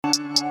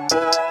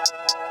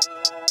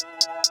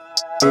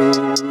Yo,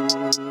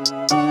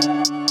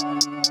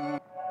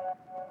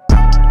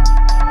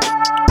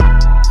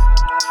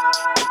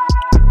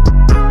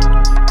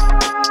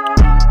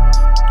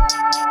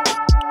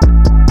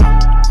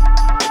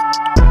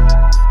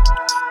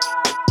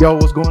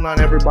 what's going on,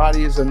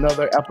 everybody? It's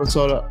another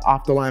episode of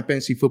Off the Line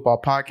Fantasy Football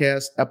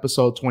Podcast,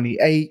 episode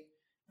 28.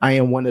 I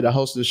am one of the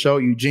hosts of the show,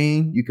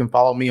 Eugene. You can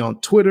follow me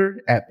on Twitter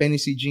at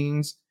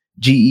FantasyGenes,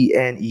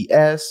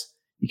 Genes.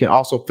 You can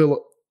also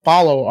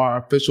follow our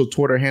official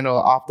Twitter handle,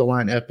 Off the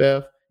Line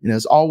FF. And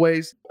as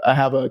always, I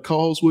have a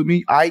co-host with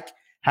me, Ike.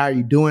 How are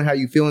you doing? How are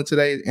you feeling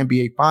today?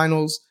 NBA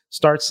Finals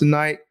starts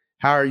tonight.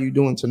 How are you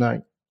doing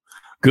tonight?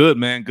 Good,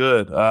 man.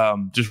 Good.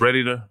 Just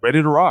ready to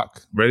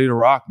rock. Ready to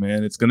rock,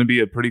 man. It's going to be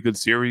a pretty good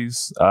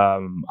series.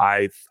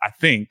 I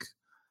think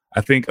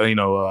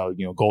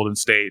Golden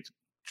State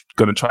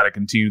going to try to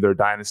continue their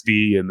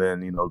dynasty, and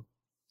then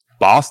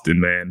Boston,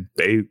 man,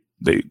 they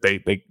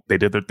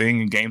did their thing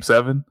in Game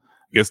 7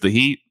 against the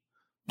Heat,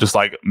 just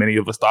like many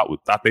of us thought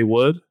they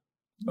would.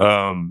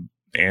 And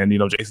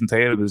Jason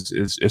Tatum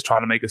is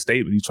trying to make a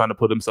statement. He's trying to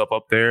put himself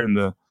up there in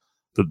the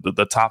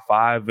top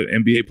 5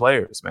 NBA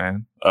players,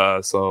 man.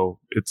 So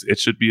it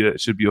should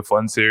be a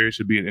fun series.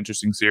 Should be an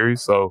interesting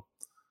series. So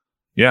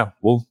yeah,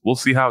 we'll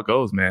see how it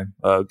goes, man.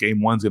 Game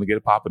 1's gonna get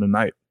it popping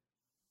tonight.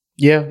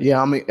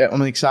 Yeah.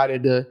 I'm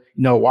excited to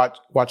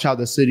watch how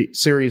the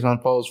series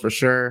unfolds for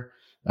sure.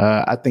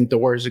 I think the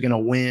Warriors are gonna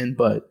win,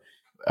 but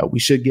we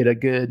should get a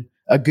good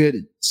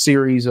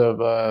series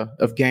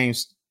of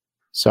games.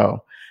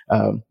 So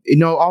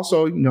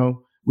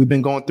we've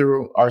been going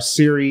through our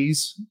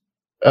series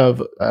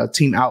of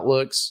team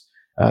outlooks.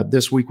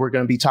 This week, we're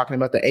going to be talking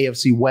about the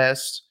AFC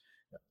West.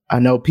 I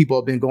know people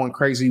have been going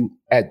crazy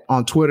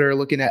on Twitter,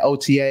 looking at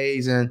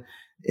OTAs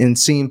and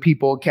seeing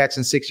people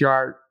catching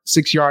 6-yard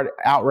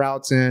out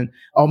routes, and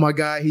oh my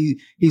God,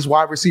 he's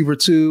wide receiver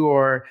 2,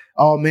 or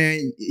oh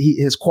man,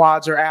 his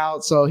quads are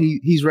out, so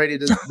he's ready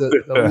to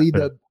lead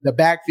the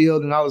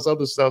backfield and all this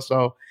other stuff.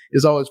 So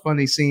it's always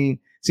funny seeing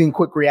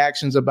quick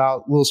reactions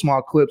about little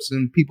small clips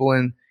and people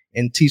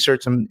in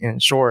t-shirts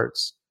and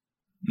shorts.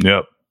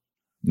 Yep.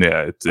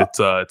 Yeah, it's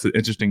an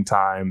interesting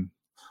time.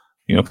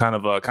 Kind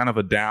of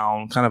a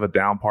down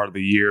part of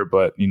the year,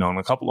 but in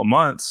a couple of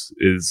months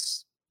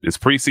is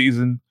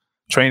preseason,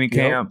 training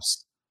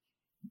camps.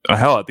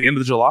 Hell, at the end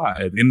of July,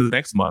 at the end of the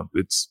next month,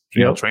 it's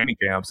training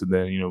camps, and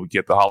then we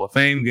get the Hall of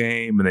Fame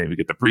game, and then we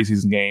get the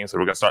preseason game. So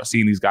we're gonna start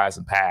seeing these guys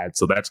in pads.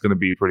 So that's gonna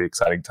be a pretty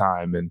exciting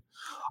time, and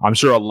I'm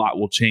sure a lot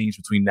will change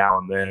between now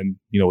and then.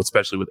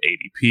 Especially with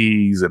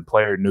ADPs and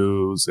player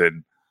news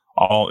and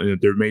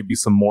there may be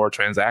some more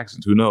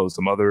transactions. Who knows?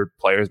 Some other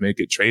players may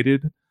get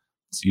traded.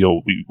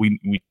 We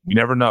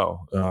never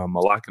know. A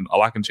lot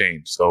can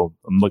change. So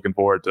I'm looking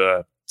forward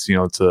to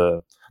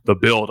the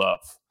build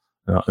up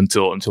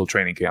until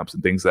training camps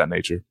and things of that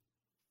nature.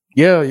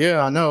 Yeah,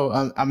 I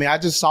know. I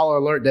just saw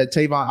an alert that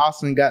Tavon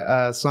Austin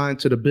got signed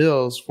to the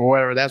Bills for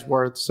whatever that's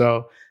worth.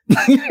 So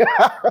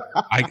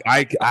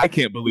I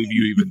can't believe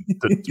you even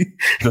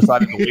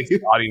decided to waste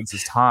the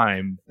audience's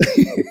time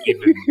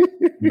even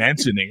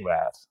mentioning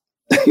that.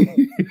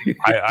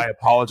 I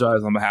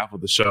apologize on behalf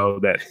of the show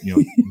that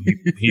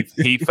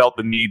he felt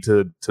the need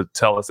to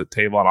tell us that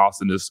Tavon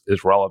Austin is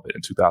relevant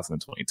in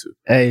 2022.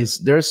 Hey,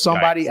 there's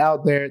somebody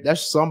out there.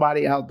 There's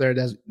somebody out there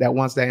that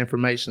wants that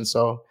information.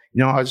 So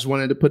I just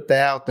wanted to put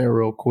that out there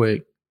real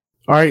quick.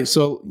 All right,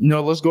 so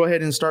let's go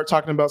ahead and start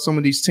talking about some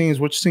of these teams.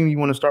 Which team you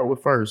want to start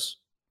with first?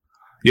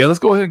 Yeah, let's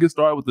go ahead and get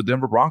started with the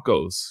Denver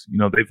Broncos.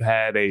 They've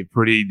had a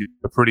pretty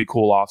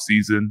cool off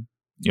season.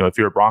 If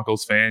you're a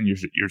Broncos fan, you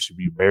should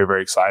be very,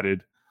 very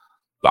excited.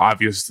 The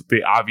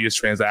obvious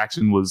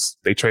transaction was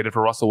they traded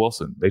for Russell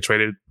Wilson. They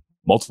traded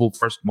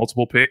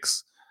multiple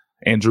picks,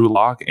 Andrew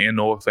Luck and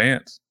Noah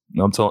Fant,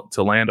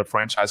 to land a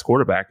franchise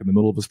quarterback in the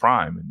middle of his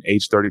prime, in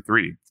age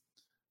 33.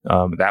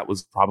 That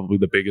was probably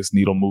the biggest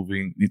needle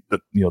moving,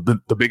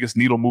 the biggest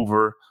needle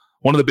mover,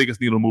 one of the biggest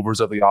needle movers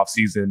of the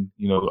offseason.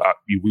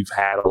 We've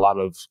had a lot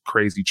of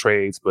crazy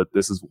trades, but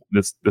this is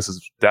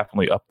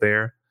definitely up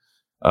there.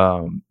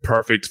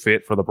 Perfect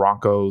fit for the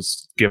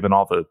Broncos, given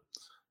all the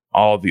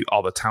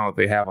talent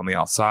they have on the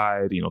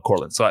outside.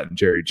 Courtland Sutton,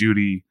 Jerry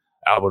Jeudy,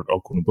 Albert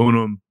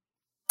Okwuegbunam.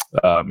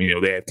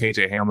 They have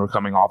KJ Hamler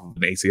coming off of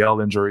an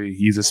ACL injury.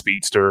 He's a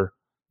speedster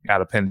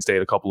out of Penn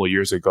State a couple of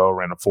years ago,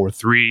 ran a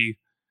 4.3.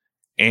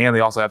 And they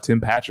also have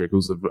Tim Patrick,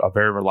 who's a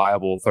very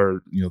reliable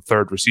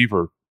third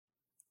receiver.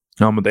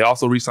 They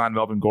also re-signed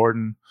Melvin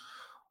Gordon,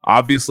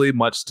 obviously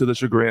much to the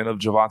chagrin of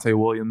Javonte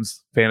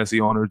Williams, fantasy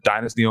owners,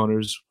 dynasty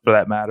owners for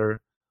that matter.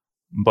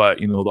 But,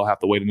 they'll have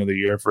to wait another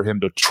year for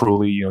him to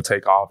truly,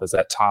 take off as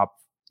that top,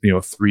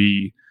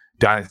 3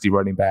 dynasty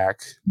running back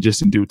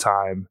just in due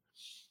time.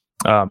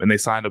 And they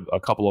signed a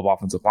couple of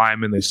offensive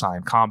linemen. They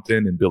signed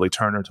Compton and Billy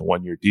Turner to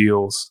 1-year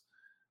deals.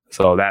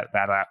 So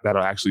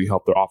that'll actually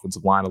help their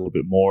offensive line a little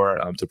bit more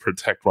to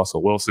protect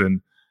Russell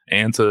Wilson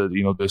and to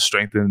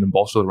strengthen and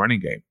bolster the running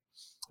game.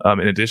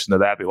 In addition to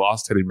that, they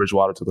lost Teddy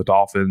Bridgewater to the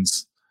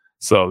Dolphins,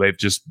 so they've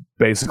just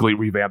basically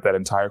revamped that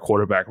entire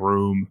quarterback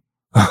room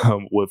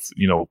with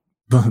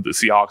the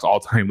Seahawks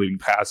all-time leading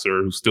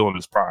passer who's still in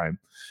his prime.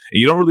 And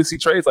you don't really see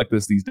trades like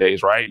this these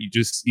days, right? You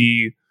just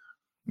see,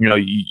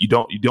 you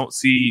don't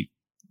see,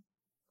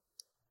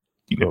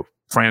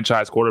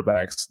 franchise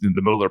quarterbacks in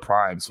the middle of their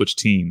prime switch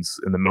teams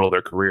in the middle of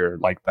their career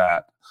like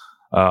that.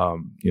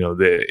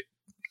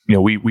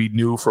 We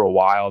knew for a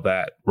while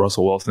that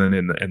Russell Wilson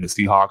and the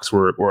Seahawks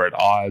were at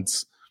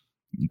odds.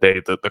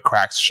 The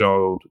cracks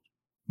showed,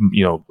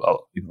 a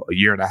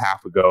year and a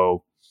half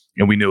ago,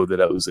 and we knew that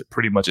it was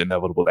pretty much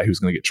inevitable that he was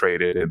going to get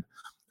traded. And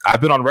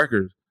I've been on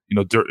record,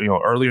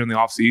 earlier in the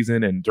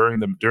offseason and during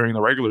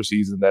the regular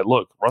season that,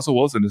 look, Russell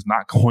Wilson is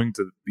not going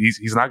to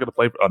he's not going to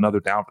play another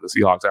down for the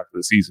Seahawks after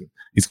the season.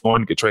 He's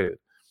going to get traded.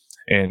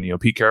 And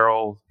Pete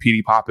Carroll,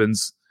 Petey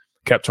Poppins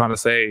kept trying to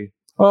say,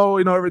 oh,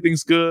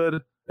 everything's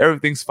good,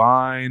 everything's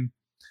fine.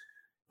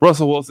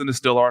 Russell Wilson is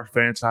still our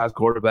franchise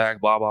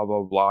quarterback, blah, blah,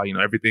 blah, blah.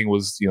 Everything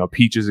was,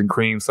 peaches and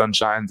cream,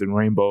 sunshines and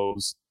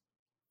rainbows.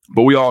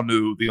 But we all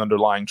knew the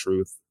underlying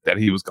truth that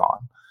he was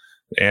gone.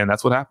 And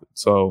that's what happened.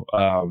 So,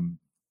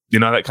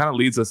 that kind of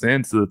leads us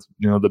into,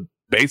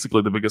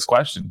 basically the biggest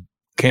question.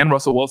 Can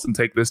Russell Wilson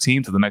take this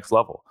team to the next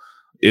level?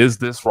 Is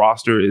this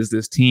roster, is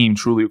this team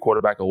truly a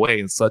quarterback away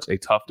in such a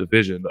tough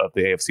division of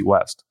the AFC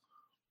West?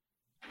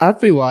 I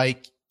feel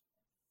like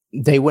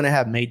they wouldn't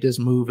have made this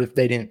move if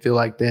they didn't feel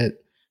like that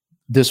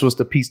this was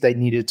the piece they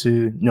needed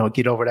to,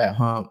 get over that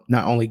hump,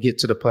 not only get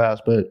to the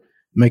playoffs, but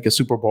make a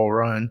Super Bowl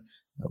run.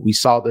 We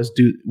saw this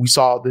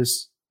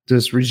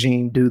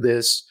regime do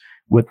this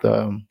with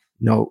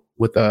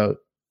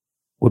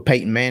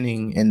Peyton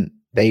Manning, and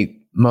they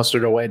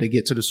mustered a way to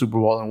get to the Super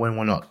Bowl and win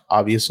one.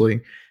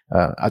 Obviously,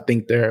 I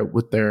think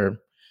the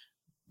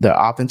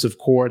offensive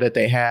core that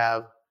they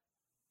have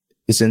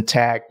is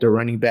intact. The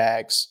running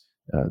backs,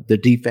 the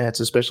defense,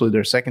 especially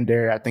their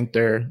secondary, I think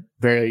they're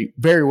very,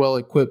 very well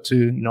equipped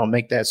to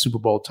make that Super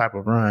Bowl type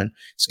of run.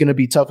 It's going to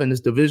be tough in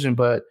this division,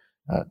 but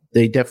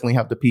they definitely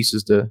have the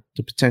pieces to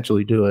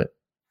potentially do it.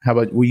 How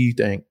about what do you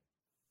think?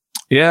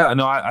 Yeah,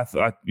 no, I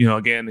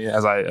again,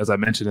 as I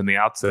mentioned in the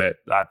outset,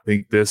 I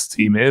think this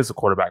team is a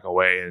quarterback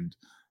away, and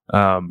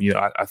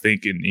I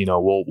think,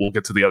 we'll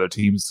get to the other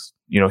teams,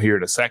 here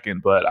in a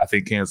second, but I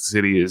think Kansas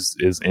City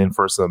is in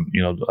for some,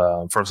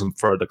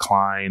 for a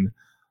decline.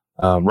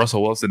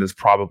 Russell Wilson is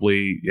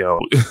probably,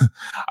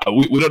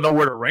 we don't know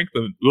where to rank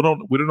them. We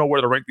don't know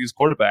where to rank these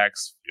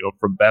quarterbacks,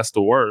 from best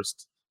to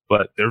worst.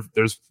 But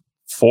there's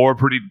four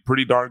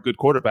pretty darn good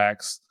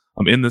quarterbacks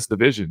in this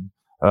division.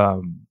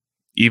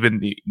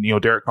 Even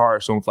Derek Carr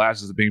has shown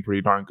flashes of being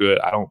pretty darn good.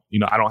 I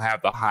don't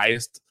have the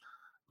highest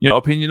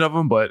opinion of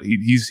him, but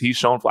he's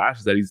shown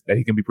flashes that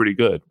he can be pretty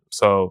good.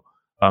 So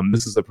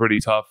this is a pretty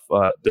tough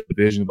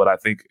division, but I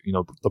think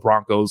the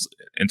Broncos,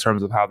 in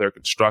terms of how they're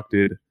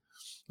constructed,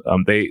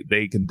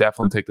 they can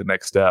definitely take the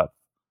next step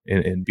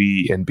and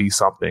be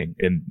something,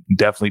 and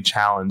definitely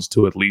challenge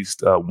to at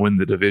least win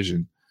the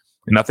division.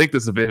 And I think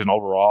this division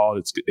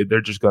overall,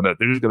 they're just gonna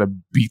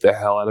beat the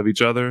hell out of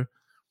each other.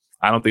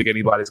 I don't think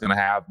anybody's going to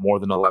have more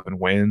than 11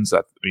 wins.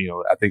 I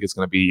think it's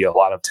going to be a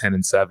lot of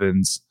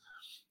 10-7s.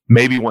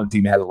 Maybe one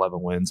team has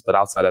 11 wins, but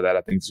outside of that,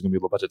 I think there's going to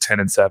be a bunch of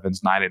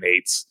 10-7s,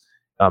 9-8s,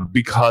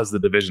 because the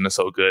division is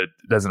so good.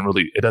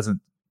 It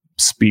doesn't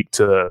speak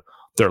to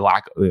their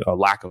lack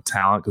of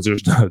talent, because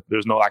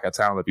there's no lack of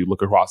talent if you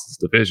look across this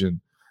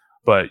division.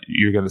 But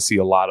you're going to see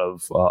a lot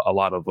of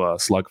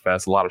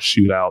slugfest, a lot of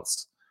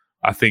shootouts.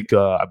 I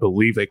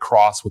believe they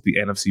cross with the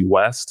NFC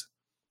West.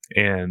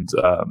 And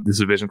this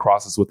division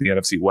crosses with the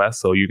NFC West,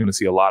 so you're going to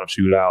see a lot of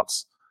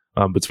shootouts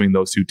between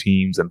those two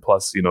teams. And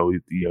plus,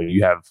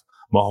 you have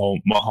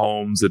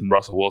Mahomes and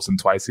Russell Wilson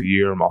twice a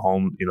year.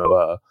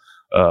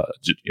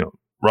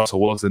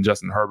 Russell Wilson,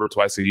 Justin Herbert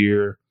twice a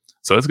year.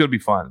 So it's going to be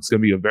fun. It's going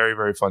to be a very,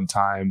 very fun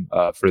time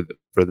for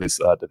this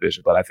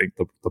division. But I think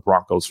the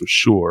Broncos for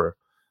sure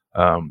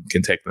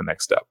can take the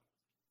next step.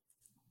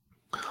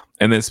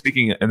 And then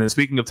speaking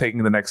of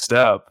taking the next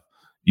step,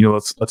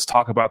 let's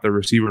talk about the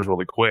receivers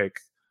really quick.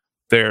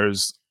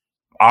 There's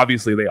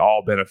obviously they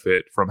all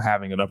benefit from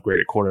having an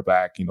upgraded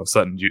quarterback.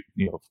 Sutton,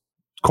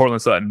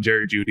 Courtland Sutton,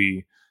 Jerry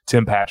Jeudy,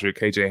 Tim Patrick,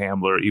 KJ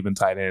Hamler, even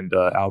tight end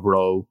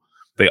Albro.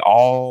 They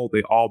all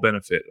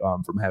benefit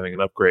from having an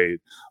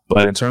upgrade.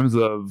 But in terms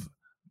of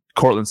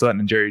Courtland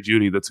Sutton and Jerry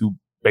Jeudy, the two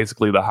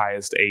basically the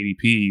highest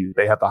ADP,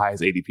 they have the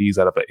highest ADPs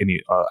out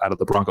of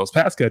the Broncos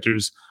pass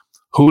catchers.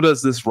 Who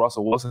does this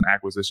Russell Wilson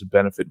acquisition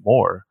benefit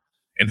more,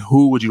 and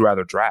who would you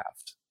rather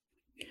draft?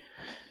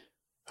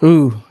 I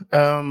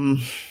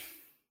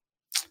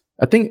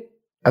think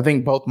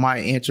both my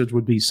answers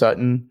would be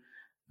Sutton,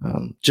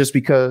 just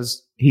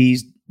because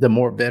he's the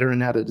more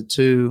veteran out of the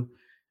two.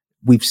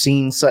 We've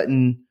seen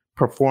Sutton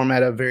perform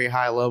at a very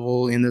high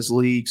level in this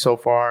league so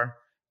far.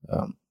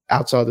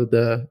 Outside of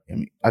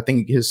I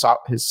think his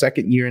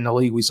second year in the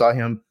league, we saw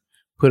him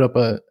put up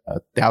a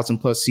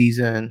 1,000+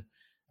 season.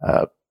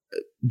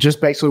 Just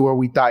basically where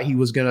we thought he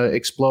was going to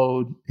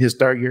explode. His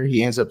third year,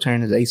 he ends up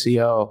tearing his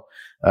ACL.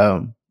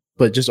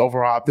 But just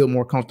overall, I feel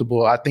more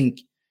comfortable. I think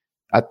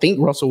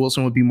Russell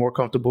Wilson would be more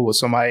comfortable with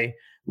somebody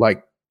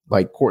like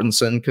Courtland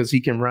Sutton, because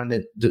he can run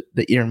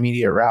the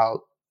intermediate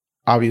route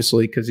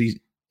obviously, because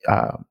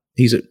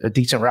he's a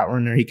decent route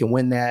runner. He can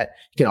win that.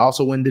 He can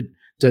also win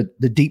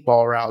the deep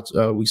ball routes.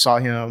 We saw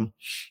him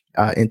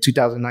in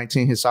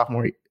 2019, his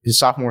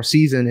sophomore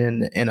season in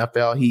the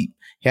NFL. He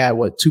had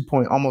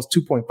almost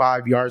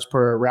 2.5 yards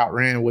per route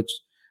ran,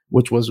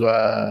 which was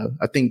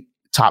I think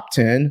top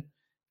 10.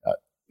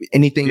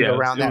 Anything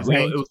around that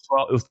range. It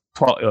was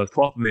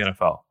 12th in the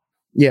NFL.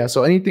 Yeah,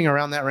 so anything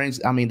around that range,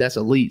 I mean, that's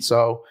elite.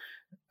 So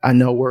I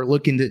know we're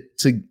looking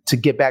to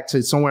get back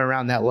to somewhere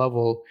around that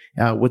level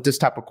with this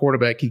type of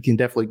quarterback. He can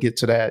definitely get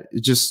to that.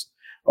 It's just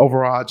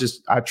overall,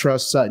 I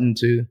trust Sutton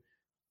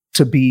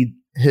to be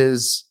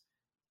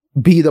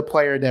the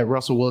player that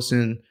Russell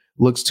Wilson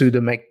looks to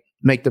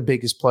make the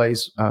biggest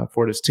plays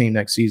for this team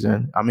next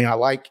season. I mean, I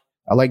like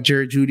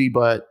Jerry Jeudy,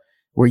 but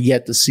we're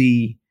yet to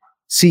see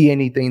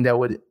anything that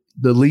would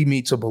lead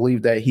me to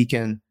believe that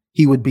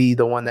he would be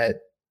the one that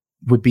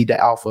would be the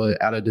alpha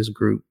out of this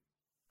group.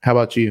 How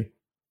about you?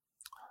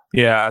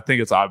 Yeah, I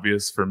think it's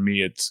obvious for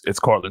me. It's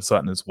Courtland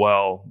Sutton as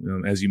well.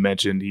 As you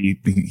mentioned,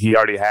 he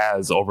already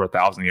has over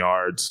 1,000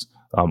 yards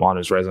on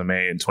his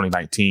resume in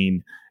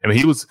 2019. I mean,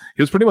 he was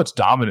pretty much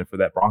dominant for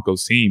that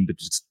Broncos team, but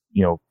just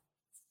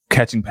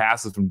catching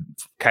passes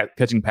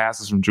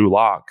from Drew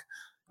Lock.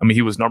 I mean,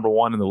 he was number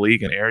one in the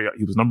league in air.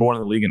 He was number one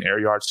in the league in air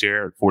yard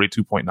share at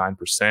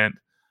 42.9%.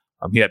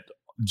 He had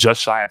just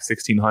shy of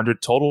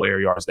 1,600 total air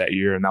yards that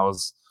year, and that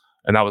was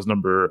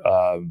number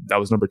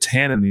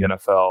 10 in the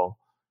NFL.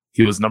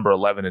 He was number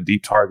 11 in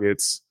deep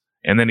targets,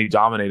 and then he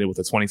dominated with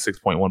a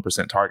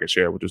 26.1% target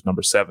share, which was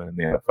number 7 in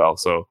the NFL.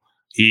 So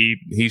he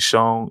has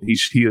shown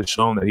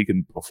that he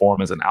can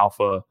perform as an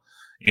alpha,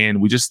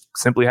 and we just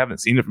simply haven't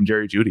seen it from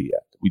Jerry Jeudy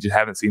yet. We just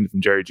haven't seen it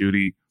from Jerry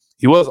Jeudy.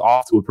 He was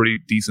off to a pretty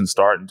decent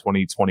start in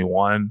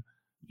 2021,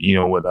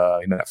 with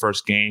that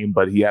first game,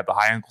 but he had the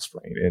high ankle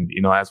sprain, and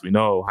as we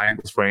know, high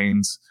ankle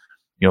sprains,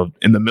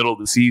 in the middle of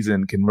the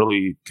season can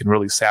really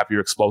sap your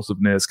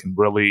explosiveness, can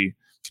really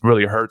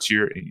hurt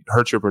your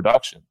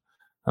production.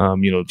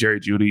 Jerry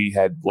Jeudy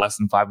had less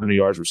than 500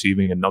 yards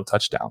receiving and no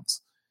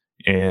touchdowns,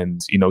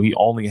 and he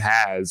only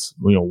has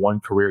one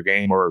career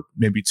game or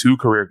maybe 2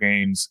 career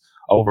games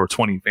over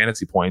 20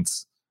 fantasy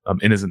points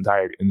in his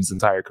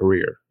entire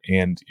career,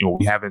 and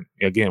we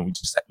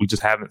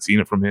just haven't seen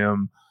it from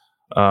him.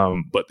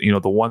 But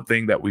the one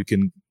thing that we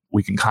can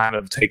kind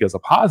of take as a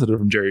positive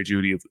from Jerry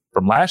Jeudy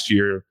from last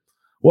year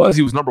was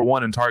he was number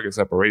 1 in target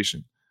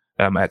separation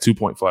at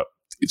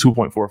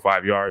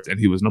 2.45 yards, and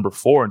he was number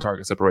 4 in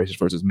target separation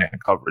versus man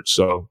coverage.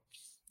 So,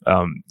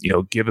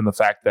 given the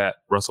fact that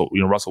Russell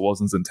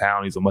Wilson's in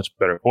town, he's a much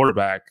better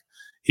quarterback.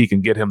 He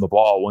can get him the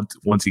ball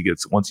once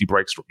he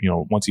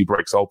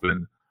breaks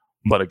open.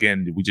 But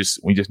again, we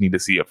just need to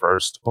see it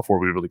first before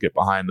we really get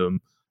behind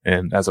him.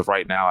 And as of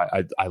right now,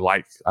 I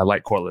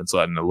like Courtland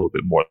Sutton a little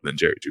bit more than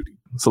Jerry Jeudy.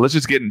 So let's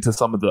just get into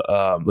some of the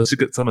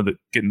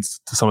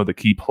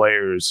key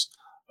players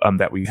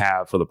that we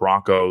have for the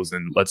Broncos,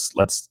 and let's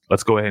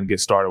go ahead and get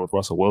started with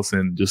Russell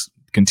Wilson. Just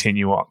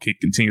continue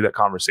that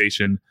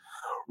conversation.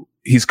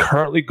 He's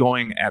currently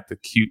going as the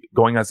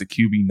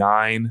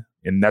QB9,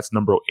 and that's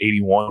number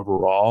 81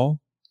 overall.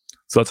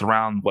 So that's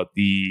around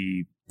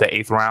the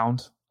 8th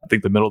round. I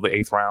think the middle of the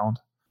 8th round.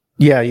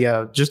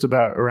 Yeah, just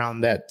about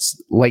around that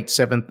late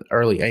 7th,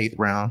 early 8th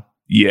round.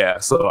 Yeah,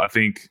 so I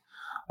think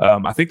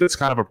that's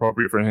kind of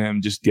appropriate for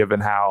him, given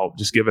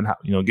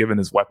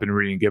his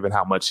weaponry and given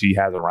how much he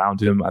has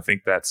around him. I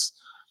think that's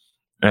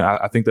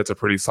a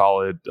pretty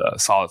solid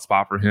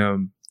spot for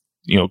him.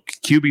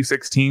 QB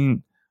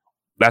 16.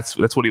 That's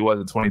what he was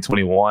in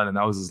 2021, and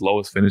that was his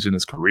lowest finish in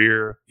his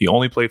career. He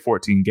only played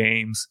 14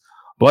 games,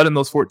 but in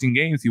those 14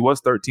 games, he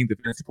was 13th in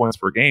fantasy points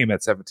per game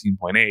at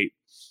 17.8.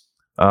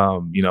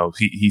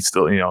 He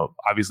still,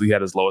 obviously he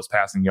had his lowest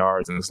passing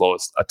yards and his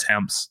lowest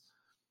attempts.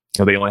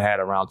 They only had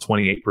around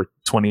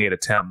 28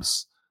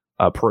 attempts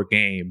per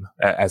game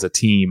as a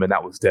team, and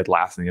that was dead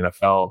last in the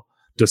NFL.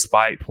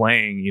 Despite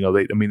playing,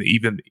 they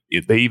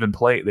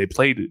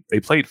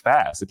played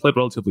fast. They played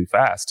relatively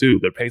fast too.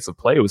 Their pace of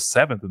play was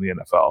 7th in the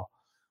NFL,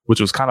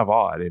 which was kind of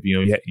odd. If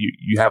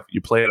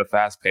you play at a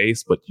fast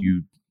pace, but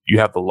you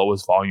have the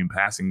lowest volume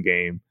passing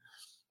game.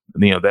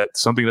 That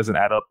something doesn't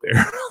add up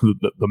there.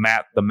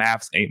 the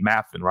maths ain't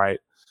mathing, right?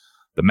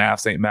 The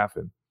maths ain't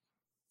mathing.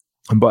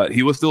 But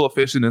he was still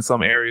efficient in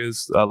some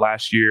areas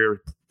last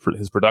year.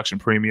 His production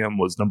premium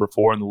was number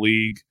 4 in the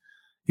league.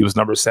 He was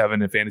number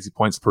 7 in fantasy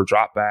points per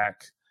drop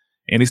back,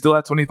 and he still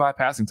had 25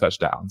 passing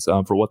touchdowns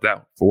for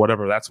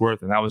whatever that's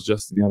worth. And that was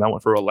just that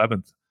went for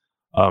 11th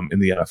in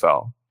the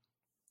NFL.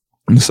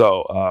 And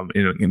so,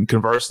 and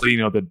conversely,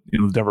 the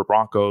Denver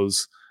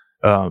Broncos,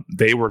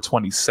 they were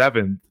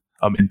 27th.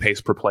 In pace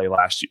per play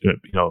last year,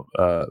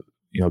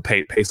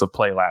 pace of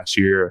play last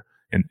year,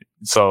 and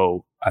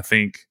so I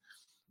think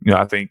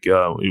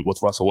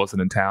with Russell Wilson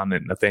in town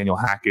and Nathaniel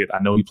Hackett,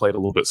 I know he played a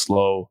little bit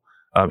slow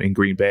in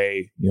Green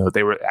Bay.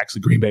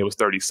 Green Bay was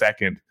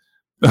 32nd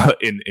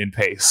in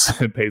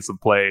pace of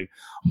play,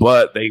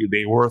 but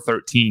they were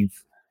 13th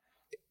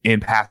in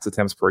pass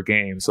attempts per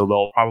game, so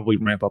they'll probably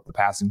ramp up the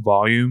passing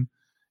volume.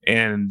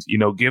 And,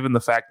 given the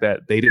fact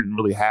that they didn't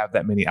really have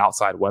that many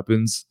outside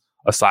weapons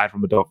aside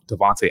from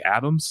Devontae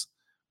Adams,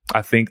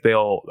 I think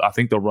they'll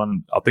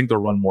run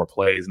more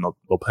plays, and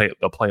they'll play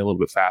a little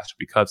bit faster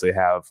because they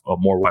have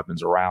more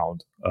weapons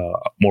around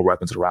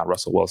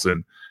Russell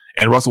Wilson.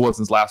 And Russell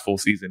Wilson's last full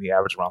season, he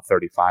averaged around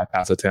 35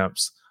 pass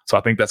attempts. So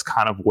I think that's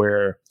kind of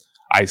where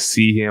I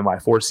foresee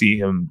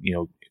him,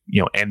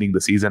 ending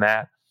the season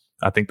at.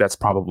 I think that's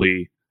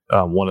probably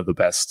one of the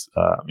best,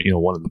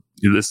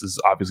 this is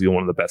obviously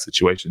one of the best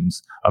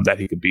situations that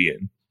he could be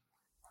in.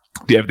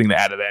 Do you have anything to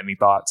add to that? Any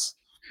thoughts?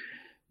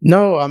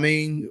 No, I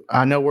mean,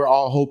 I know we're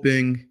all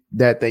hoping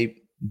that they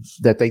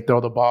throw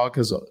the ball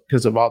because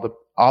of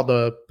all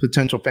the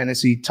potential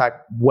fantasy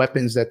type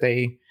weapons that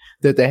they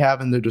have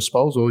in their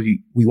disposal.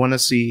 We want to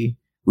see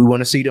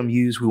them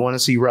used. We want to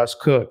see Russ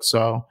cook.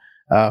 So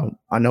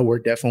I know we're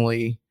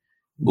definitely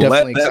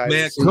let excited that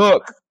man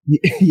cook.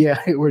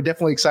 Yeah, we're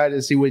definitely excited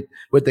to see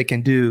what they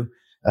can do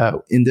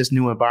in this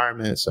new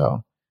environment.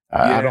 So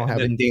I don't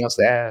have anything else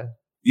to add.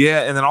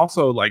 Yeah, and then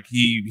also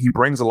he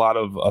brings a lot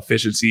of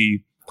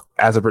efficiency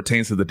as it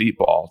pertains to the deep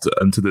ball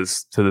to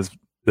this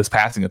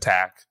passing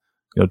attack.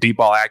 Deep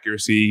ball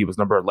accuracy, he was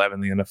number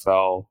 11 in the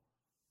NFL.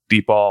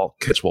 Deep ball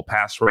catchable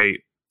pass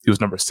rate, he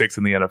was number 6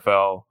 in the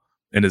NFL.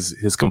 And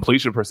his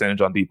completion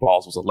percentage on deep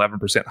balls was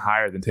 11%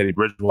 higher than Teddy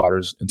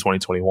Bridgewater's in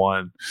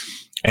 2021.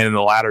 And in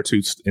the latter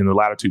two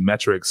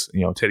metrics,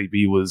 Teddy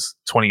B was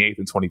 28th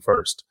and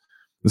 21st.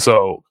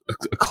 So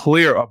a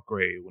clear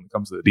upgrade when it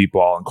comes to the deep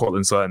ball, and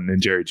Courtland Sutton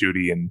and Jerry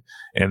Jeudy and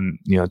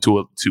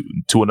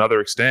to another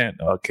extent,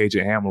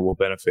 KJ Hamler will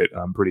benefit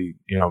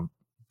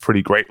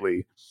pretty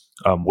greatly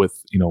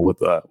with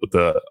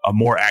a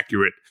more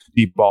accurate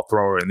deep ball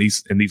thrower. And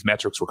these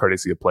metrics were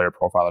courtesy of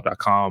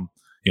PlayerProfiler.com.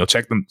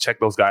 Check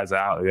those guys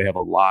out. They have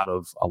a lot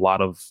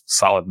of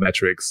solid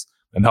metrics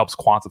and helps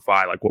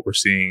quantify what we're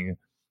seeing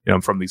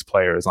from these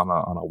players on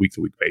a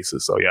week-to-week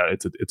basis. So yeah,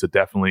 it's a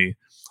definitely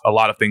a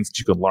lot of things that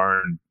you can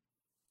learn.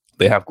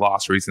 They have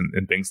glossaries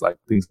and things of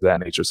that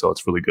nature. So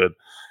it's really good.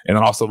 And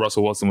then also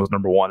Russell Wilson was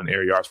number 1 in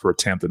air yards per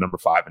attempt and number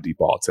 5 in deep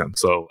ball attempt.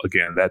 So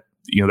again, that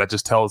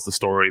just tells the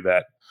story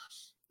that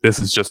this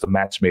is just a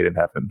match made in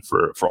heaven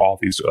for all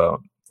these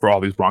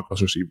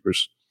Broncos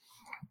receivers.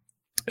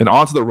 And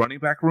on to the running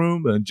back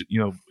room, and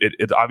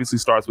it obviously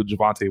starts with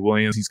Javonte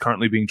Williams. He's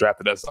currently being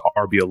drafted as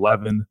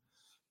RB11,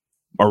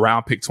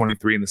 around pick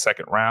 23 in the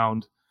second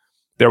round.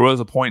 There was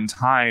a point in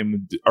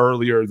time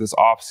earlier this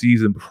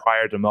offseason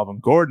prior to Melvin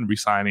Gordon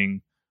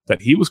resigning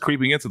that he was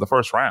creeping into the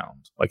first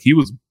round. He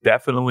was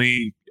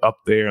definitely up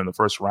there in the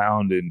first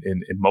round in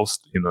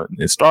most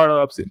in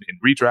startups, in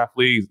redraft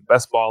leagues,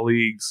 best ball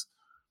leagues.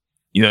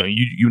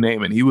 You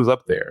name it, he was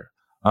up there.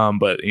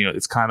 But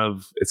it's kind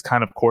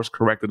of course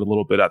corrected a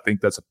little bit. I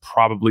think that's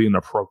probably an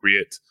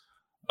appropriate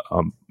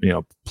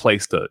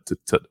place to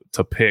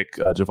pick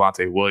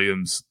Javonte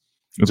Williams.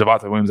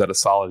 Javonte Williams had a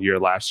solid year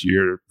last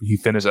year. He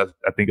finished as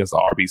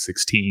the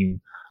RB16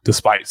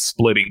 despite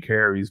splitting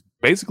carries,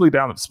 basically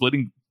down to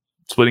splitting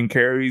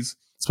carries,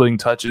 splitting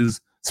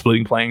touches,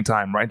 splitting playing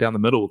time right down the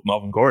middle with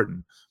Melvin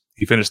Gordon.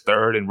 He finished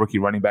 3rd in rookie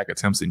running back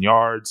attempts and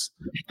yards.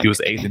 He was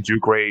 8th in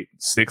juke rate,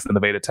 6th in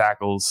evaded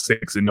tackles,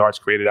 6th in yards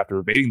created after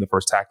evading the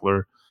first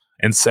tackler,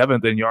 and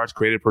 7th in yards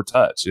created per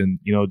touch. And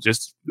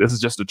this is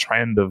just a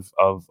trend of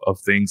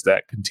things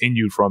that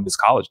continued from his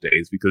college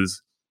days,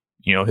 because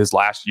his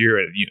last year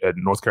at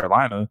North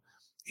Carolina,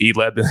 he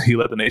led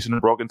the nation in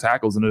broken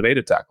tackles and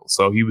evaded tackles.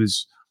 So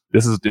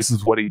this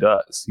is what he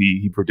does.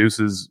 He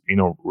produces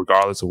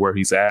regardless of where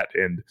he's at,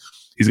 and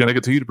he's going to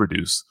continue to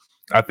produce.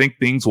 I think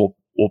things will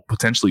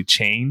potentially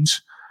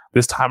change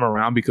this time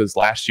around, because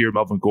last year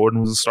Melvin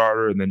Gordon was a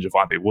starter and then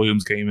Javonte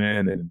Williams came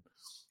in, and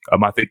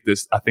I think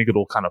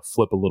it'll kind of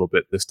flip a little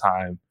bit this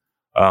time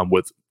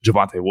with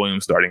Javonte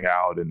Williams starting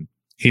out, and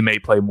he may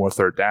play more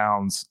third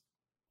downs,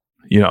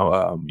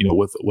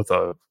 with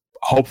a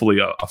hopefully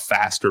a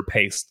faster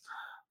paced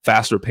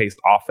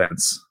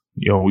offense.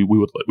 We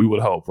would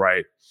hope,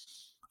 right?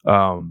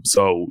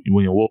 So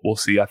we'll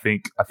see. I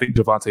think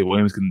Javonte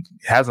Williams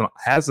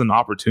has an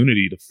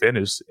opportunity to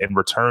finish and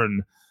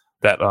return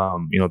that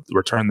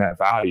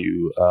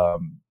value.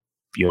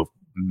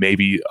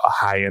 Maybe a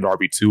high end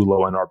RB2,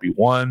 low end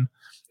RB1.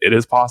 It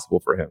is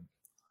possible for him.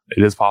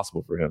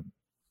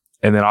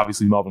 And then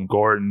obviously Melvin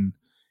Gordon,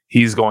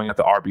 he's going at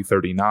the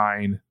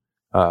RB39,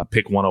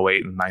 pick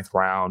 108 in the 9th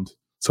round.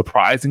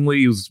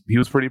 Surprisingly, he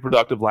was pretty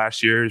productive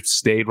last year.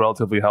 Stayed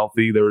relatively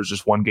healthy. There was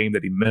just one game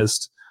that he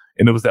missed.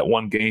 And it was that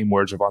one game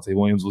where Javonte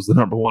Williams was the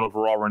number 1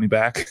 overall running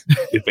back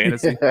in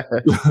fantasy.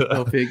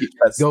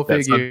 Go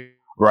figure.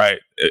 Right.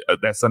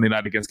 That Sunday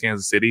night against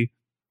Kansas City.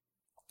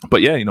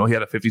 But yeah, he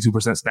had a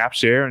 52% snap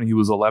share and he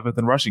was 11th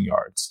in rushing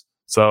yards.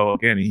 So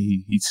again,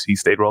 he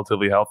stayed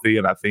relatively healthy.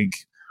 And I think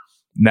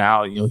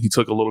now, he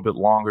took a little bit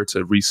longer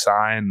to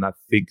re-sign. And I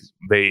think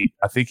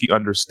he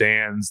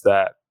understands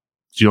that,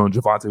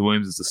 Javonte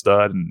Williams is a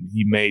stud, and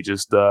he may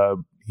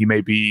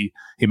be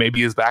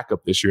his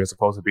backup this year as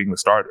opposed to being the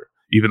starter,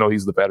 even though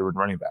he's the veteran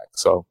running back.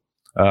 So,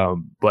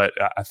 but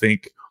I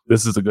think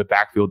this is a good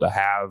backfield to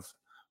have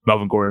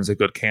Melvin Gordon's a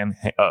good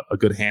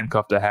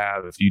handcuff to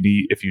have if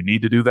you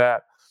need to do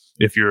that.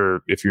 If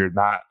you're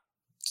not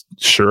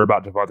sure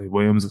about Javonte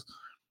Williams,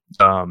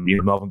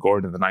 Melvin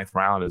Gordon in the 9th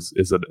round is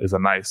a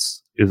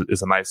nice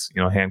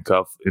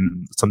handcuff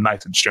and some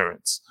nice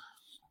insurance.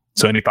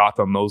 So any thoughts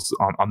on those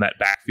on that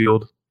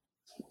backfield?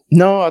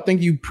 No, I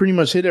think you pretty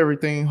much hit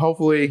everything.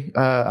 Hopefully,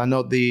 I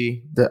know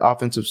the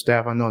offensive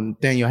staff. I know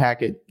Nathaniel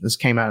Hackett just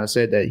came out and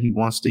said that he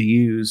wants to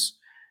use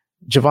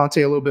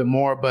Javonte a little bit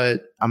more.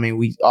 But I mean,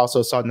 we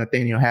also saw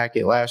Nathaniel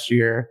Hackett last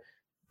year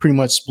pretty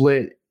much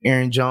split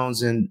Aaron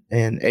Jones and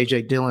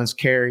AJ Dillon's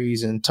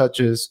carries and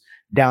touches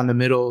down the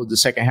middle the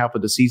second half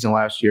of the season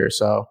last year.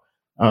 So,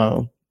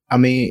 I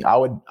mean,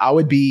 I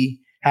would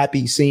be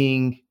happy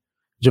seeing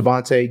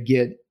Javonte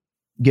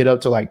get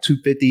up to like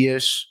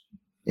 250-ish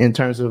in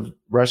terms of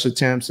rush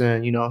attempts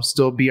and,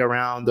 still be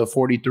around the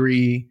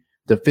 43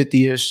 to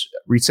 50-ish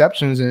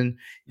receptions, and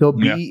he'll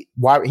be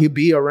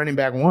a running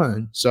back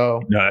one.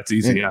 So no, that's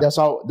easy. Yeah. That's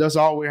all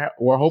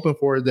we're hoping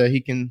for, is that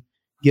he can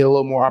get a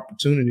little more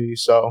opportunity.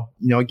 So,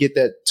 get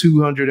that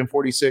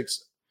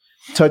 246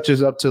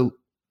 touches up to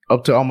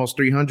almost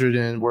 300,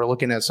 and we're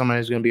looking at somebody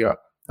who's going to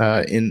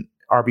be in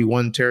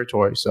RB1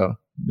 territory. So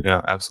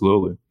yeah,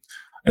 absolutely.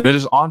 And then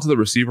just onto the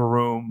receiver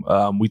room,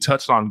 we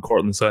touched on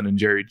Courtland Sutton and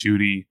Jerry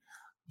Jeudy.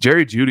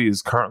 Jerry Jeudy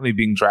is currently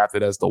being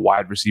drafted as the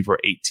wide receiver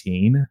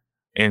 18,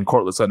 and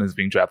Courtland Sutton is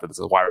being drafted as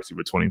a wide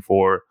receiver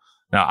 24.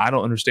 Now, I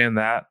don't understand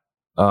that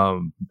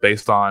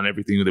based on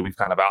everything that we've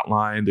kind of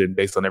outlined and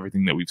based on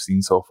everything that we've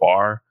seen so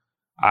far.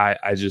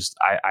 I just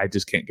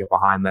can't get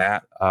behind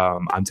that.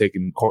 I'm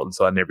taking Courtland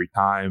Sutton every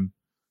time.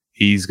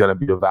 He's going to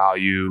be a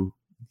value.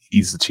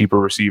 He's the cheaper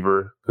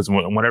receiver, because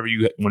whenever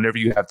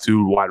you have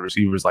two wide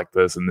receivers like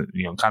this and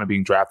kind of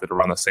being drafted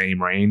around the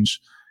same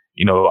range,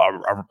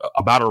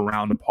 about a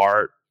round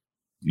apart.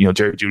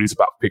 Jerry Jeudy's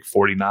about pick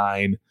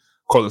 49.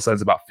 Courtland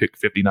Sutton's about pick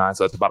 59,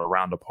 so that's about a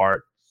round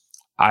apart.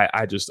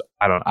 I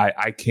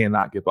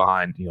cannot get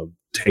behind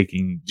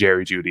taking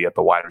Jerry Jeudy at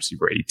the wide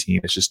receiver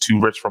 18. It's just too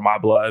rich for my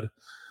blood,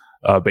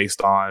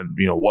 based on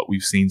what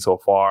we've seen so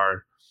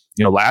far.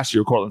 Last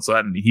year, Courtland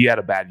Sutton, he had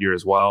a bad year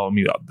as well. I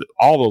mean,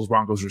 all those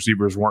Broncos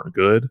receivers weren't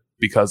good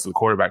because the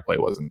quarterback play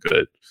wasn't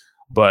good.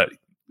 But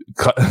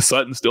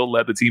Sutton still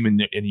led the team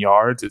in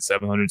yards at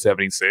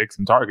 776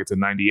 and targets at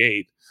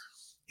 98.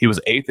 He was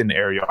 8th in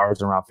air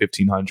yards, around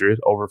 1,500,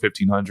 over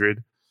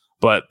 1,500.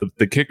 But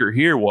the kicker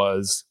here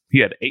was he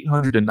had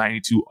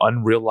 892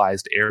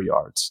 unrealized air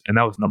yards, and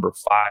that was number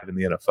 5 in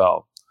the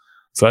NFL.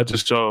 So that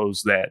just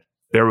shows that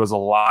there was a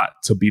lot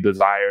to be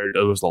desired.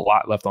 There was a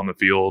lot left on the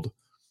field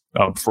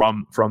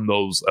from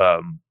those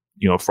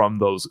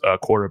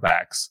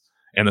quarterbacks,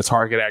 and the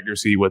target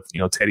accuracy with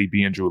Teddy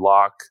B and Drew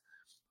Lock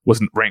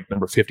wasn't ranked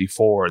number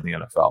 54 in the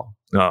NFL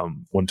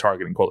when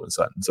targeting Courtland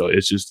Sutton. So it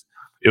was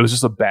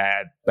just a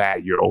bad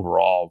year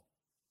overall.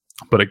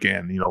 But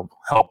again,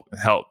 help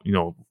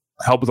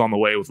is on the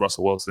way with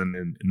Russell Wilson,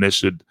 and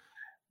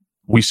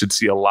we should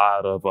see a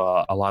lot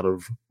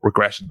of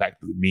regression back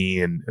to the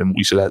mean, and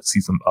we should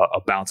see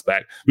a bounce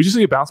back. We should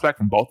see a bounce back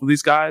from both of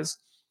these guys.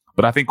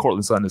 But I think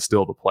Courtland Sutton is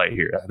still the play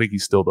here. I think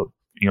he's still the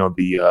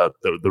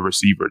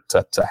receiver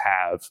to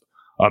have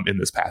in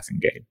this passing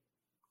game.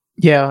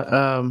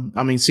 Yeah,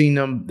 I mean, seeing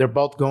them, they're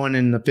both going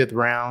in the 5th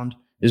round.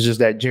 It's just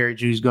that Jerry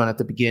Jeudy's going at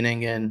the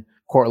beginning and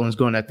Courtland's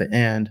going at the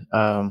end.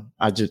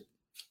 I just,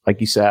 like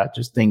you said,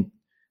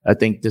 I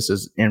think this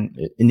is, and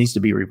it needs to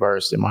be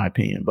reversed in my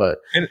opinion. But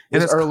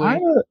it's early.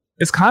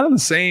 It's kind of the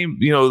same,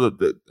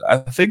 I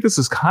think this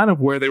is kind of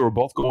where they were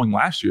both going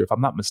last year, if I'm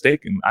not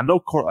mistaken. I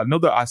know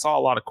that I saw a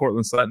lot of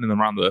Courtland Sutton in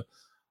around the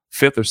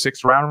 5th or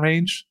 6th round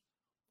range,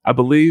 I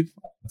believe.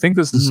 I think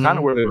this is kind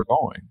of where they were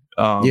going.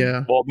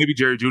 Well, maybe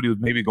Jerry Jeudy was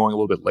maybe going a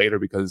little bit later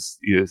because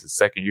it's his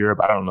second year,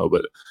 but I don't know.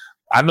 But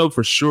I know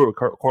for sure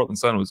Courtland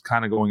Sutton was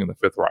kind of going in the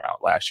 5th round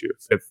last year,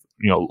 5th,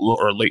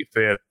 or late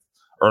 5th,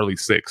 early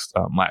 6th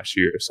last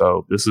year.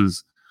 So this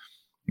is,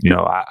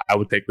 I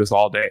would take this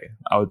all day.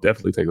 I would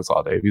definitely take this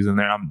all day. If he's in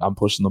there, I'm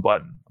pushing the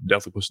button. I'm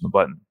definitely pushing the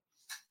button.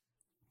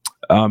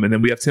 And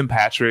then we have Tim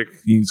Patrick.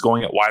 He's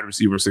going at wide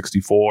receiver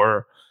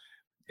 64.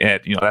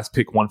 And, that's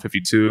pick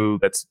 152.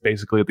 That's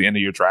basically at the end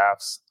of your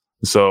drafts.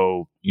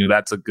 So,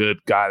 that's a good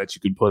guy that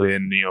you could put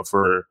in,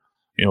 for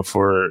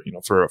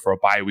a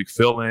bye week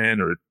fill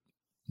in or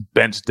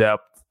bench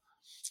depth.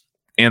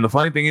 And the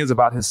funny thing is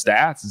about his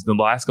stats is in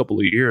the last couple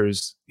of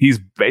years, he's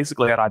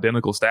basically had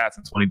identical stats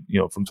in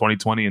from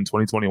 2020 and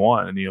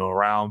 2021,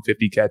 around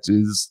 50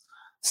 catches,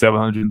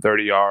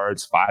 730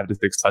 yards, 5 to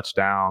 6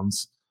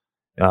 touchdowns,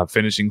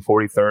 finishing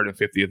 43rd and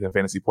 50th in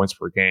fantasy points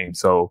per game.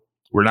 So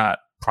we're not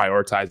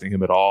prioritizing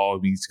him at all.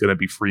 He's going to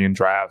be free in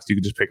drafts. You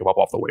can just pick him up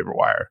off the waiver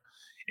wire.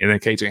 And then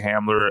KJ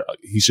Hamler,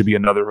 he should be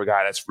another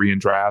guy that's free in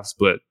drafts,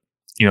 but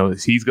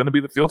he's going to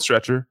be the field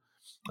stretcher.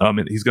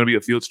 And he's going to be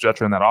a field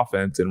stretcher in that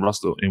offense. And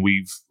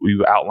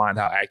we've outlined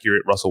how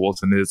accurate Russell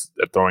Wilson is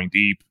at throwing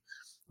deep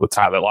with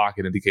Tyler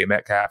Lockett and DK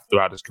Metcalf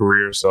throughout his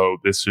career. So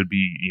this should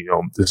be,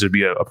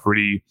 a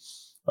pretty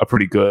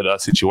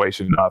good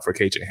situation for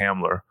KJ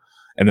Hamler.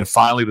 And then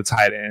finally, the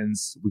tight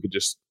ends,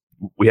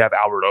 we have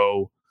Albert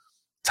O.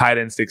 tight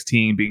end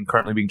 16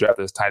 currently being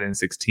drafted as tight end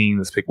 16.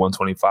 This pick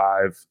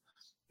 125.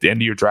 The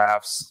end of your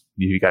drafts,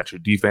 you got your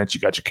defense,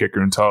 you got your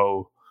kicker in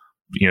tow.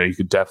 You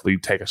could definitely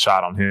take a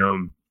shot on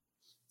him.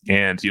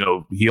 And,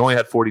 he only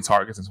had 40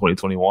 targets in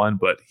 2021,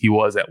 but he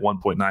was at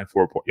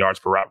 1.94 yards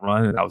per route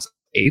run, and that was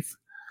 8th.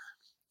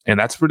 And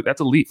that's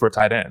elite for a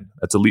tight end.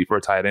 That's elite for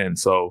a tight end.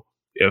 So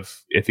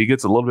if he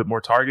gets a little bit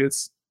more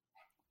targets,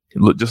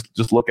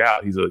 just look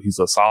out. He's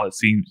a solid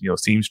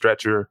seam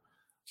stretcher.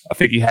 I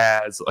think he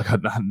has like a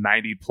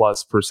 90+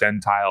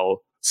 percentile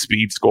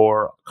speed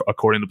score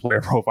according to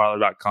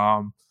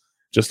playerprofiler.com.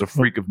 Just a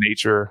freak of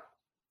nature.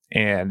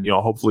 And,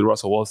 hopefully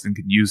Russell Wilson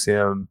can use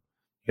him,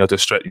 to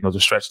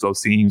stretch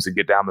those seams and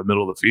get down the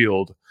middle of the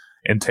field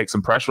and take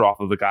some pressure off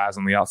of the guys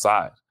on the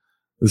outside.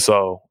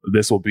 So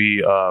this will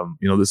be a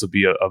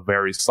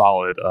very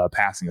solid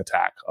passing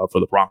attack for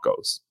the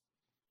Broncos.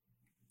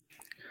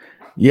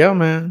 Yeah,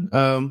 man.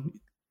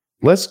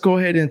 Let's go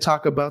ahead and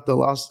talk about the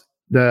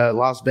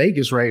Las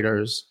Vegas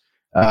Raiders.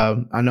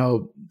 I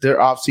know their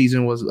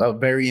offseason was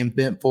very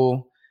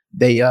eventful.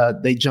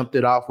 They jumped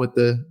it off with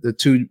the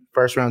 2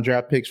 first-round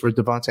draft picks for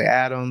Devontae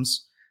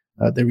Adams.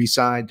 They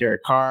re-signed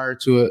Derek Carr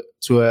to a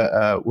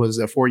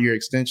 4-year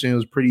extension. It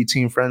was pretty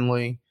team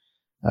friendly.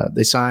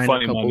 They signed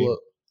funny a couple money.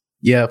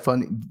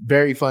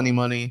 very funny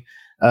money.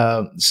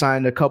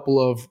 Signed a couple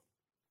of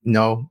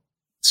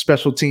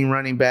special team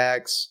running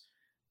backs.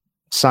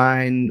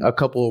 Signed a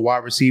couple of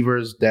wide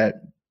receivers that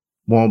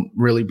won't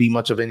really be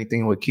much of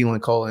anything with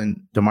Keelan Cole and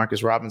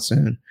Demarcus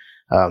Robinson.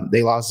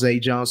 They lost Zay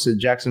Jones to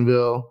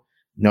Jacksonville.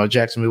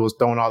 Jacksonville was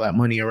throwing all that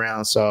money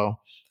around. So,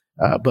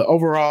 but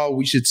overall,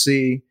 we should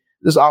see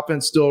this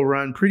offense still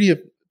run pretty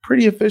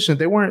efficient.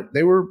 They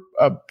were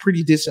a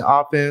pretty decent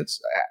offense,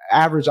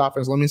 average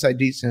offense. Let me say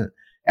decent,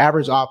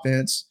 average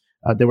offense.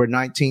 They were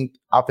 19th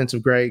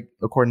offensive grade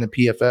according to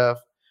PFF.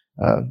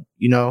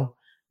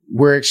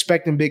 We're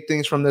expecting big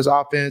things from this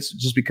offense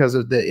just because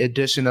of the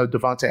addition of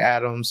Devontae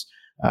Adams,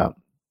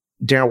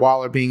 Darren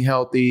Waller being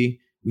healthy.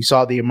 We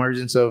saw the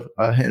emergence of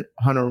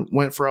Hunter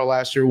Renfrow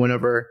last year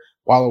whenever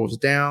Waller was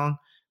down.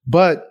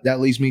 But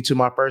that leads me to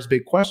my first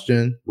big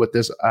question with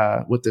this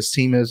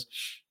team is,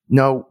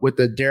 with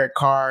the Derek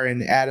Carr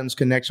and Adams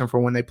connection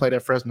from when they played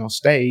at Fresno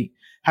State,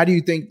 how do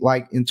you think,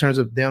 like, in terms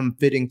of them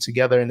fitting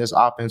together in this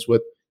offense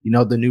with,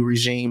 the new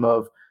regime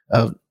of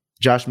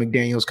Josh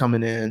McDaniels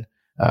coming in?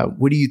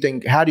 What do you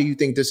think? How do you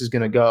think this is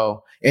going to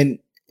go? And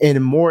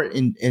more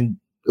in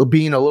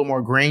being a little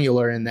more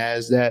granular in that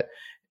is that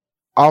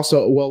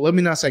also, well, let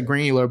me not say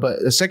granular, but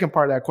the second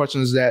part of that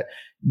question is that,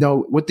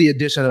 with the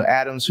addition of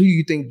Adams, who do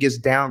you think gets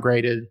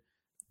downgraded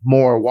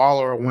more,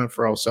 Waller or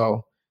Renfrow?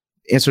 So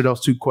answer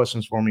those 2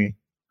 questions for me.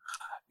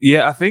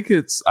 Yeah, I think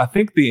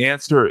the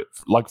answer,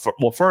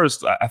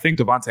 first, I think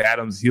Devontae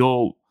Adams,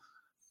 he'll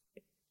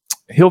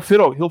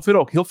fit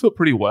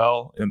pretty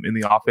well in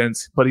the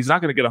offense, but he's not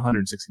going to get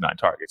 169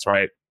 targets,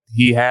 right?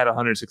 He had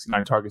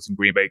 169 targets in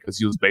Green Bay because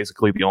he was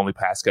basically the only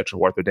pass catcher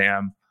worth a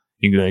damn.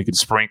 He could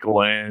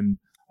sprinkle in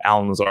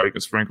Allen Lazard, he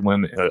could sprinkle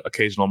in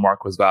occasional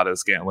Marquez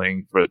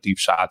Valdes-Scantling for deep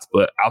shots,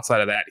 but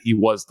outside of that, he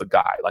was the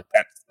guy. Like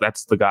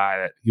that's the guy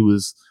that he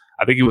was.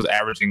 I think he was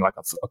averaging like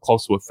a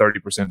close to a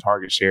 30%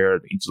 target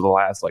share each of the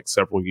last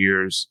several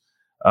years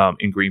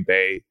in Green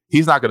Bay.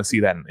 He's not going to see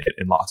that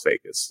in Las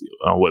Vegas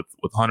with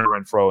Hunter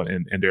Renfrow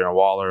and Darren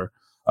Waller.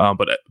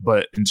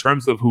 But in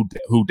terms of who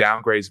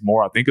downgrades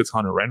more, I think it's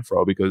Hunter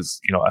Renfrow because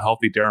a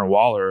healthy Darren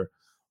Waller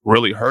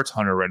really hurts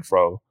Hunter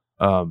Renfrow.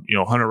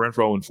 Hunter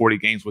Renfrow in 40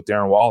 games with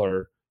Darren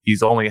Waller,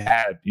 he's only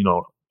had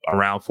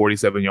around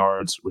 47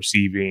 yards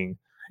receiving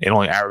and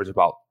only averaged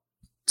about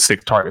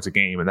 6 targets a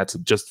game, and that's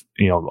just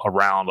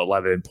around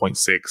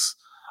 11.6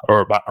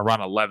 or about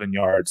around 11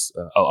 yards,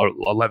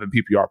 11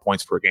 PPR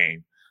points per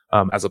game,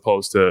 as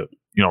opposed to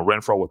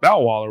Renfrow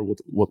without Waller,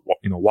 with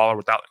Waller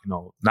without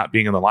not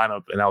being in the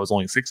lineup, and that was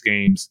only 6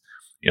 games.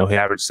 He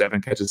averaged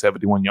 7 catches,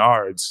 71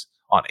 yards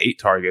on 8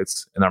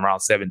 targets, and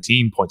around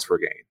 17 points per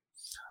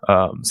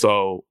game.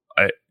 So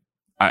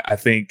I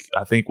think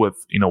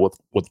with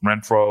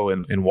Renfrow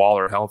and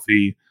Waller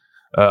healthy,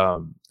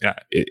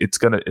 it's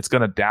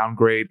gonna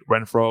downgrade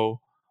Renfrow.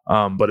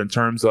 But in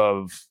terms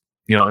of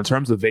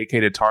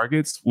vacated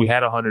targets, we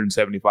had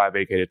 175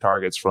 vacated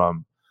targets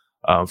from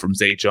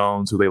Zay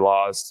Jones, who they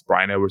lost,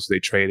 Brian Edwards, who they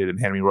traded, and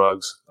Henry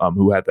Ruggs,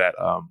 who had that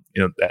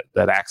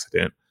that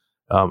accident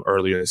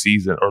earlier in the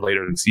season or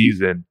later in the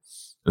season.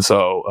 And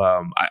so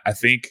I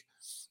think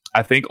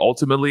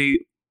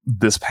ultimately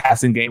this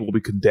passing game will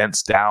be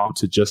condensed down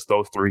to just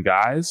those 3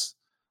 guys,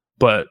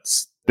 but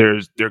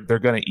they're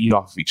going to eat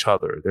off of each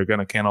other. They're going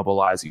to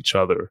cannibalize each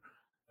other.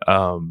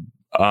 Devontae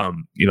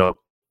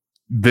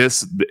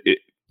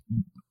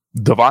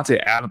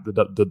Adams,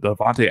 the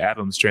Devontae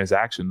Adams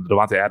transaction, the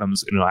Devontae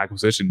Adams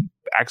acquisition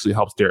actually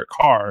helps Derek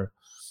Carr,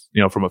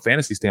 from a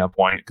fantasy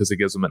standpoint, because it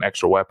gives him an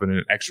extra weapon and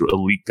an extra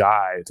elite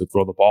guy to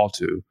throw the ball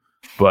to.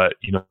 But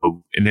in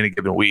any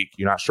given week,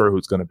 you're not sure who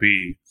it's going to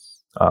be.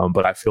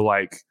 But I feel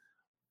like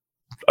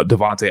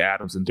Devontae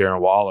Adams and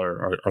Darren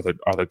Waller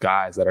are the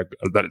guys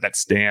that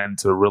stand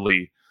to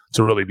really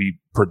be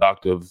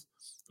productive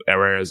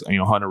Whereas,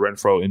 Hunter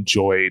Renfrow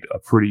enjoyed a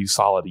pretty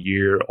solid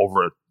year,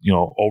 over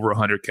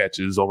 100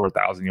 catches, over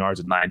 1,000 yards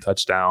and 9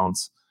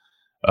 touchdowns.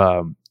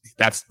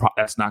 That's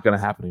not going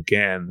to happen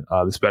again,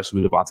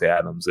 especially with Devontae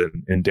Adams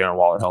and Darren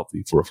Waller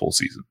healthy for a full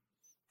season.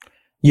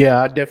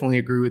 Yeah, I definitely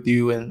agree with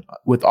you. And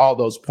with all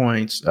those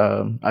points,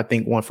 I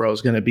think Renfrow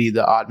is going to be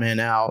the odd man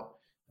out.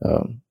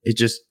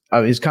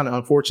 It's kind of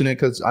unfortunate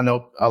because I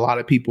know a lot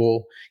of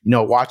people,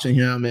 watching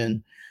him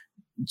and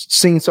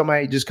seeing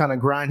somebody just kind of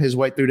grind his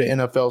way through the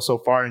NFL so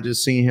far, and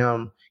just seeing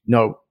him,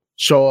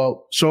 show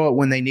up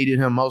when they needed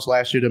him most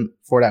last year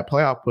for that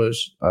playoff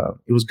push.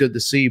 It was good to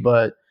see,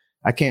 but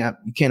you can't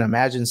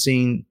imagine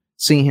seeing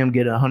him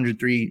get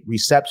 103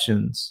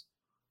 receptions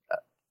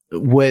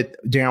with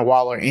Darren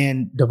Waller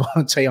and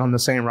Devontae on the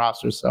same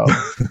roster. So,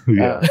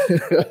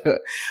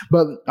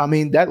 but I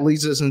mean, that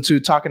leads us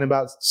into talking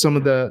about some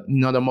of the,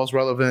 the most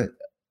relevant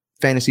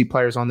fantasy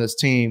players on this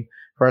team.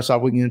 First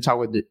off, we can talk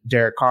with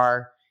Derek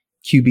Carr,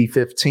 QB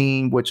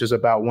 15, which is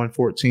about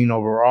 114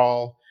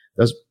 overall.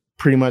 That's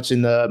pretty much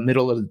in the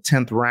middle of the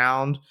 10th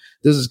round.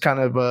 This is kind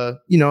of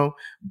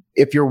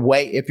if you're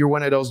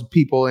one of those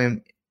people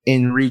in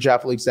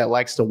redraft leagues that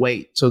likes to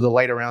wait till the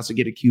later rounds to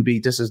get a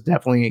QB, this is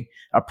definitely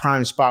a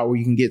prime spot where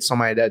you can get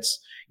somebody that's,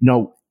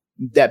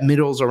 that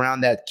middles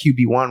around that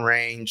QB1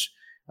 range,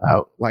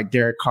 like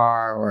Derek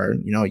Carr or,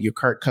 your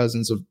Kirk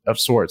Cousins of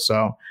sorts.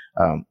 So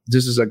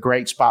this is a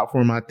great spot for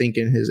him, I think,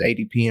 in his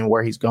ADP and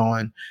where he's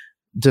going.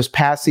 This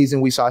past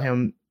season, we saw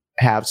him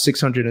have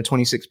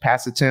 626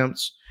 pass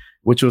attempts,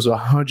 which was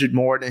 100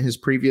 more than his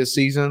previous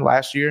season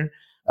last year.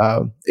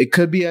 It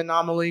could be an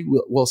anomaly.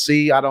 We'll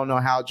see. I don't know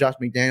how Josh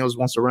McDaniels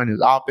wants to run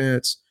his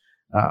offense,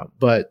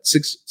 but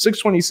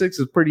 626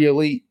 is pretty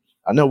elite.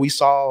 I know we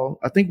saw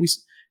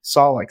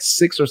like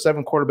 6 or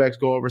 7 quarterbacks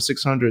go over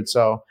 600.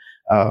 So,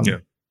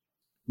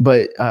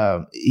 but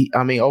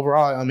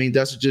overall,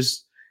 that's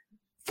just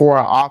for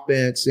our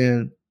offense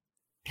and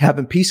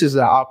having pieces of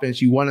that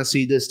offense. You want to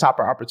see this type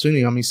of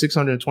opportunity.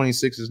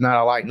 626 is not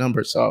a light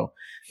number. So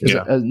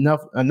there's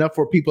enough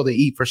for people to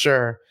eat for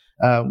sure.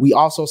 We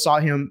also saw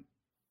him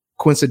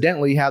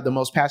coincidentally have the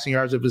most passing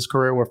yards of his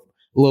career, with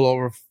a little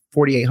over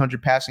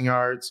 4,800 passing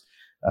yards.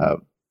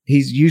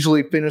 He's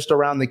usually finished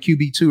around the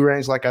QB2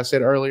 range, like I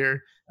said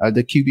earlier.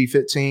 The QB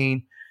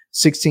 15,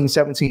 16,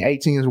 17,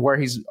 18 is where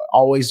he's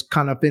always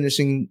kind of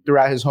finishing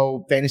throughout his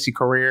whole fantasy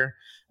career.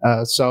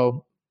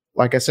 So,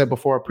 like I said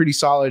before, a pretty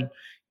solid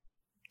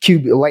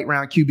late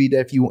round QB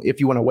if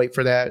you want to wait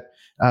for that.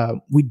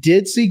 We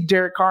did see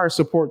Derek Carr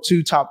support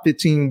 2 top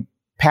 15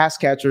 pass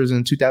catchers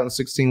in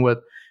 2016 with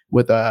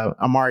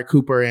Amari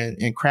Cooper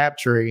and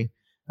Crabtree.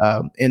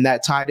 In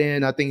that tight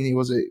end, I think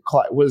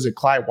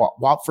Clyde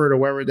Watford or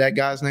whatever that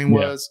guy's name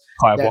was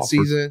Clyde that Watford.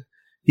 Season.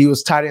 He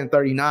was tight end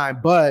 39,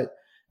 but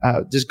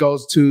just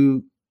goes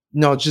to,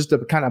 just to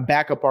kind of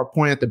back up our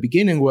point at the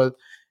beginning with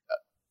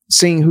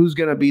seeing who's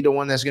going to be the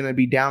one that's going to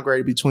be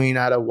downgraded between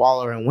out of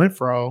Waller and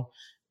Renfrow.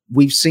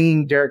 We've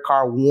seen Derek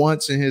Carr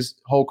once in his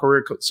whole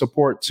career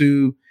support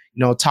 2,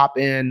 top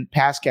end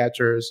pass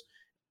catchers.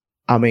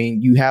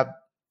 We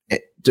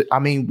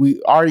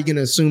already going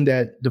to assume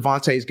that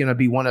Devontae is going to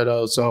be one of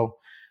those. So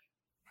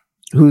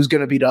who's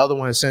going to be the other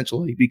one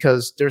essentially?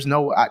 Because there's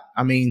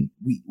we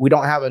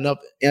don't have enough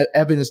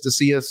evidence to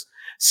see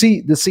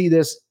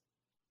this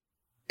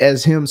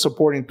as him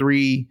supporting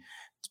 3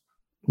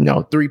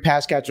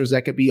 pass catchers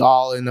that could be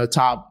all in the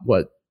top,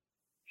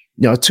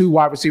 2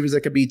 wide receivers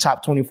that could be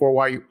top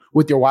 24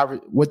 with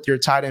your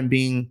tight end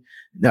being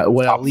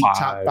elite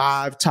top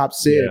 5, top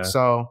 6. Yeah.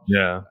 So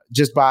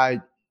just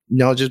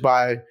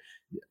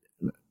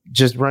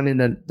running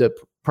the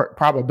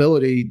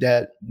probability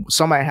that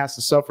somebody has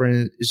to suffer,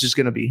 and it's just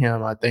going to be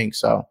him, I think.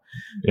 So,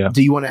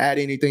 do you want to add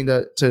anything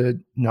to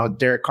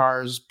Derek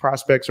Carr's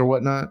prospects or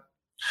whatnot?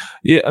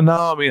 Yeah,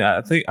 no,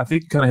 I think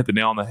you kind of hit the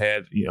nail on the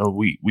head.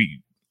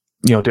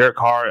 Derek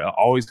Carr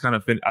always kind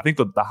of I think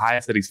the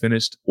highest that he's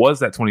finished was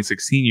that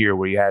 2016 year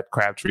where he had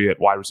Crabtree at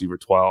wide receiver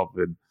 12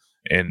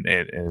 and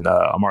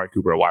Amari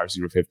Cooper at wide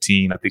receiver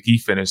 15. I think he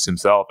finished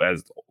himself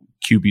as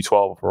QB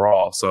 12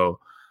 overall. So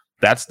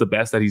that's the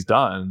best that he's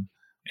done.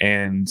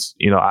 And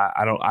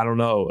I don't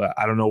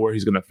know where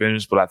he's going to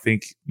finish, but I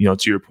think to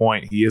your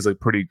point, he is a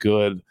pretty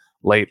good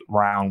late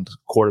round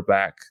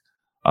quarterback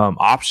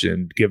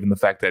option, given the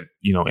fact that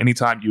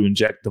anytime you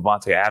inject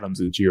Devontae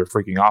Adams into your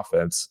freaking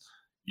offense,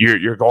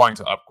 you're going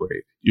to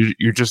upgrade.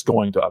 You're just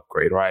going to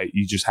upgrade, right?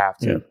 You just have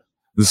to.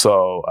 Yeah.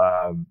 So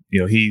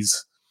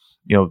he's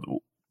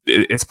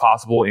it's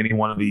possible any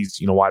one of these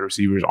wide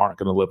receivers aren't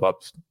going to live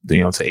up to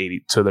their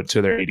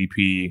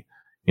ADP.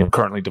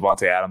 Currently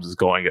Devontae Adams is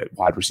going at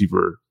wide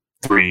receiver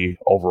 3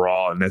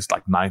 overall, and that's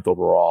like 9th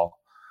overall.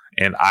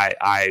 And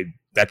I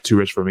that's too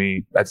rich for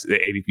me. That's the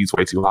ADP is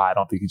way too high. I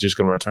don't think he's just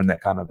going to return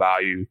that kind of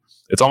value.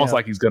 It's almost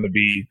like he's going to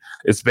be.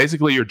 It's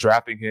basically you're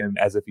drafting him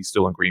as if he's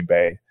still in Green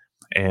Bay,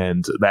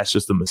 and that's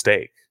just a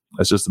mistake.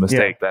 That's just a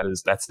mistake. Yeah.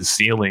 That's the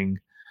ceiling,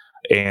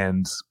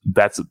 and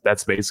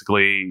that's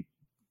basically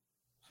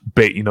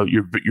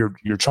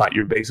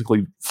you're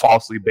basically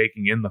falsely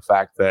baking in the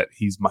fact that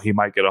he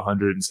might get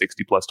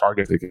 160 plus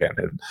targets again,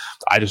 and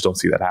I just don't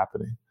see that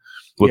happening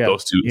with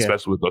those two,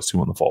 especially with those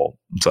two in the fold.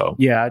 So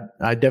yeah,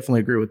 I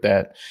definitely agree with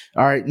that.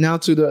 All right, now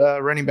to the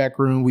running back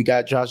room, we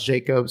got Josh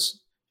Jacobs,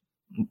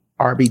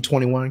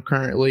 RB21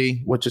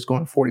 currently, which is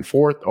going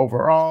 44th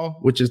overall,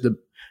 which is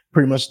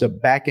pretty much the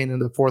back end of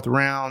the 4th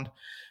round.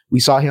 We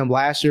saw him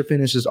last year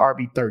finish as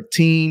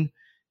RB13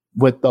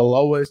 with the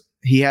lowest.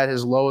 He had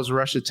his lowest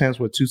rush attempts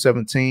with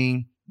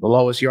 217, the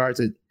lowest yards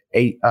at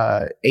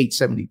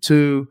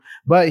 872.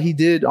 But he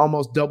did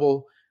almost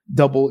double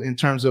in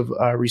terms of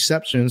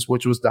receptions,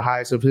 which was the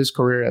highest of his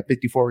career at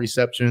 54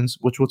 receptions,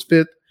 which was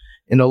 5th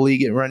in the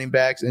league at running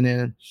backs. And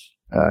then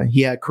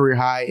he had career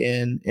high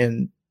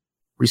in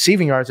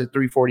receiving yards at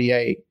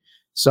 348.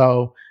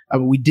 So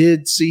we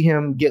did see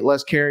him get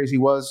less carries. He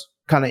was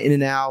kind of in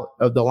and out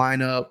of the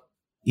lineup.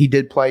 He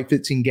did play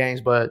 15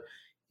 games, but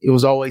it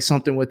was always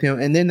something with him.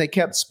 And then they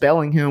kept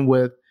spelling him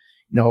with,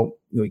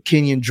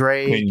 Kenyon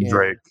Drake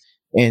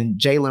and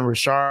Jalen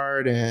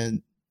Richard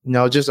and,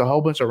 just a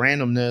whole bunch of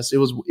randomness. It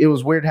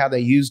was weird how they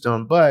used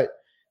him. But,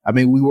 I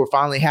mean, we were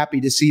finally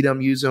happy to see them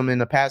use him in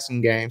the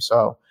passing game.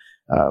 So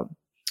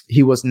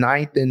he was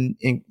 9th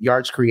in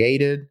yards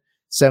created,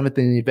 7th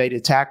in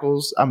evaded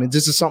tackles. I mean,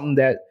 this is something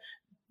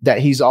that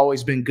he's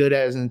always been good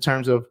at in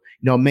terms of,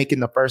 making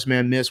the first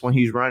man miss when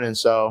he's running.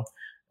 So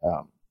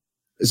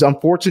it's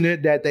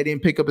unfortunate that they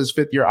didn't pick up his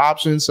 5th-year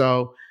option.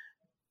 So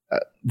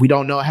we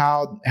don't know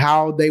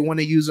how they want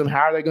to use him.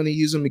 How are they going to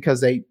use him? Because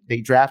they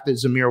drafted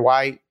Zamir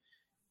White.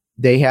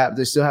 They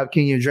still have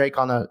Kenyon Drake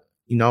on a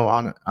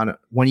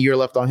 1 year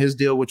left on his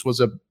deal, which was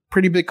a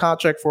pretty big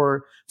contract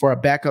for a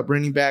backup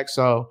running back.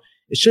 So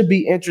it should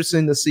be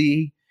interesting to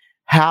see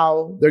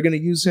how they're going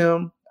to use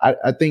him.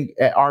 I think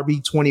at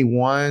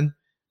RB21,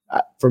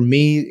 for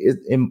me,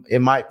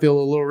 it might feel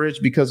a little rich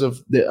because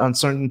of the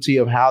uncertainty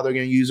of how they're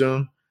going to use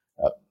him.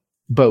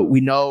 But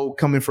we know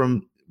coming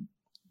from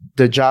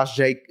the Josh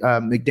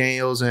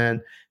McDaniels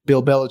and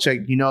Bill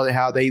Belichick,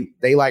 how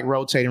they like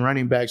rotating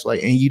running backs,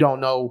 and you don't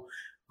know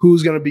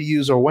who's going to be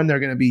used or when they're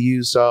going to be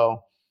used.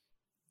 So,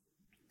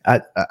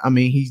 I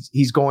mean,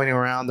 he's going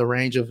around the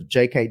range of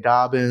J.K.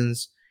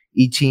 Dobbins,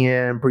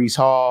 ETN, Breece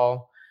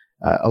Hall,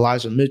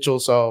 Elijah Mitchell.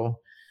 So,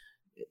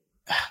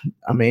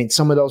 I mean,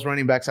 some of those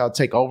running backs I'll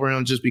take over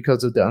him just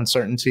because of the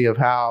uncertainty of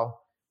how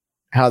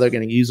they're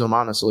going to use them,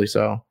 honestly.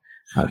 So,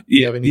 do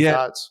you have any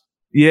thoughts?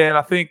 Yeah, and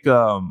I think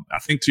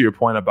to your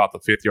point about the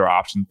 5th-year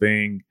option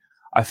thing,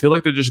 I feel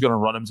like they're just going to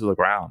run him to the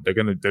ground.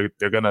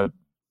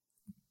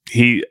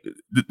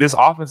 This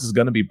offense is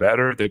going to be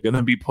better. They're going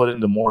to be put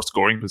into more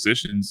scoring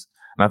positions,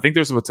 and I think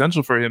there's a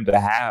potential for him to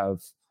have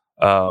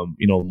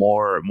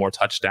more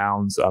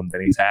touchdowns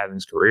than he's had in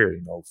his career.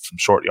 From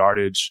short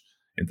yardage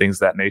and things of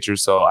that nature.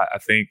 So I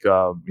think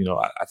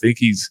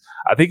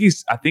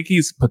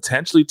he's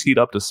potentially teed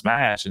up to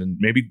smash, and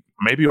maybe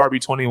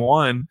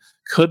RB21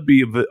 could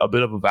be a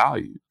bit of a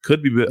value.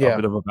 Could be a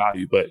bit of a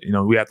value, but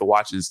we have to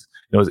watch his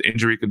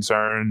injury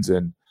concerns,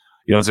 and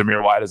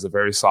Zamir White is a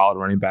very solid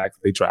running back that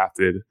they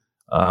drafted.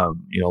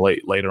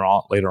 Later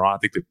on, I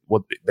think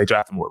they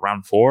drafted him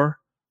round 4,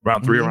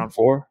 round 3, or round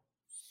 4.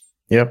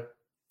 Yep.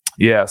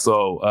 Yeah.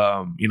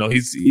 So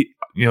he's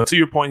to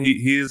your point,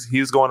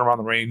 he's going around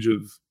the range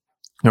of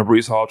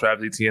Breece Hall,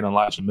 Travis Etienne, and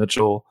Elijah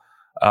Mitchell.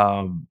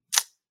 I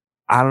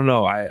don't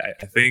know. I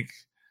think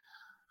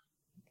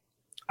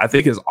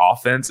his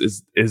offense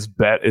is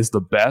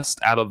the best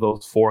out of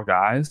those 4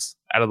 guys.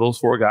 I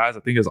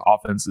think his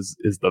offense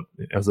is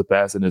the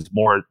best and is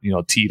more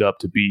teed up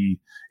to be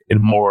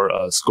in more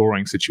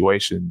scoring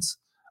situations,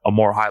 a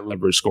more high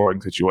leverage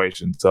scoring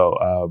situation. So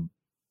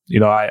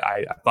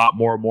I thought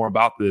more and more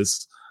about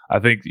this. I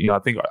think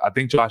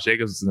Josh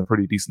Jacobs is in a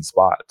pretty decent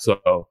spot.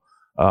 So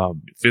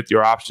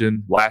 5th-year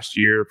option last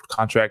year,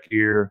 contract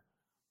year,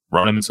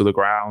 run him into the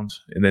ground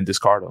and then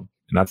discard him.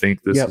 And I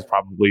think this is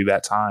probably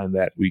that time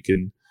that we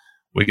can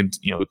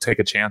take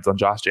a chance on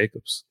Josh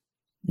Jacobs.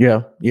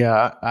 Yeah.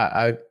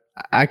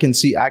 I can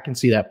see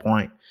that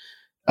point.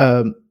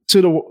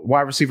 To the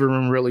wide receiver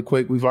room really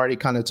quick, we've already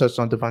kind of touched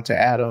on Devontae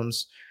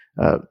Adams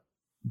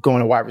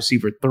going to wide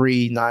receiver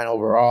 3, 9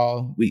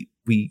 overall.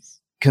 We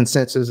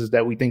consensus is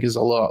that we think is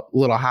a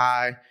little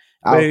high.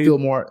 I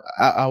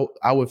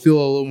would feel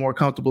a little more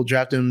comfortable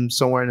drafting him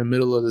somewhere in the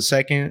middle of the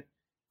second,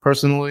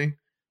 personally,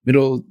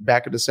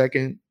 back of the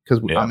second,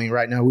 because I mean,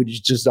 right now we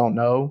just don't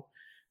know.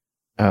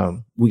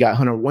 We got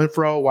Hunter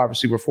Renfrow, wide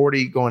receiver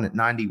 40, going at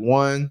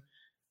 91.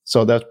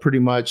 So that's pretty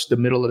much the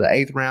middle of the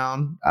 8th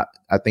round.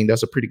 I think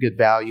that's a pretty good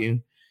value.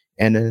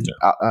 And then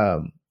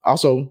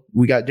also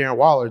we got Darren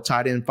Waller,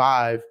 tight end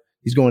 5.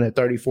 He's going at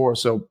 34.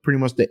 So pretty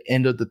much the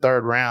end of the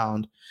 3rd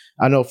round.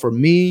 I know for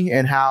me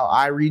and how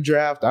I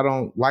redraft, I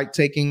don't like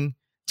taking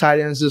tight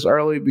ends this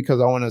early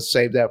because I want to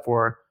save that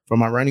for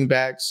my running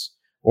backs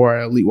or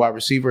elite wide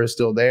receiver is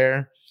still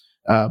there.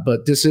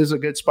 But this is a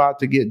good spot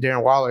to get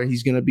Darren Waller.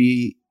 He's going to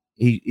be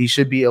he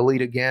should be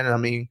elite again. I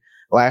mean,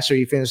 last year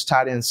he finished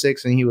tight end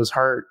 6 and he was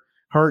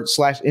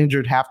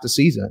hurt/injured half the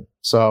season.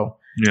 So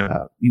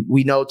Yeah.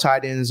 We know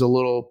tight end is a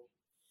little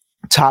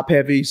top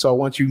heavy. So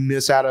once you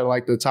miss out of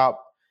like the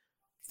top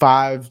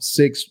 5,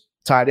 6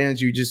 tight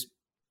ends, you're just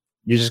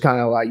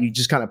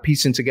kind of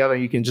piecing together.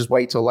 You can just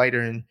wait till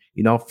later and,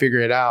 figure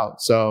it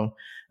out. So,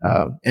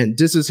 and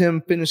this is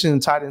him finishing in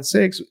tight end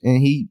 6,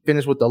 and he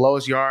finished with the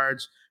lowest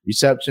yards,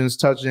 receptions,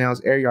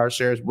 touchdowns, air yard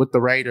shares with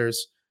the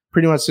Raiders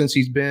pretty much since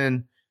he's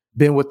been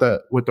with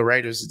the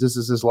Raiders. This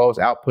is his lowest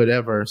output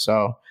ever.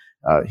 So,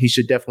 he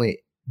should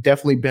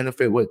definitely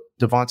benefit with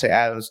Devontae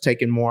Adams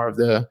taking more of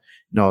the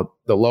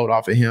load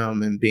off of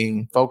him and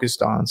being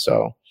focused on.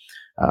 So,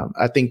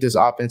 I think this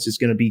offense is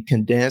going to be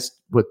condensed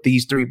with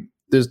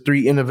there's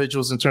 3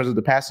 individuals in terms of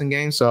the passing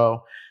game.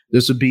 So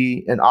this would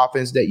be an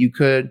offense that you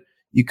could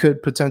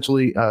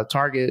potentially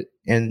target,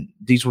 and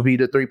these would be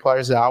the 3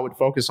 players that I would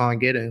focus on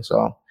getting.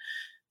 So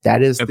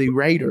that is the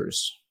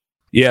Raiders.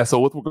 Yeah. So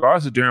with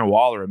regards to Darren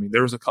Waller, I mean,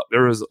 there was a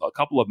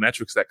couple of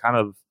metrics that kind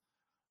of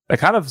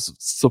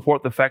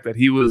support the fact that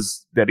he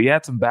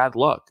had some bad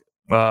luck,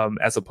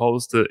 as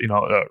opposed to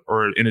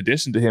or in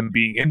addition to him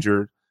being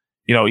injured.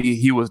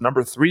 He was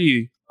number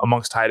 3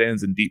 amongst tight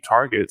ends in deep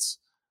targets,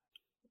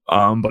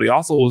 but he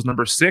also was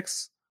number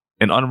 6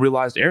 in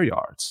unrealized air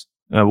yards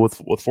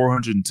with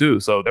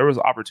 402. So there was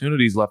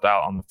opportunities left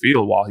out on the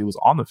field while he was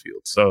on the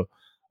field. So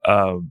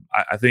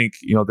I think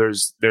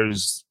there's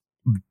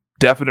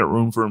definite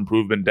room for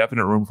improvement,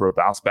 definite room for a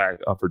bounce back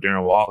for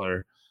Darren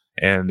Waller.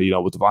 And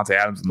with Devontae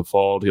Adams in the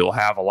fold, he'll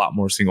have a lot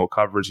more single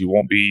coverage. He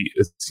won't be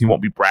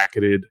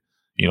bracketed,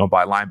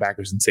 by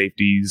linebackers and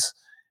safeties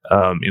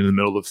in the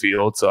middle of the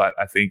field. So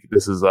I think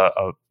this is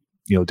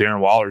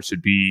Darren Waller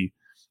should be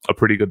a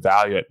pretty good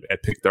value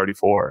at pick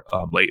 34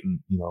 late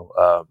in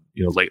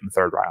late in the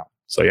 3rd round.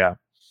 So yeah,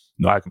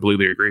 no, I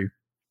completely agree.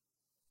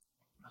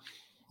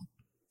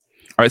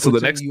 All right, so the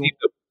next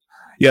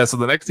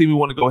team we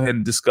want to go ahead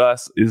and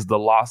discuss is the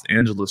Los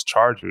Angeles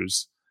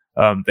Chargers.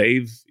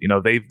 They've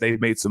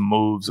made some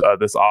moves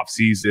this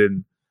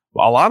offseason.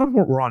 A lot of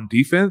them were on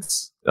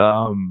defense,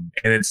 and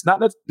it's not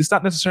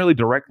necessarily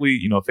directly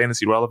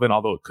fantasy relevant,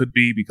 although it could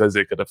be because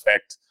it could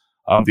affect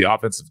the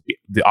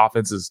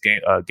offense's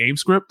game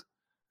script.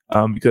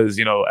 Because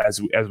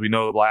as we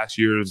know, last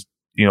year's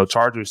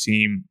Chargers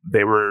team,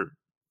 they were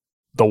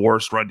the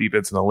worst run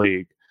defense in the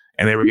league,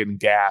 and they were getting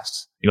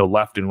gassed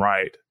left and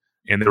right,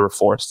 and they were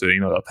forced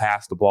to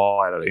pass the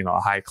ball at a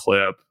high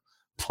clip,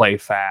 play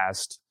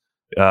fast.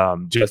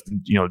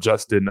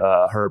 Justin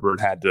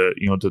Herbert had to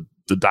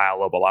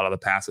dial up a lot of the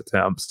pass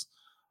attempts.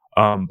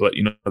 But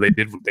they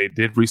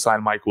did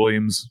re-sign Mike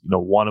Williams.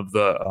 One of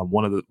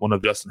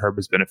Justin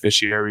Herbert's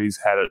beneficiaries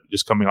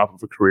just coming off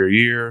of a career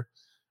year.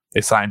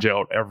 They signed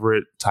Gerald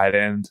Everett, tight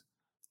end,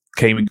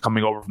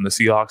 coming over from the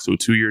Seahawks to a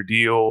 2-year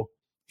deal.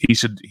 He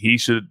should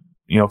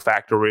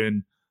factor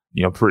in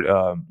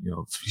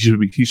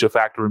he should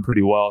factor in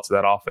pretty well to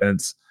that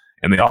offense.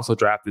 And they also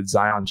drafted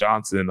Zion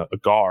Johnson, a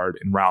guard,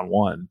 in round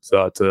 1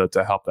 to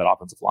help that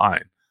offensive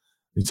line.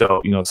 And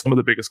so, some of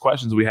the biggest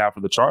questions we have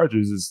for the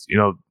Chargers is,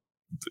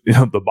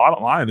 the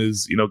bottom line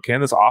is,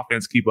 can this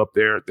offense keep up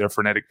their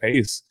frenetic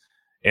pace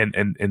and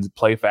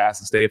play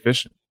fast and stay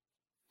efficient?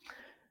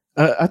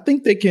 I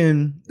think they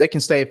can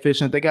stay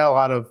efficient. They got a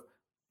lot of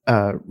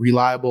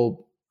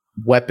reliable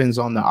weapons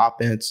on the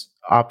offense.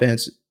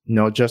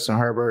 Justin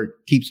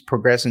Herbert keeps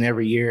progressing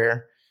every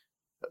year.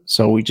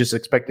 So we just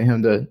expected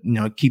him to,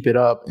 keep it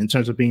up in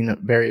terms of being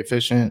very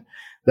efficient.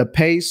 The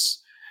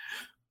pace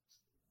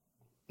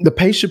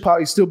should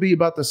probably still be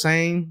about the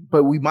same,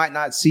 but we might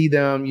not see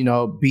them,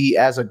 be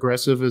as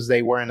aggressive as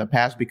they were in the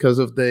past because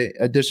of the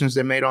additions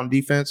they made on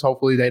defense.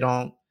 Hopefully they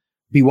don't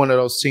be one of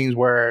those teams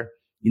where,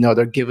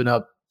 they're giving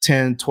up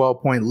 10,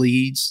 12-point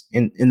leads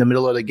in the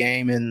middle of the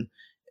game and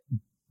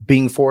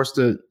being forced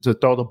to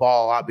throw the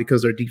ball a lot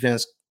because their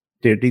defense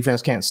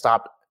can't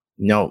stop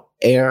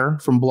air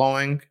from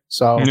blowing.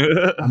 So,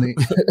 I mean,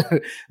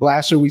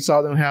 last year we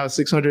saw them have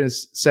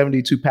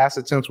 672 pass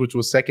attempts, which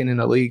was second in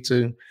the league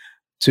to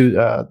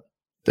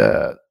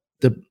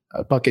the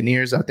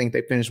Buccaneers. I think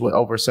they finished with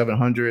over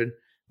 700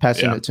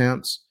 passing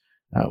attempts,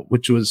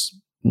 which was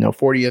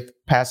 40th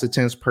pass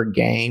attempts per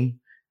game.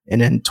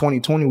 And in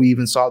 2020, we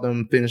even saw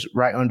them finish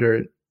right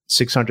under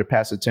 600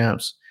 pass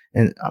attempts.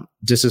 And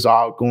this is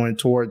all going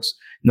towards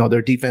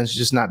their defense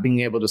just not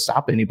being able to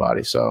stop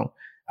anybody. So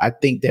I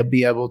think they'll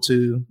be able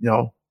to,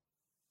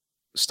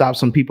 stop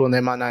some people, and they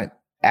might not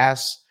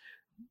ask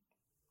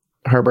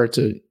Herbert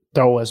to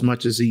throw as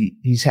much as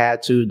he's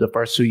had to the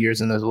first 2 years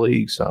in this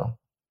league. So,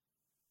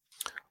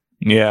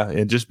 yeah,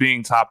 and just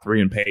being top 3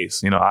 in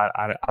pace,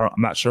 I'm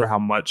not sure how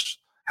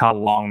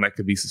long that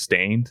could be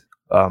sustained.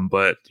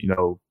 But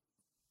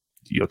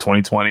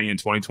 2020 and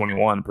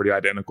 2021 pretty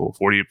identical,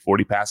 40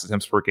 pass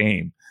attempts per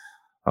game.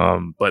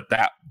 But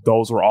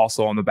those were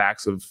also on the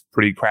backs of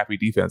pretty crappy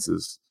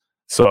defenses.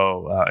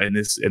 So in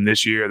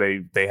this year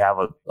they have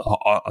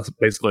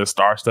basically a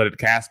star-studded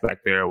cast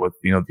back there with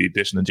the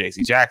addition of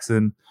J.C.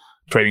 Jackson,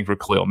 trading for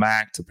Khalil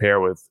Mack to pair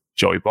with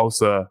Joey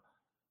Bosa.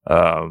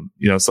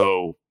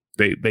 So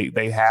they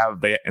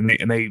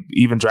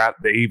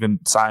even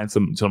signed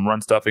some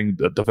run stuffing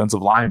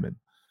defensive linemen.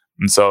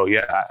 And so,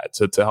 yeah,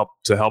 to help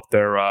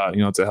their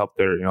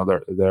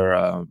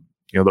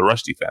the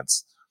rush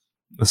defense.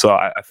 So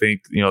I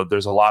think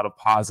there's a lot of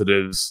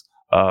positives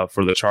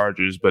for the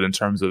Chargers, but in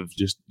terms of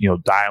just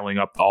dialing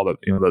up all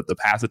the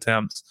pass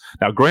attempts.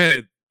 Now,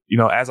 granted,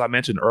 as I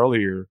mentioned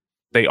earlier,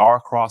 they are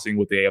crossing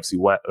with the AFC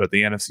West or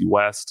the NFC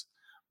West.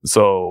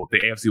 So the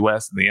AFC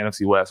West and the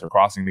NFC West are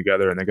crossing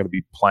together, and they're going to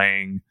be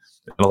playing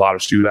in a lot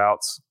of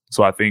shootouts.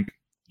 So I think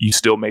you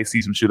still may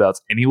see some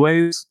shootouts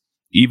anyways,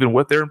 even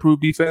with their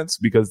improved defense,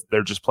 because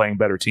they're just playing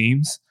better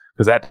teams,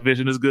 because that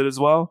division is good as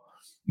well.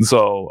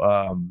 So,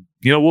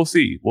 we'll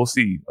see. We'll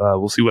see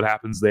what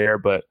happens there.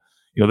 But,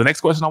 the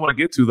next question I want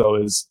to get to, though,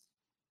 is,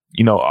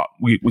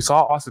 we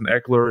saw Austin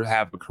Eckler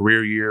have a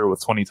career year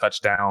with 20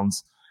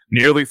 touchdowns,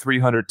 nearly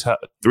 300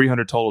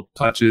 total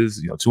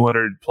touches,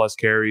 200 plus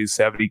carries,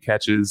 70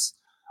 catches,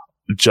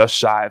 just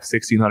shy of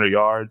 1,600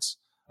 yards.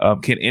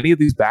 Can any of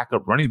these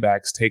backup running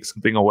backs take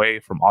something away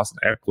from Austin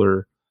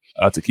Eckler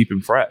to keep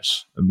him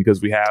fresh? And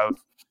because we have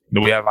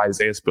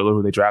Isaiah Spiller,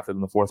 who they drafted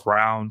in the 4th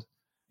round.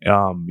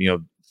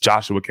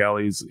 Joshua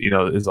Kelly's,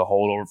 is a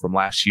holdover from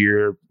last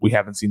year. We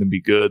haven't seen him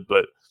be good,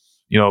 but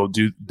they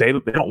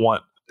don't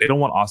want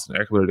Austin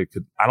Eckler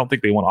I don't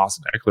think they want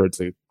Austin Eckler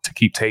to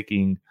keep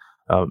taking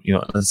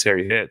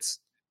unnecessary hits.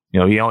 He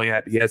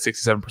had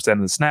 67%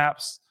 of the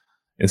snaps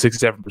and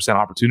 67%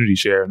 opportunity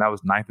share, and that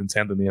was 9th and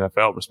 10th in the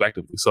NFL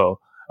respectively. So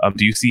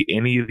do you see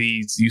any of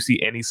these? Do you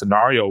see any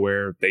scenario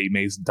where they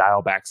may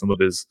dial back some of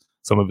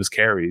his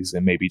carries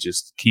and maybe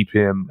just keep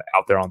him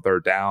out there on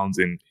third downs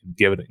and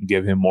give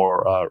him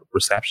more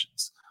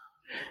receptions?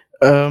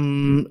 I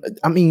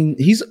mean,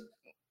 he's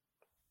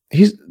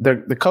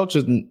the coach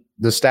and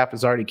the staff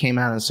has already came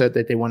out and said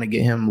that they want to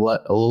get him a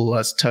little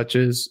less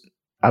touches.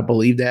 I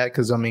believe that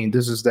because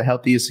this is the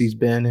healthiest he's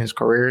been in his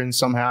career, and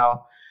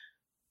somehow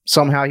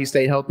he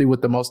stayed healthy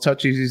with the most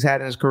touches he's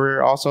had in his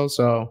career also.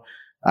 So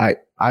I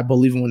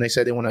believe when they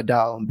said they want to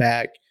dial him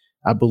back.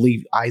 I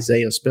believe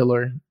Isaiah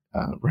Spiller,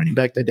 running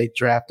back that they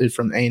drafted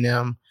from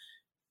A&M,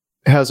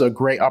 has a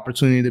great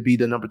opportunity to be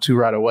the number 2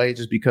 right away,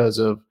 just because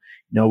of,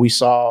 we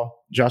saw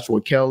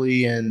Joshua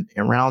Kelly and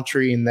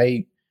Roundtree, and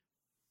they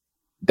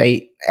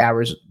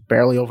averaged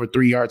barely over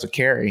 3 yards a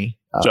carry.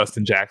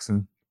 Justin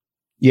Jackson.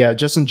 Yeah,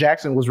 Justin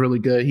Jackson was really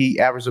good. He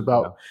averaged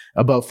about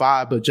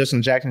 5, but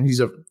Justin Jackson,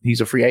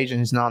 he's a free agent.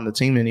 He's not on the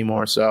team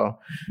anymore. So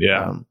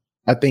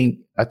I think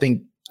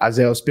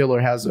Isaiah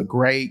Spiller has a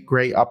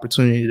great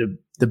opportunity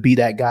to be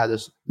that guy to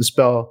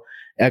spell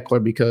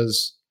Eckler,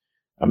 because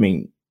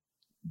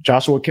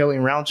Joshua Kelly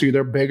and Roundtree,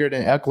 they're bigger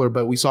than Eckler,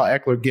 but we saw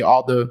Eckler get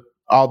all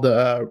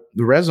the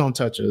red zone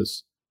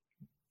touches.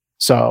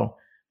 So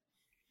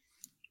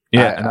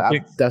I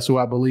think that's who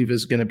I believe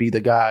is going to be the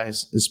guy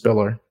is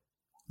Spiller.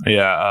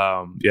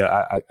 Yeah,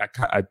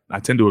 I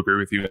tend to agree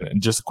with you.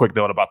 And just a quick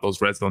note about those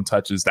red zone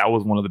touches. That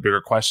was one of the bigger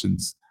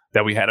questions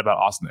that we had about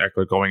Austin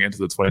Eckler going into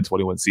the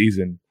 2021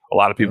 season. A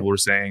lot of people were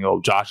saying,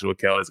 Joshua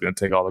Kelly is going to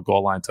take all the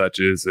goal line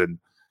touches and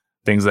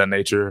things of that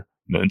nature.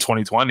 In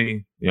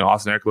 2020,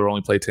 Austin Eckler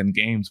only played 10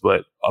 games,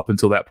 but up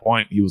until that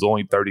point, he was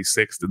only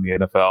 36th in the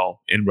NFL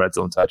in red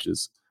zone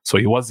touches. So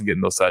he wasn't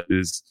getting those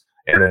touches.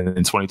 And then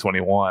in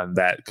 2021,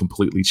 that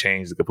completely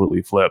changed,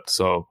 completely flipped.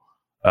 So,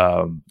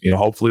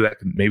 hopefully that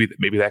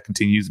maybe that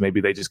continues.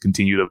 Maybe they just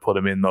continue to put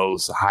him in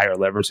those higher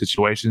leverage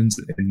situations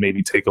and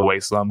maybe take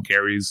away some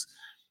carries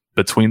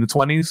between the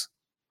 20s,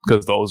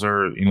 because those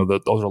are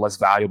those are less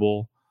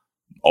valuable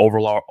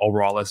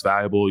overall less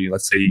valuable.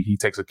 Let's say he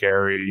takes a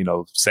carry,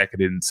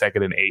 second and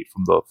 8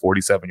 from the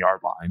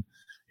 47-yard line.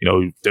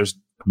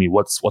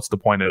 What's the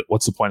point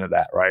of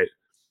that, right?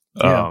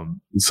 Yeah.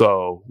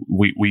 So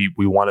we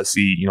want to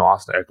see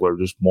Austin Eckler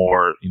just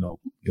more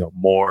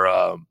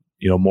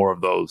more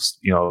of those,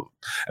 and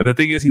the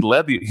thing is, he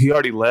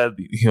already led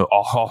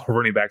all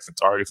running backs in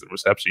targets and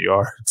reception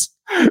yards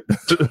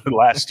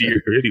last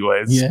year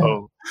anyways. Yeah.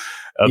 So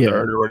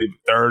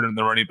third in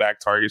the running back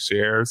target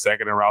share,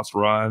 second in routes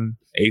run,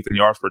 8th in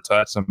yards per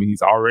touch.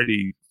 He's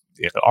already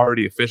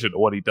efficient at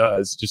what he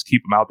does. Just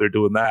keep him out there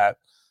doing that,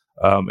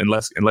 and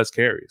less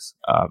carries,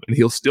 and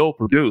he'll still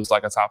produce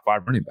like a top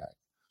 5 running back.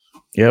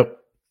 Yep.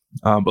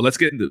 But let's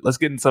get into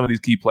some of these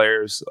key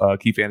players,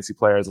 key fantasy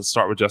players. Let's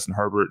start with Justin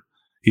Herbert.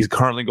 He's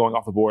currently going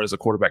off the board as a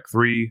quarterback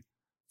 3,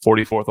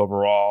 44th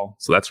overall.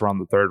 So that's around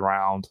the third,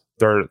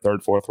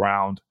 4th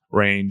round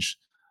range.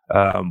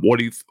 Where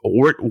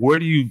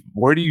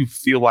do you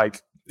feel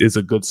like is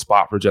a good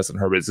spot for Justin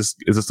Herbert? Is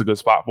this a good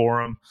spot for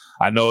him?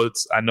 I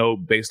know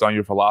based on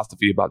your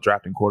philosophy about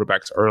drafting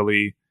quarterbacks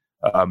early,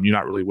 you're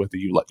not really with it.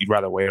 You'd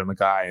rather wait on the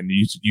guy and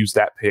use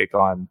that pick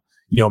on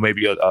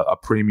maybe a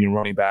premium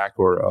running back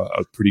or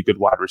a pretty good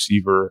wide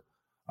receiver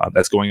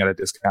that's going at a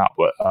discount.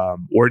 But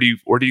where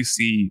do you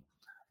see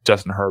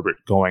Justin Herbert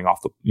going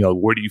off the,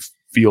 where do you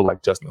feel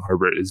like Justin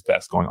Herbert is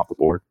best going off the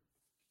board?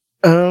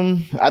 I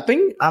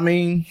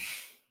mean,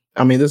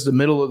 this is the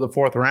middle of the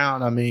 4th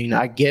round.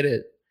 I get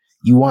it.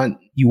 You want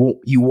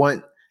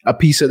a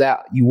piece of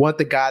that. You want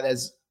the guy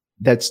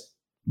that's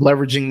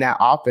leveraging that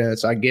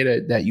offense. I get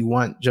it that you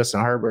want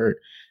Justin Herbert.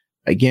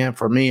 Again,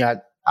 for me,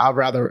 I'd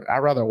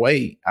rather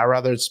wait. I'd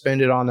rather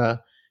spend it on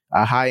a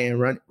high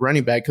end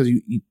running back, because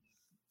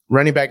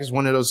running back is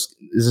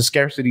a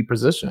scarcity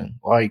position.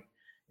 Like,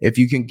 if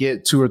you can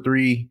get 2 or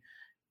 3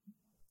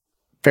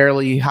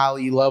 fairly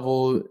highly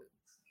level,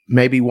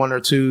 maybe 1 or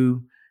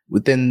 2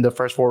 within the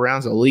first 4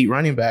 rounds, elite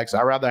running backs,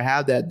 I'd rather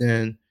have that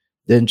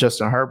than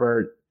Justin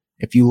Herbert.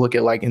 If you look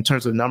at, like, in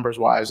terms of numbers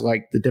wise,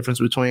 like the difference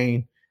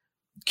between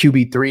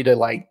QB3 to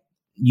like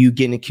you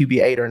getting a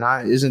QB8 or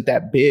 9 isn't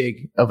that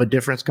big of a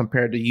difference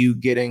compared to you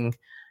getting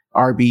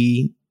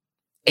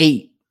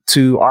RB8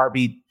 to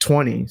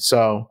RB20.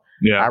 So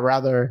yeah, I'd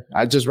rather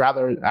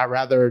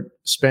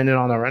spend it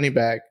on a running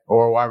back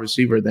or a wide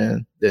receiver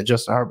than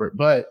Justin Herbert.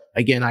 But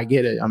again, I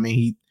get it. I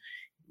mean,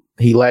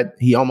 he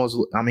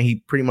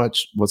pretty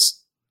much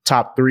was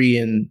top 3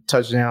 in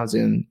touchdowns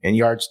and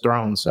yards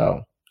thrown.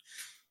 So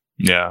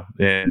yeah,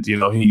 and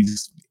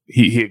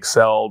he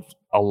excelled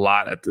a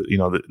lot at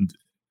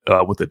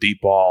with the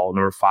deep ball,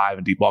 number 5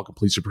 in deep ball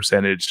completion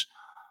percentage,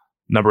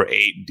 number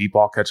 8 in deep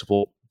ball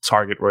catchable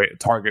catchable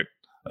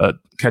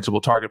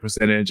target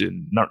percentage,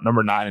 and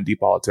number 9 in deep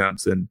ball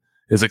attempts. And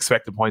his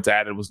expected points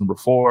added was number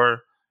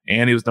 4,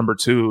 and he was number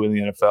 2 in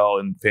the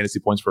NFL in fantasy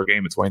points per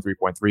game at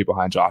 23.3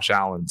 behind Josh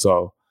Allen.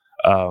 So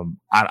I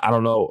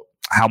don't know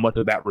how much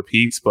of that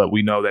repeats, but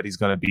we know that he's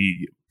going to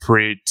be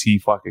pretty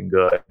fucking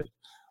good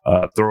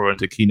throwing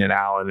to Keenan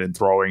Allen and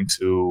throwing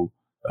to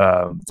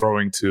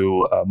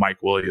Mike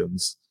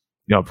Williams,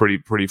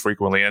 pretty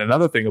frequently. And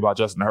another thing about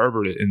Justin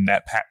Herbert in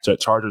that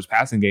Chargers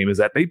passing game is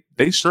that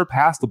they sure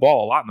passed the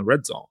ball a lot in the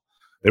red zone.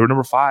 They were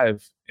number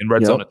 5 in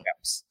red zone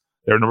attempts.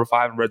 They were number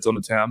 5 in red zone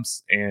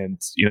attempts,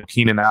 and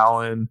Keenan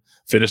Allen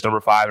finished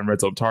number 5 in red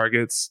zone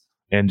targets,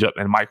 and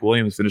Mike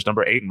Williams finished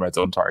number 8 in red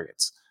zone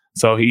targets.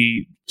 So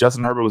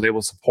Justin Herbert was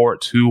able to support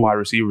 2 wide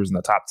receivers in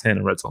the top 10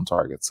 in red zone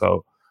targets.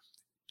 So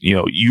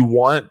you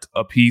want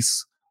a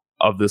piece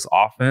of this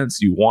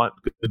offense. You want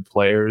good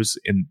players,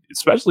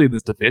 especially in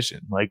this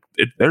division. Like,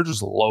 they're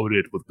just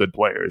loaded with good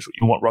players.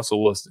 You want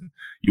Russell Wilson.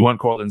 You want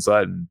Courtland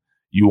Sutton.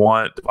 You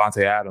want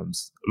Devontae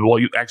Adams. Well,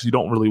 you actually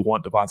don't really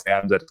want Devontae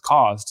Adams at its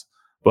cost,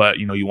 but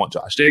you want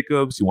Josh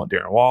Jacobs. You want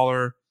Darren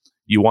Waller.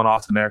 You want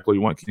Austin Eckler.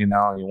 You want Keenan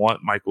Allen. You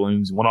want Mike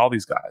Williams. You want all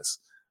these guys.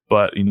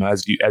 But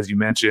as you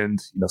mentioned,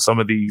 some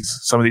of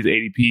these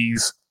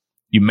ADPs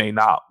you may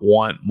not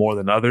want more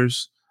than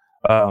others.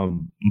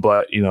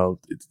 But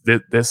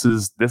this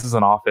is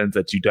an offense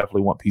that you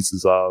definitely want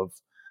pieces of,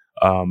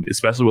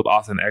 especially with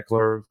Austin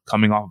Eckler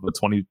coming off of a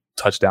 20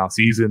 touchdown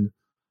season,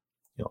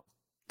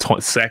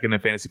 second in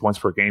fantasy points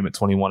per game at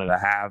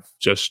 21.5,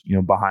 just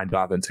behind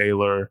Jonathan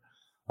Taylor.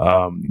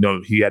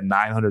 He had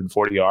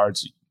 940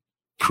 yards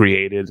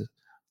created.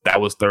 That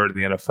was 3rd in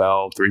the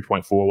NFL,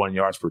 3.41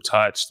 yards per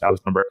touch. That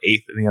was number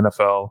 8th in the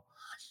NFL.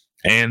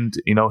 And,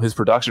 his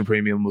production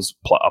premium was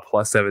a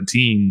plus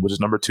 17, which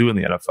is number 2 in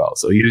the NFL.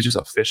 So he was just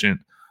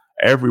efficient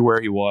everywhere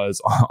he was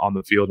on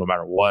the field, no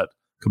matter what,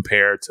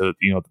 compared to,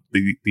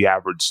 the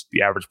average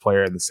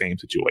player in the same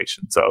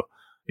situation. So,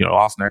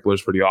 Austin Eckler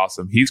is pretty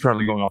awesome. He's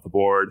currently going off the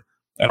board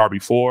at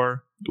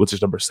RB4, which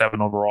is number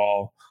 7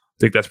 overall. I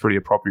think that's pretty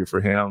appropriate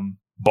for him.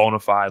 Bona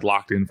fide,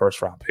 locked in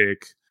first round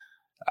pick.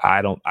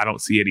 I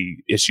don't see any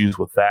issues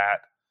with that.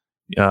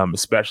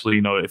 Especially,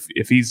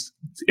 if he's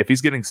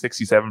getting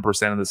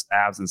 67% of the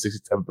snaps and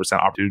 67%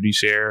 opportunity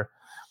share,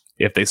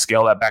 if they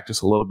scale that back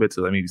just a little bit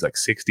to maybe he's like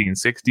 60 and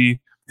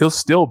 60, he'll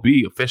still be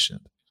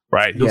efficient,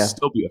 right? He'll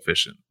still be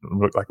efficient,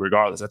 like,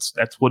 regardless.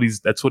 That's what he's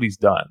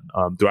done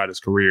throughout his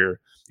career.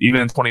 Even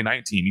in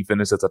 2019, he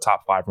finished as a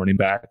top 5 running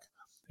back.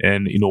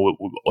 And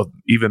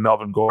even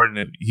Melvin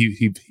Gordon,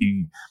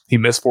 he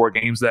missed 4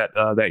 games that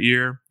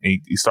year, and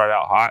he started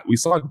out hot. We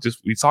saw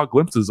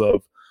glimpses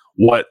of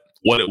what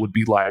it would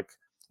be like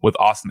with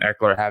Austin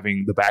Eckler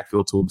having the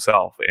backfield to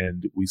himself,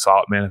 and we saw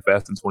it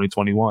manifest in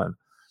 2021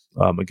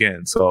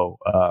 again. So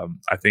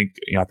I think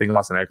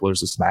Austin Eckler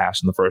is a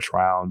smash in the first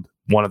round,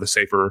 one of the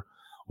safer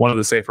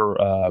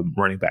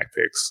running back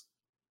picks.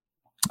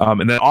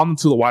 And then on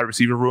to the wide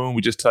receiver room,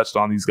 we just touched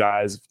on these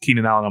guys,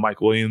 Keenan Allen and Mike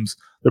Williams.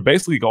 They're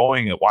basically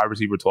going at wide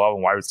receiver 12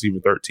 and wide receiver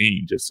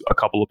 13, just a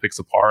couple of picks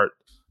apart,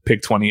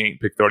 pick 28,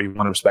 pick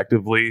 31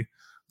 respectively.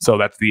 So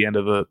that's the end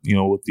of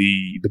with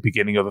the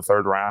beginning of the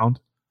third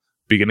round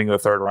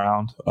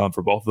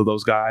for both of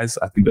those guys.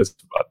 I think that's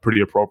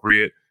pretty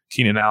appropriate.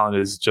 Keenan Allen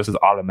is just as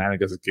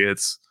automatic as it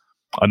gets.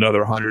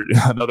 Another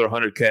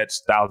 100 catch,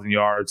 1,000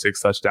 yards,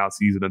 6 touchdown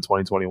season in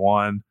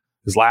 2021.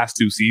 His last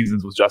 2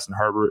 seasons was Justin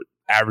Herbert,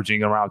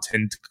 averaging around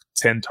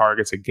 10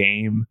 targets a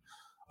game,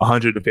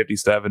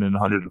 157 and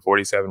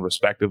 147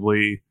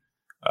 respectively.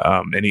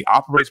 And he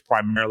operates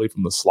primarily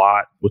from the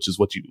slot, which is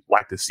what you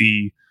like to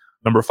see.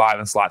 Number 5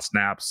 in slot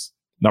snaps,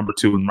 number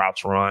 2 in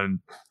routes run.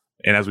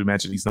 And as we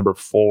mentioned, he's number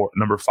 5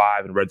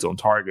 in red zone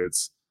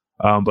targets.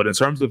 But in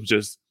terms of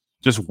just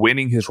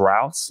winning his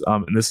routes,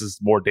 and this is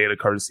more data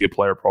courtesy of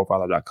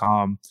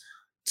playerprofiler.com,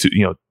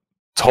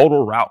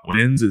 total route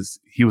wins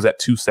he was at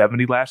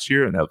 270 last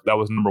year, and that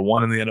was number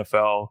 1 in the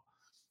NFL.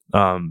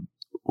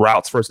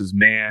 Routes versus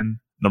man,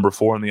 number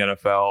 4 in the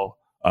NFL.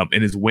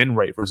 And his win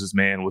rate versus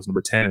man was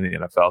number 10 in the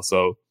NFL.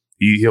 So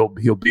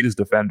He'll beat his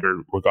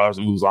defender regardless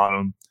of who's on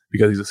him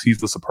because he's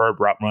the superb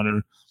route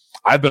runner.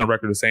 I've been on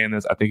record of saying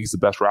this. I think he's the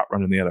best route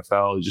runner in the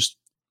NFL. Just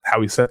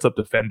how he sets up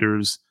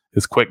defenders,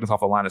 his quickness off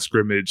the line of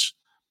scrimmage,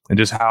 and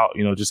just how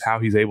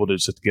he's able to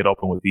just get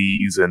open with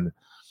ease. And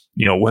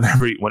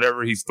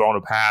whenever he's thrown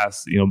a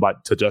pass,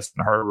 to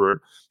Justin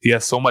Herbert, he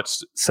has so much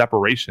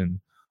separation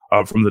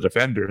from the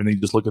defender, and then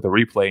you just look at the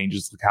replay and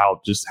just look how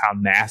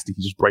nasty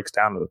he just breaks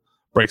down the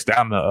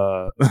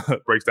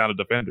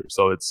defender.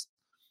 So it's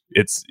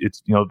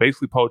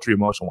basically poetry in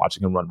motion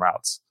watching him run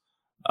routes.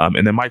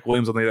 And then Mike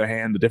Williams, on the other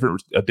hand,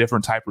 a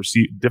different type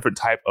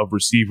of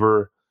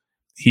receiver.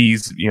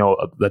 He's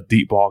the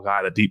deep ball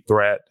guy, the deep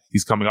threat.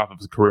 He's coming off of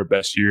his career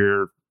best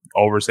year,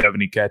 over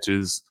 70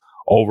 catches,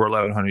 over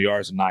 1,100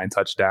 yards and 9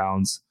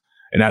 touchdowns.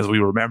 And as we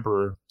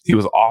remember, he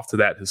was off to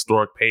that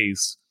historic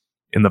pace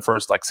in the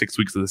first 6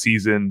 weeks of the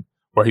season,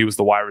 where he was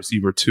the wide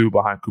receiver 2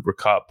 behind Cooper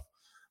Kupp.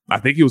 I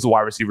think he was the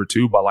wide receiver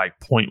 2 by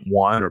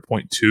 0.1 or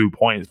 0.2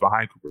 points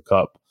behind Cooper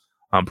Kupp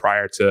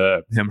prior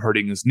to him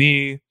hurting his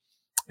knee,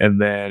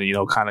 and then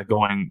kind of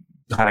going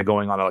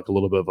on a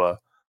little bit of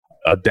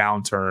a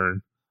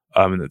downturn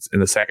in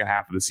the second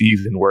half of the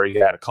season, where he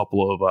had a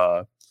couple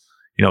of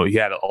he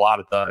had a lot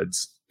of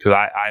duds, because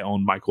I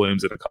owned Mike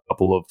Williams in a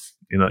couple of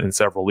in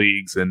several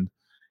leagues, and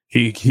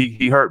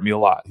he hurt me a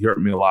lot.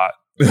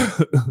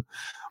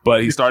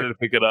 But he started to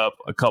pick it up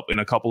in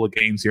a couple of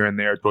games here and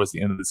there towards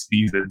the end of the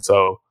season.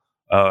 So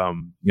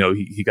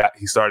he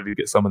started to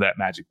get some of that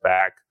magic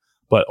back.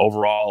 But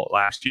overall,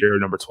 last year,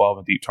 number 12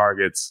 in deep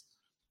targets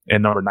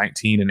and number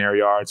 19 in air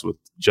yards with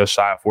just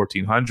shy of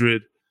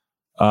 1,400.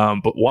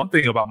 But one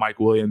thing about Mike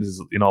Williams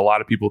is, a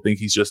lot of people think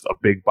he's just a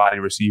big body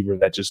receiver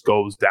that just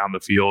goes down the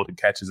field and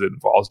catches it and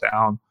falls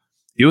down.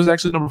 He was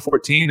actually number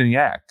 14 in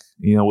YAC,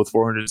 with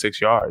 406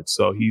 yards.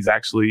 So he can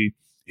actually,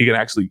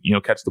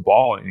 catch the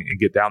ball and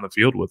get down the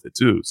field with it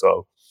too.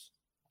 So,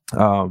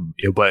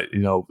 but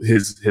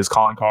his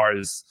calling card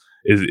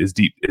is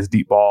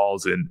deep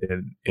balls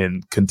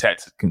and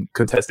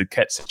contested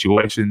catch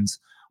situations,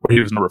 where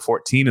he was number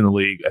 14 in the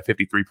league at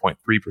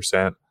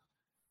 53.3%.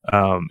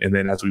 And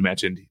then, as we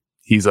mentioned,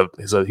 he's a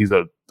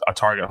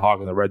target hog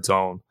in the red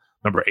zone,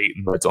 number 8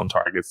 in red zone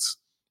targets,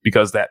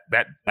 because that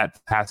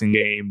passing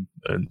game,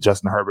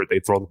 Justin Herbert, they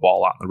throw the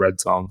ball out in the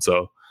red zone.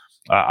 So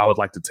I would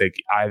like to take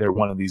either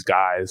one of these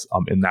guys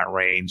in that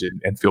range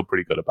and feel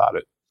pretty good about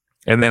it.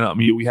 And then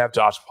we have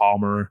Josh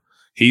Palmer.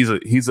 He'll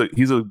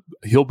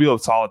be a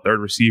solid third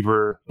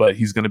receiver, but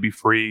he's going to be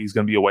free. He's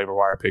going to be a waiver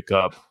wire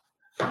pickup.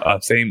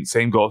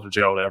 Same goes for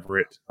Gerald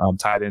Everett,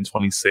 tight end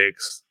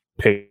 26,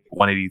 pick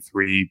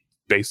 183,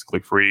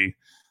 basically free.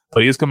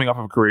 But he is coming off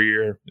of a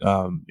career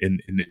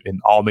in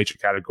all major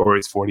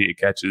categories, 48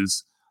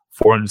 catches,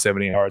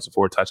 470 yards, and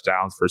 4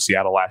 touchdowns for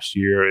Seattle last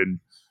year. And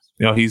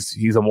he's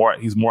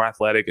more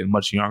athletic and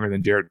much younger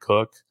than Jared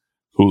Cook,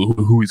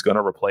 who he's going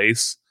to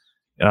replace.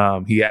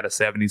 He had a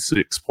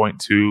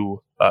 76.2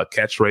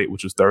 catch rate,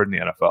 which was 3rd in the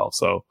NFL.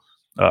 So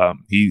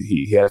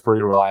he has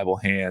pretty reliable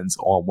hands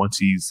on once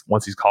he's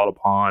called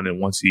upon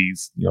and once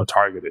he's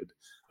targeted.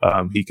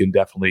 He can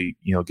definitely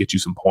get you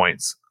some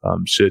points.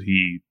 Should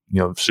he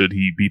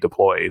be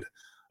deployed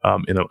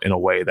in a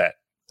way that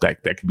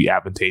can be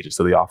advantageous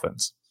to the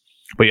offense.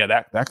 But yeah,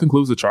 that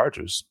concludes the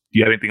Chargers. Do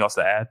you have anything else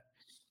to add?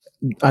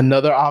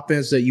 Another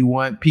offense that you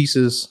want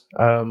pieces: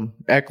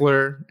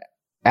 Eckler,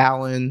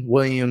 Allen,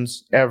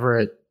 Williams,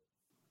 Everett.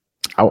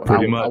 I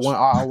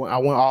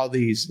want all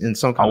these in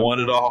some kind. I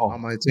want it all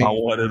on my team. I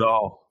want it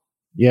all.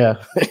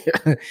 Yeah.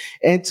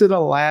 And to the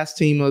last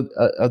team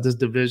of this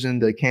division,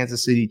 the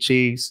Kansas City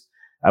Chiefs,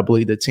 I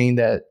believe the team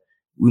that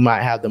we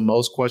might have the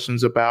most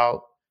questions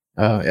about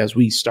as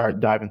we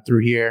start diving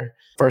through here.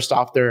 First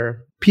off,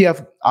 their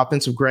PF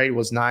offensive grade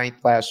was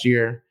 9th last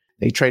year.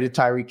 They traded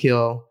Tyreek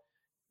Hill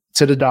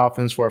to the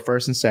Dolphins for a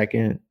 1st and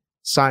 2nd,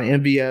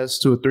 signed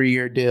MVS to a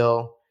 3-year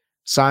deal,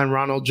 signed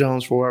Ronald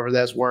Jones for whatever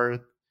that's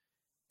worth,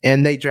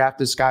 and they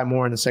drafted Sky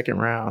Moore in the 2nd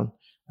round.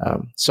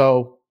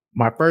 So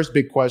my first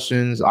big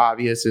question is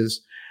obvious: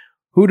 is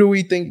who do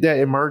we think that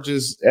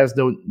emerges as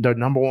the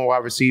number 1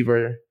 wide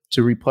receiver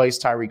to replace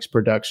Tyreek's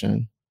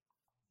production?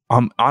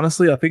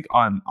 Honestly, I think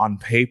on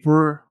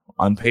paper,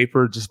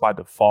 just by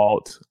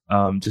default,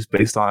 just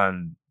based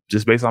on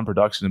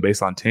production and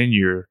based on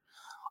tenure,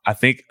 I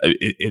think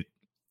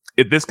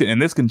this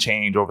can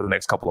change over the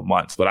next couple of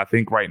months. But I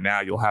think right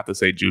now you'll have to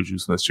say Juju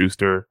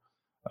Smith-Schuster,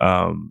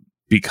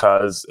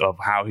 because of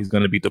how he's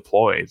going to be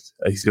deployed.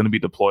 He's going to be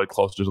deployed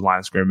closer to the line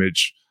of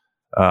scrimmage.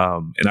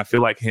 And I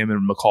feel like him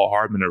and McCall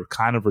Hardman are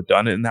kind of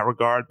redundant in that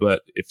regard.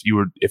 But if you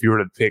were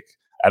to pick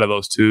out of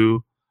those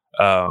two,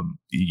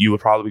 you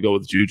would probably go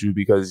with Juju,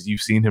 because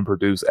you've seen him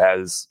produce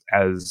as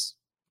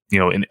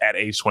at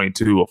age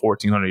 22, a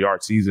 1,400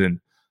 yard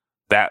season.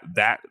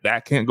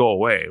 That can't go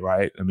away,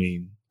 right? I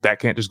mean, that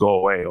can't just go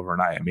away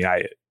overnight. I mean,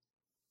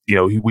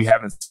 we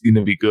haven't seen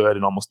him be good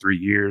in almost 3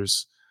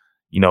 years.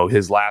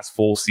 His last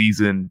full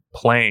season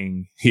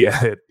playing, he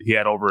had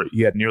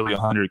nearly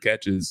 100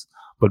 catches,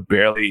 but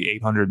barely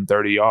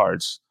 830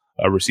 yards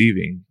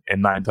receiving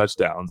and 9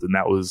 touchdowns. And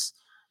that was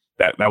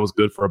that was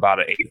good for about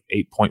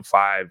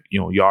 8.5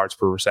 yards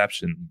per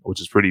reception,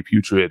 which is pretty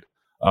putrid.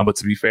 But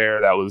to be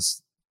fair,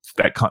 most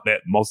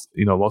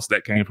of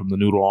that came from the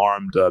noodle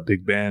armed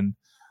Big Ben.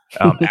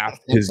 After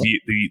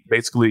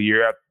basically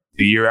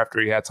the year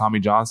after he had Tommy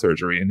John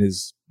surgery and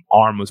his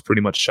arm was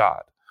pretty much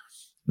shot.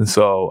 And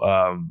so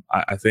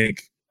I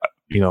think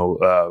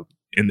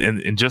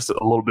and just a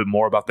little bit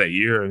more about that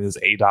year, his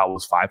ADOT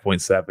was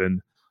 5.7,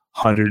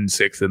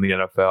 106th in the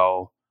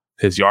NFL.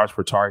 His yards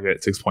per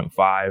target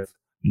 6.5,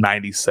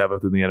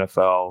 97th in the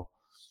NFL.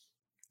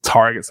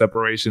 Target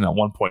separation at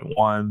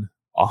 1.1,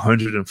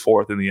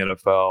 104th in the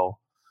NFL.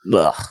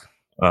 Ugh.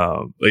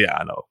 But yeah,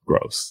 I know,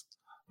 gross.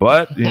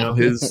 But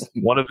his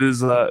one of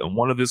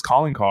his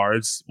calling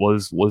cards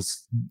was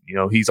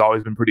he's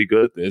always been pretty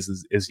good at this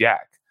is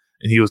Yak,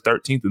 and he was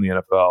 13th in the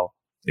NFL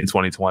in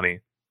 2020.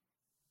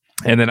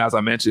 And then, as I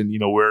mentioned,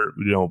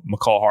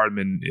 McCall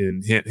Hardman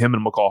and him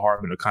and McCall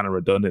Hardman are kind of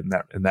redundant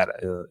in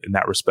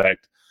that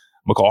respect.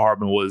 McCall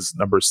Hardman was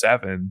number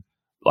 7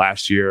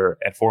 last year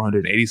at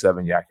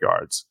 487 Yak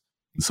yards.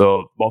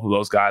 So both of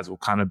those guys will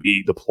kind of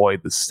be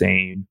deployed the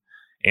same,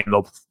 and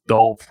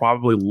they'll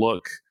probably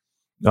look.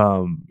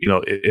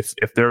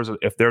 If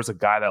there's a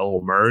guy that will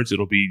emerge,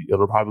 it'll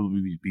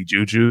probably be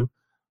Juju.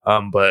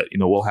 But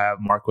we'll have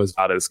Marquez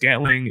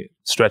Valdes-Scantling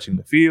stretching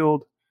the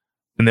field.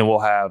 And then we'll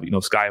have,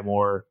 Sky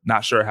Moore.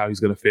 Not sure how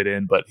he's going to fit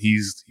in, but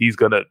he's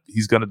gonna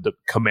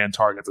command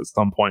targets at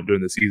some point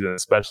during the season,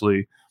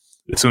 especially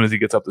as soon as he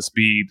gets up to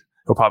speed.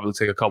 He'll probably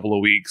take a couple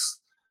of weeks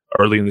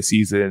early in the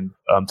season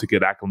to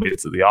get acclimated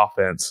to the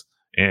offense,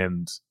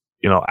 and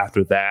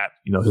after that,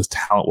 his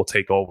talent will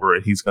take over,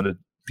 and he's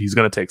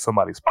gonna take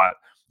somebody's spot,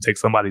 take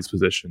somebody's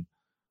position.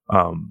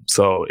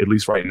 So at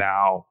least right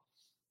now,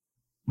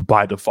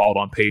 by default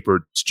on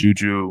paper, it's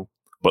Juju,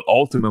 but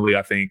ultimately,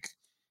 I think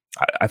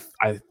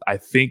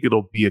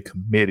it'll be a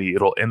committee.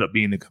 It'll end up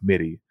being a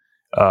committee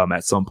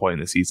at some point in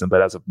the season.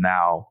 But as of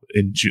now,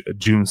 in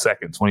June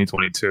 2nd,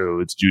 2022,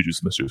 it's Juju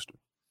Smith-Schuster.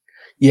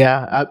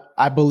 Yeah,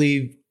 I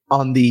believe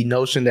on the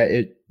notion that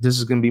this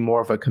is going to be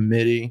more of a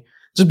committee,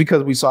 just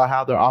because we saw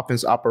how their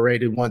offense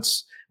operated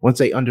once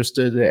they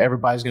understood that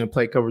everybody's going to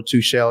play cover 2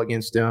 shell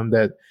against them,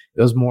 that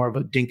it was more of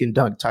a dink and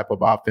dunk type of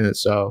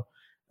offense. So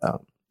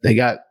they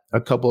got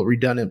a couple of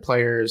redundant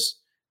players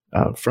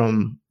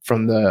from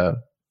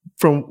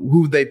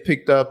who they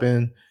picked up,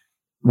 and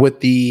with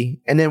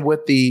the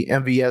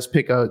MVS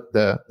pick up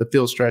the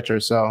field stretcher.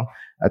 So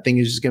I think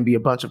it's just going to be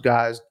a bunch of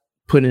guys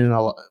putting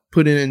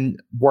in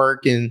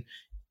work and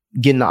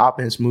getting the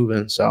offense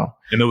moving. So,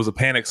 and it was a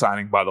panic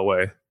signing, by the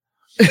way.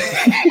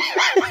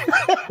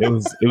 It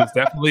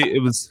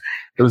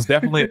was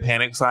definitely a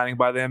panic signing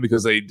by them,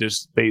 because they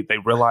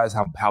realized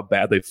how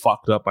bad they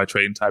fucked up by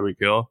trading Tyreek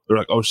Hill. They're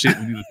like, oh shit,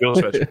 we need a field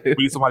stretcher. We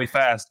need somebody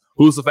fast.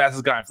 Who's the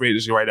fastest guy in free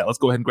agency right now? Let's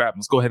go ahead and grab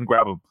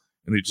him.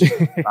 And they just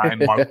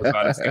signed Marquez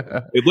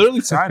Valdes-Scantling. They literally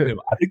signed him,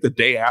 I think, the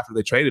day after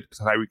they traded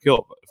Tyreek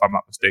Hill, if I'm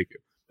not mistaken.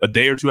 A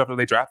day or two after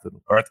they drafted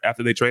him, or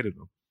after they traded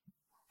him.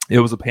 It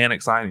was a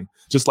panic signing,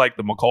 just like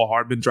the McCall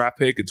Hardman draft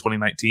pick in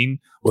 2019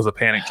 was a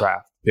panic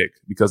draft pick,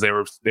 because they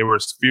were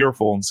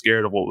fearful and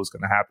scared of what was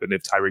going to happen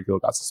if Tyreek Hill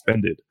got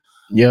suspended.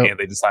 Yeah, and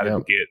they decided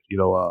to get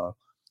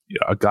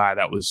a guy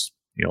that was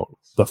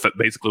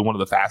basically one of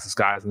the fastest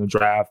guys in the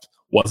draft.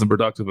 Wasn't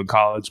productive in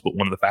college, but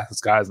one of the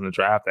fastest guys in the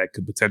draft that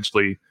could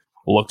potentially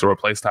look to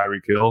replace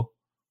Tyreek Hill.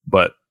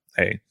 But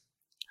hey,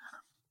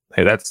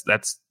 that's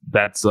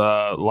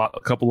a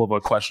couple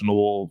of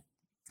questionable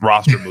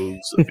roster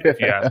moves, if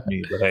you ask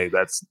me. But hey,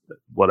 that's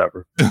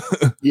whatever.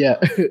 Yeah.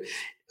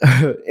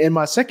 And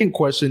my second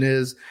question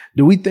is,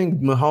 do we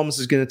think Mahomes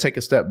is going to take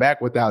a step back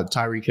without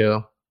Tyreek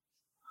Hill?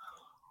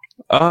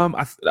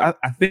 I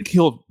think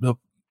he'll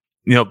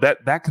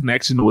that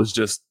connection was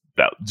just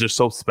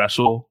so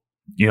special.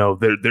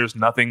 There's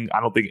nothing,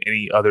 I don't think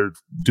any other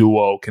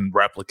duo can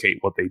replicate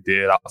what they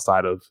did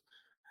outside of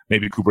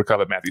maybe Cooper Kupp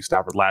and Matthew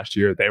Stafford last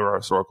year. They were a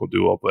historical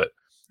duo, but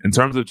in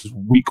terms of just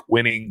week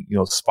winning,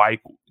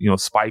 spike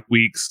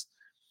weeks,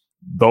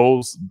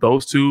 those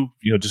two,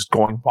 just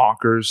going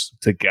bonkers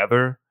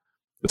together,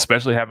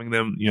 especially having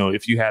them,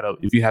 if you had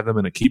them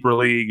in a keeper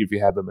league, if you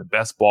had them in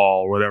best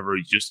ball or whatever,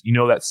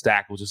 that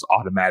stack was just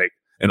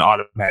an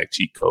automatic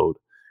cheat code.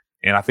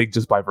 And I think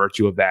just by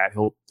virtue of that,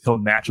 he'll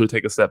naturally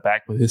take a step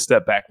back, but his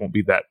step back won't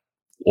be that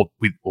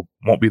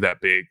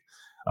big.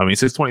 I mean,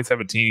 since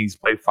 2017, he's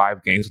played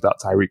 5 games without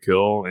Tyreek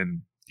Hill,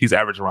 and he's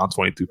averaged around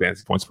 22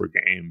 fantasy points per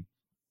game.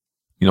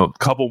 A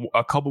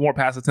couple more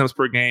pass attempts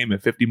per game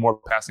and 50 more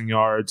passing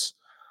yards.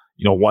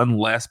 One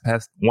less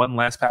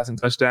passing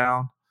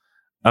touchdown.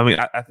 I mean,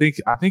 I think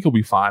he'll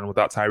be fine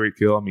without Tyreek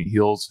Hill. I mean,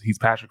 he's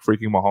Patrick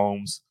freaking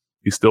Mahomes.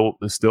 He's still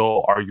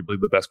arguably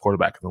the best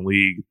quarterback in the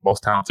league,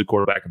 most talented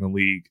quarterback in the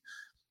league.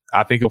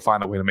 I think he'll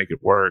find a way to make it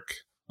work,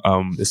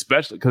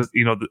 especially because,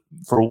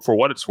 for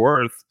what it's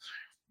worth,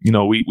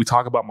 we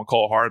talk about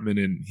McCall Hardman,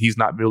 and he's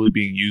not really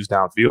being used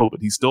downfield,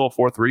 but he's still a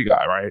 4-3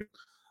 guy, right?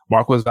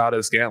 Marquez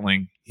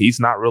Valdes-Scantling, he's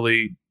not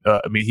really.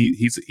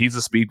 He's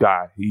a speed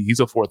guy. He's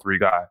a 4-3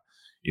 guy.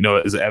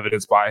 As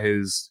evidenced by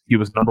he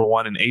was number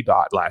 1 in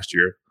ADOT last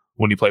year,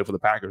 when he played for the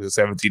Packers at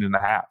 17 and a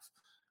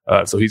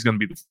half. So he's going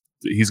to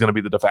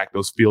be the de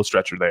facto field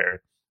stretcher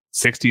there.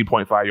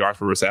 16.5 yards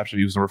per reception.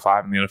 He was number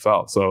 5 in the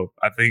NFL. So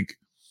I think,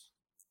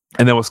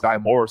 and then with Sky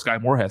Moore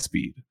has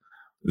speed.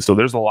 So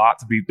there's a lot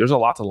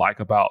to like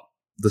about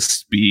the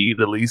speed,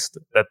 at least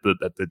that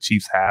the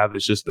Chiefs have.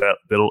 It's just that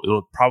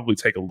it'll probably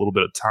take a little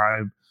bit of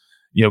time,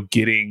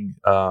 getting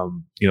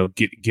the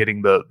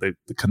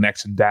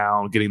connection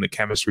down, getting the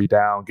chemistry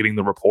down, getting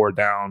the rapport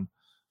down,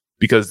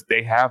 because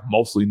they have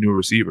mostly new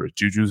receivers.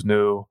 Juju's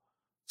new,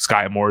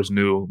 Sky Moore's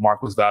new,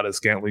 Marcus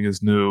Valdes-Scantling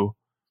is new.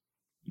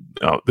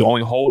 The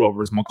only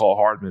holdover is McCall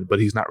Hardman, but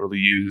he's not really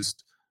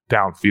used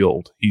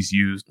downfield. He's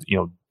used,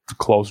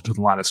 closer to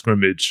the line of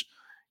scrimmage.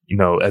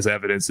 As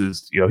evidence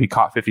is, he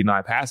caught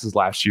 59 passes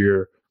last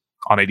year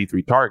on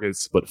 83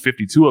 targets, but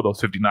 52 of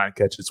those 59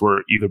 catches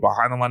were either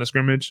behind the line of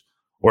scrimmage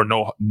or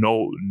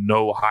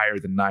no higher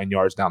than 9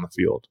 yards down the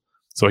field.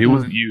 So he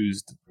wasn't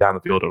used down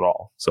the field at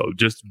all. So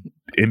just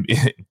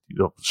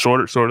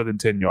shorter than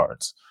 10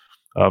 yards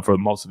for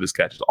most of his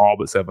catches, all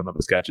but 7 of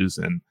his catches,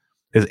 and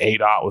his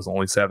ADOT was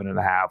only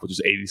 7.5, which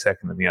is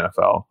 82nd in the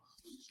NFL.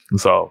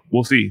 So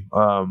we'll see.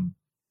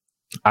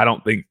 I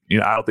don't think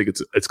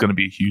it's going to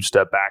be a huge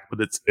step back, but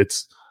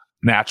it's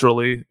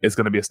naturally it's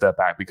going to be a step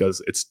back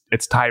because it's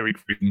Tyreek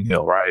freaking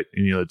Hill, right?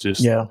 And,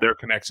 their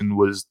connection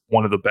was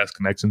one of the best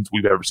connections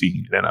we've ever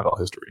seen in NFL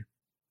history.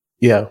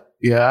 Yeah,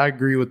 I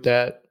agree with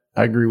that.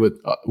 I agree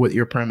with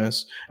your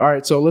premise. All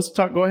right, so let's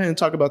go ahead and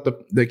talk about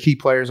the key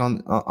players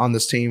on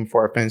this team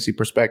for a fantasy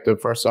perspective.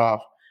 First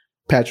off,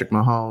 Patrick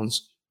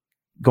Mahomes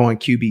going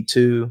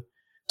QB2,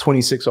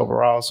 26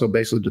 overall, so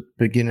basically the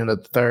beginning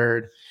of the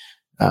third.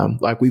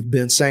 Like we've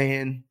been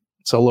saying,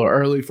 it's a little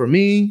early for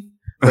me,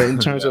 but in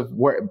terms of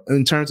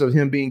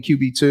him being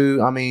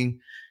QB2, I mean,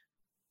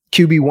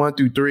 QB1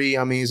 through 3,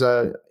 I mean,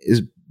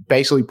 is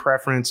basically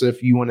preference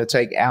if you want to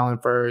take Allen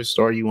first,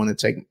 or you want to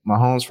take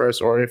Mahomes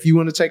first, or if you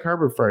want to take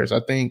Herbert first. I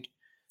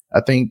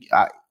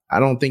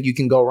don't think you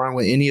can go wrong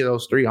with any of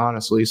those 3,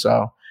 honestly.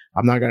 So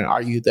I'm not going to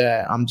argue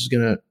that. I'm just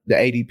the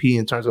ADP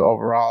in terms of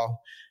overall,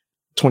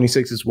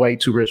 26 is way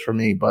too rich for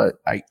me, but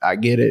I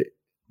get it.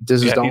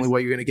 This is the only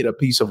way you're going to get a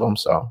piece of him.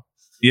 So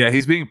yeah,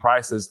 he's being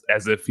priced as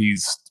if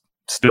he's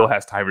still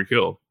has Tyreek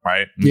Hill,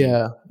 right?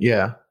 Yeah.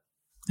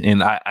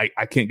 And I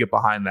can't get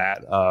behind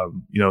that.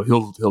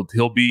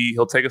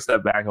 He'll take a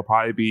step back.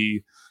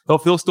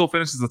 He'll still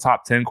finish as a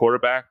top 10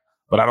 quarterback,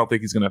 but I don't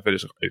think he's going to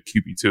finish at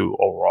QB2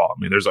 overall. I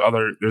mean,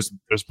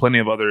 there's plenty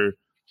of other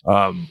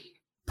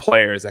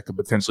players that could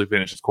potentially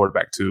finish as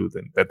quarterback too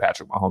than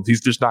Patrick Mahomes.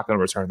 He's just not going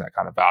to return that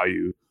kind of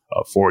value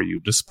for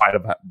you, despite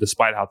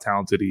how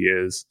talented he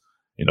is.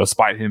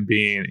 Despite him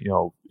being,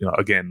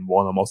 again,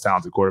 one of the most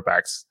talented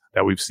quarterbacks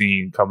that we've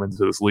seen come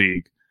into this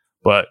league.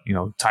 But,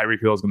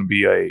 Tyreek Hill is going to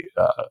be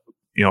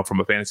from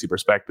a fantasy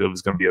perspective,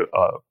 is going to be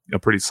a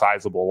pretty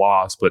sizable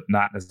loss, but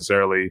not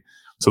necessarily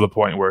to the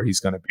point where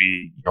he's going to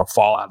be,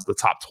 fall out to the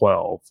top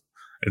 12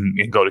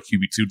 and go to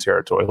QB2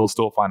 territory. He'll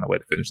still find a way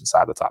to finish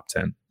inside the top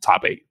 10,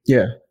 top 8.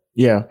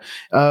 Yeah.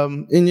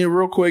 And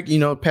real quick,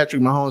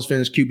 Patrick Mahomes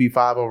finished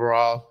QB5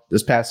 overall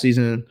this past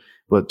season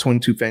with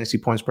 22 fantasy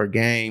points per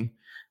game.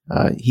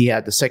 He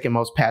had the second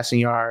most passing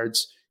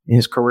yards in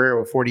his career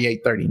with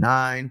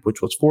 48.39, which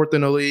was 4th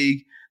in the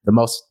league. The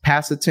most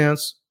pass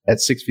attempts at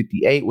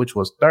 658, which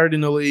was 3rd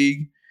in the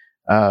league.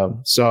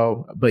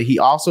 But he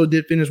also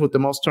did finish with the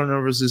most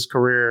turnovers his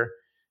career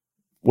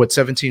with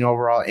 17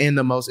 overall, and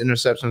the most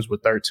interceptions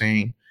with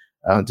 13.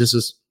 This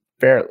is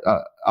fair.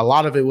 A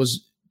lot of it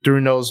was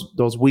during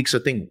those weeks, I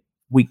think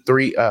week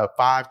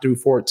 5 through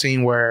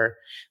 14, where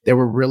they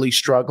were really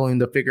struggling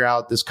to figure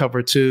out this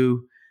cover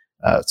 2.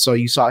 So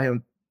you saw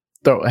him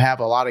have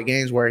a lot of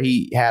games where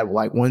he had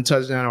like 1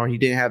 touchdown or he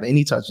didn't have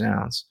any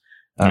touchdowns.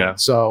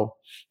 So,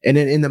 and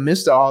then in the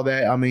midst of all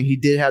that, I mean, he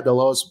did have the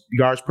lowest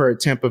yards per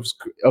attempt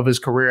of his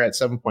career at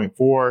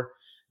 7.4,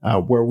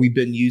 where we've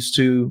been used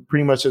to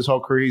pretty much his whole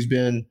career. He's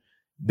been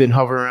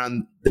hovering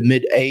around the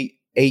mid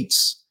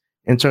eights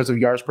in terms of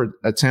yards per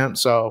attempt.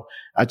 So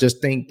I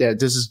just think that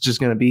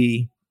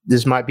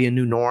this might be a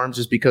new norm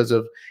just because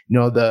of,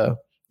 the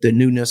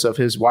newness of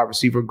his wide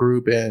receiver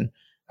group. And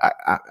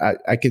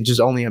I can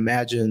just only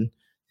imagine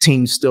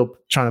teams still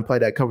trying to play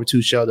that cover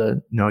 2 shell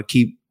to,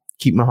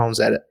 keep Mahomes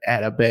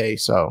at a bay.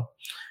 So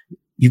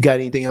you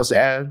got anything else to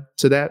add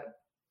to that?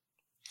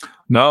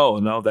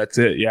 No, that's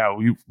it. Yeah,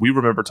 we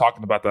remember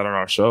talking about that on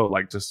our show.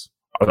 Like, just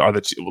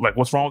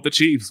what's wrong with the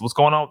Chiefs? What's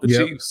going on with the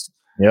Chiefs?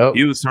 Yep.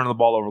 He was turning the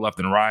ball over left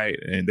and right,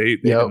 and they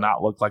did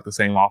not look like the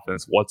same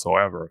offense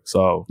whatsoever.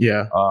 So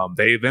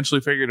they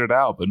eventually figured it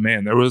out. But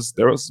man, there was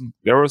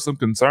some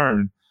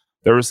concern.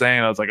 They were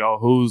saying, I was like, oh,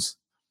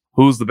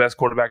 who's the best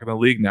quarterback in the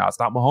league now? It's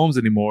not Mahomes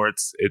anymore.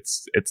 It's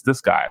this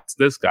guy. It's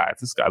this guy.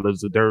 It's this guy.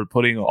 They're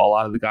putting a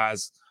lot of the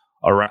guys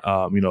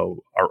around,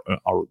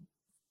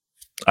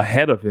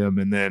 ahead of him,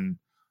 and then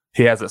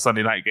he has that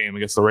Sunday night game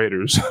against the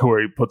Raiders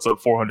where he puts up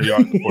 400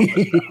 yards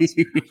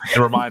and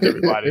reminds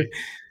everybody,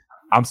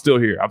 I'm still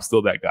here. I'm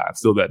still that guy. I'm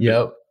still that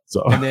dude.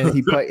 So and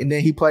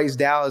then he plays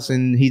Dallas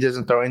and he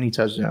doesn't throw any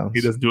touchdowns.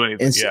 He doesn't do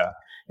anything.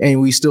 and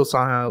we still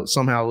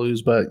somehow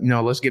lose. But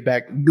let's get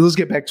back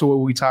to what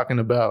we're talking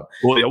about.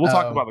 Well, yeah, we'll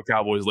talk about the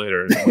Cowboys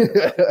later.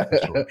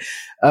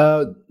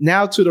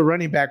 Now to the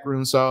running back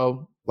room.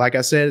 So, like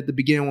I said at the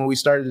beginning when we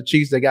started the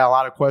Chiefs, they got a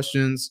lot of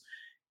questions.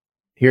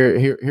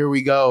 Here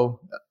we go.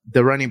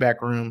 The running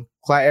back room.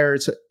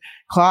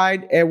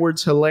 Clyde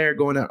Edwards-Helaire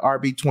going at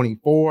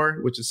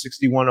RB24, which is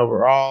 61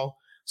 overall.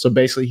 So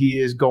basically, he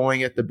is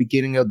going at the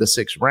beginning of the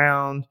 6th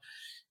round.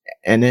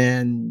 And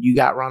then you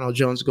got Ronald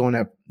Jones going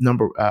at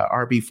number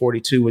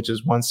RB42, which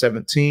is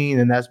 117,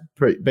 and that's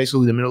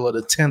basically the middle of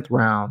the 10th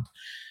round.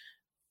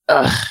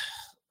 I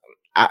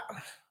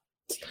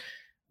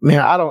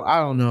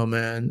don't know,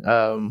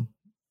 man.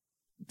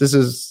 This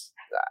is,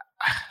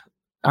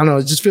 I don't know.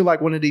 I just feel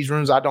like one of these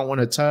rooms I don't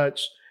want to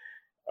touch.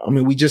 I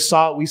mean, we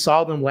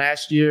saw them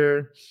last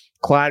year.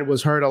 Clyde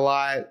was hurt a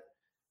lot,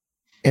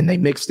 and they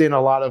mixed in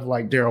a lot of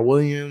like Darrell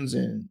Williams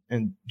and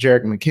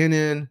Jerick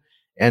McKinnon.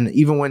 And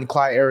even when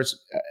Clyde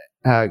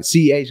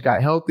CH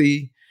got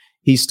healthy,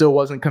 he still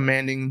wasn't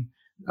commanding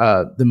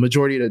the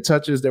majority of the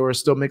touches. They were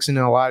still mixing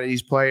in a lot of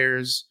these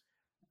players.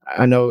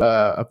 I know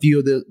a few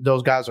of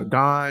those guys are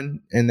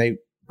gone, and they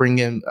bring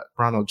in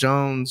Ronald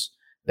Jones.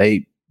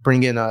 They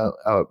bring in a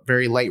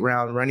very late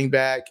round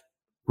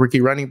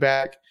rookie running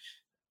back.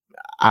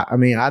 I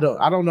mean, I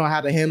don't know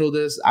how to handle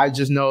this. I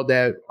just know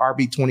that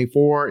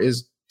RB24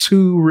 is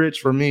too rich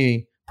for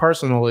me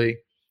personally,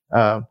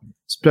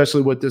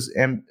 especially with this,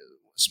 and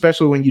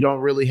especially when you don't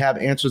really have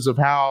answers of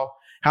how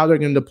they're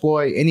going to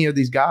deploy any of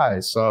these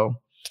guys. So,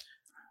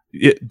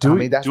 yeah, do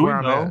we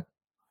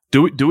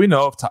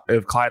know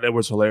if Clyde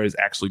Edwards-Helaire is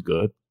actually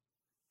good?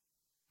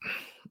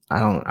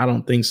 I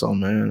don't think so,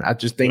 man. I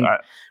just think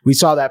we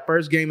saw that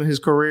first game of his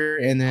career,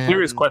 and then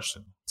serious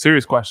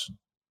question.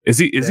 Is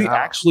he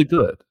actually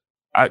good?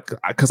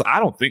 Because I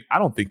don't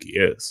think he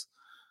is.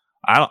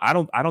 I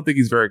don't think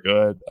he's very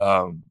good.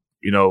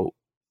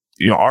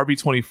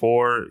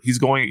 RB24, he's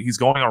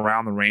going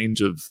around the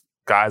range of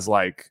guys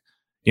like,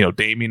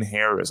 Damian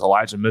Harris,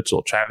 Elijah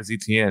Mitchell, Travis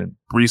Etienne,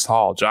 Breece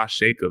Hall, Josh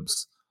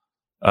Jacobs,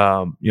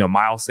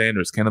 Miles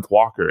Sanders, Kenneth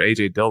Walker,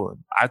 AJ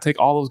Dillon. I'd take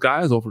all those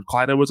guys over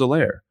Clyde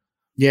Edwards-Helaire.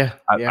 Yeah,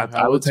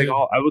 I would take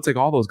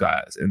all those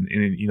guys, and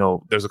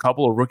there's a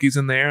couple of rookies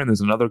in there, and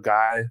there's another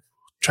guy,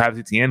 Travis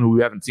Etienne, who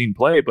we haven't seen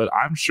play, but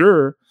I'm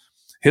sure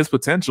his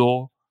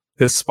potential,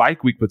 his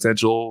spike week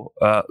potential,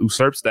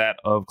 usurps that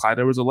of Clyde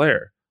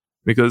Edwards-Helaire.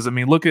 Because from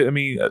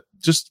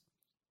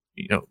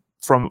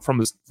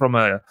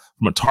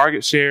a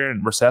target share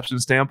and reception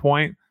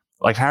standpoint,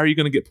 like how are you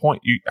going to get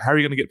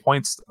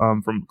points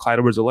from Clyde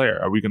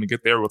Edwards-Helaire? Are we going to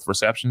get there with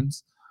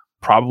receptions?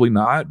 Probably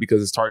not,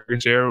 because his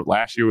target share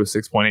last year was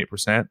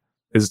 6.8%.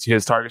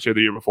 His target share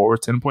the year before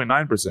was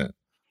 10.9%.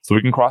 So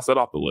we can cross that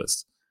off the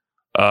list.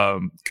 Are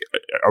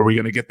we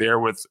going to get there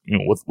with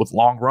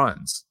long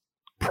runs?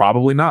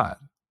 Probably not.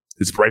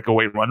 His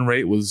breakaway run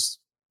rate was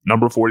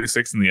number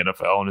 46 in the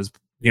NFL, and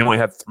he only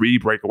had 3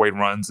 breakaway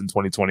runs in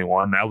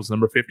 2021. That was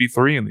number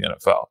 53 in the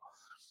NFL.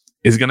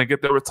 Is he going to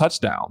get there with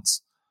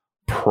touchdowns?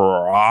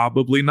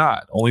 Probably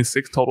not. Only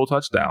 6 total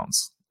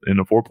touchdowns in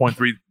a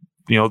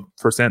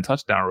 4.3%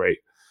 touchdown rate.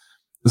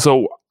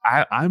 So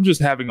I'm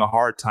just having a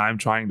hard time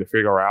trying to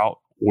figure out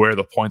where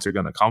the points are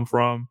going to come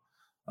from.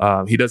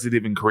 He doesn't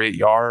even create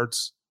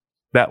yards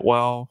that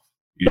well.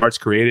 Yards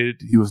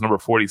created, he was number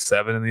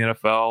 47 in the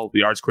NFL. The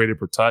yards created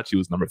per touch, he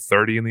was number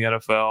 30 in the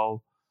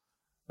NFL.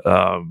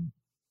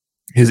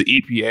 His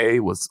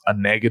EPA was a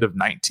negative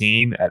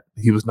 19.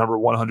 He was number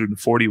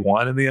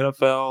 141 in the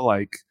NFL.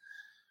 Like,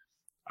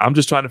 I'm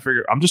just trying to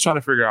figure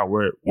out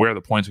where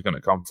the points are going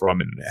to come from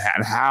and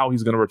how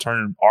he's going to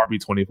return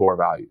RB24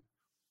 value.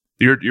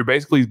 You're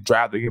basically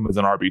drafting him as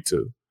an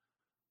RB2.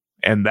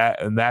 And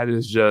that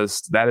is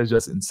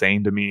just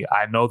insane to me.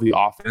 I know the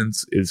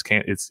offense is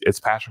it's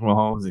Patrick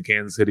Mahomes and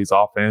Kansas City's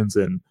offense,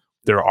 and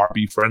they're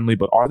RB friendly,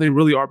 but are they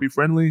really RB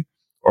friendly,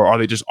 or are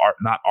they just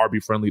not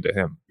RB friendly to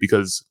him?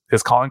 Because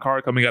his calling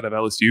card coming out of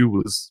LSU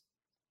was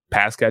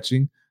pass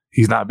catching.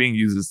 He's not being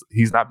used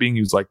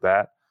like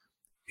that.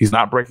 He's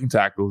not breaking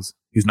tackles.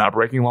 He's not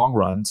breaking long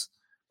runs.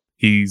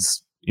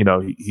 He's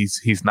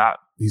not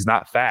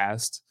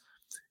fast.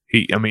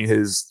 He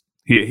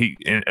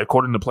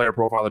according to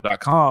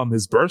playerprofiler.com,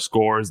 his burst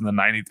score is in the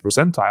 90th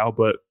percentile,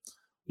 but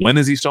when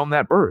has he shown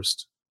that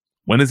burst?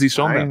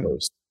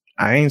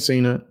 I ain't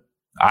seen it.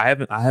 I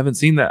haven't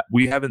seen that.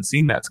 We haven't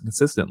seen that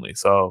consistently.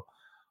 So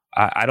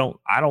I don't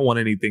want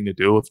anything to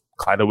do with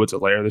Clyde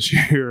Edwards-Helaire this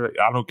year.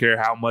 I don't care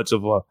how much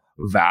of a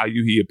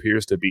value he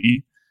appears to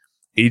be.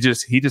 He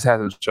just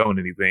hasn't shown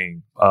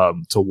anything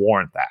to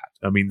warrant that.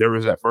 I mean, there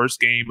was that first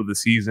game of the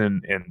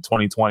season in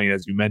 2020,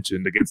 as you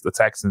mentioned, against the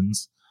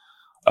Texans.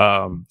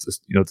 To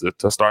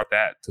start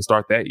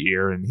that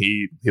year, and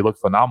he looked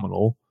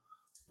phenomenal.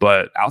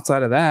 But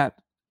outside of that,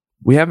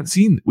 we have not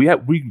seen that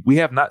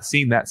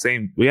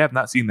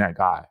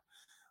guy.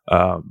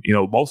 A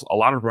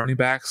lot of running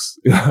backs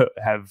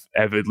have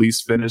at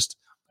least finished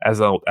as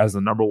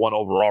the number 1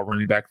 overall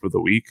running back for the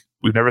week.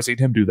 We've never seen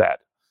him do that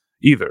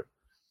either.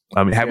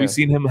 I mean, have we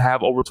seen him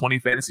have over 20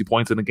 fantasy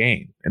points in a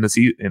game in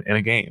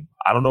a game?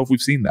 I don't know if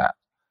we've seen that.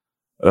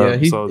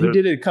 He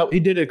did it. He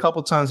did it a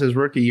couple times his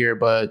rookie year,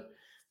 but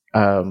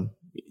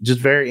just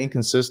very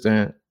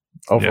inconsistent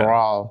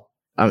overall.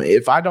 I mean,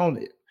 if I know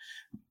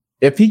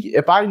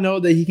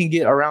that he can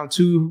get around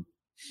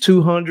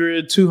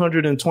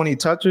 220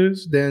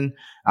 touches, then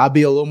I'll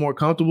be a little more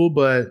comfortable.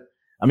 But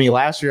I mean,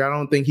 last year I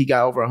don't think he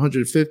got over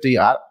 150.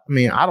 I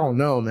mean, I don't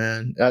know,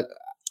 man.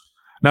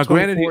 Now,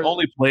 granted, he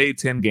only played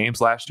 10 games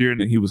last year,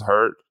 and he was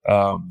hurt.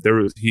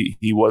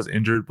 He was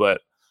injured, but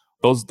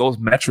those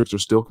metrics are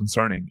still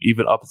concerning,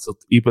 even up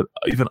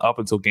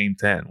until game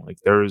 10. Like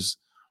there's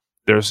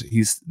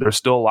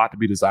still a lot to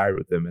be desired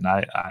with him, and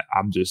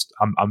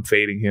I'm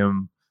fading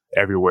him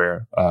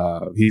everywhere.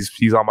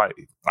 He's on my.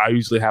 I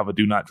usually have a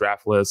do not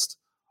draft list.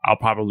 I'll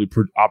probably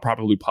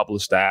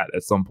publish that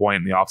at some point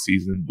in the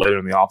offseason, later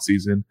in the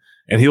offseason,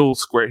 and he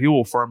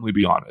will firmly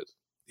be on it.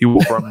 He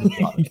will firmly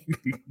be on it.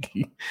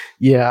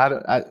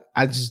 Yeah,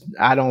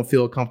 I don't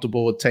feel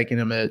comfortable with taking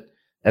him at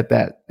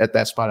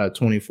that spot at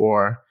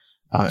 24.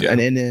 And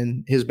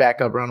then his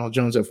backup Ronald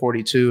Jones at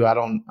 42. I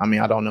don't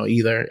know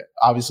either.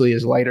 Obviously,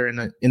 is later in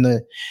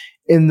the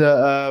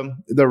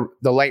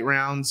late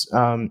rounds.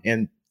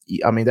 And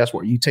I mean that's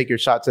where you take your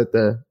shots at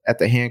the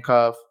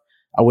handcuff.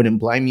 I wouldn't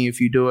blame you if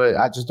you do it.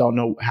 I just don't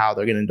know how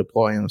they're going to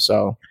deploy him.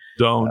 So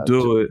don't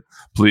do it,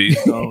 please.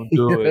 Don't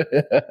do it.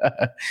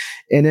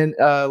 And then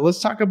let's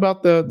talk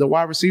about the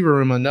wide receiver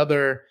room.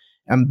 Another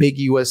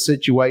ambiguous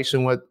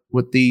situation with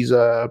these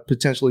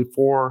potentially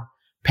 4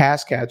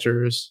 pass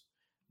catchers.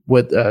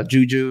 With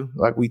Juju,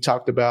 like we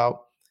talked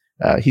about,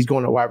 he's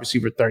going to wide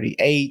receiver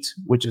 38,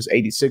 which is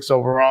 86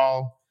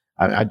 overall.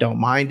 I don't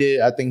mind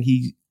it. I think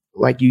he,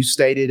 like you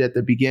stated at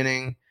the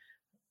beginning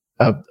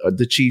of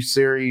the Chiefs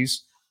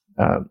series,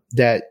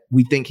 that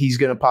we think he's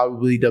going to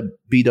probably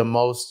be the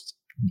most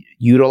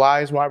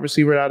utilized wide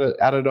receiver out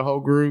of the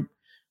whole group.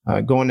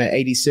 Going to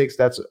 86,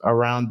 that's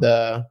around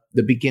the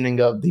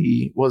beginning of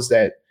the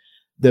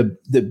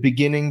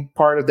beginning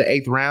part of the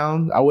 8th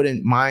round. I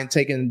wouldn't mind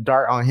taking a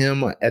dart on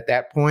him at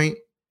that point.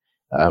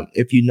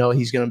 If you know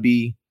he's going to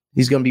be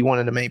one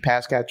of the main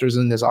pass catchers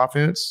in this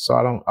offense.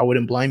 So I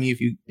wouldn't blame you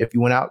if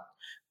you went out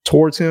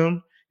towards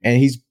him, and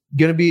he's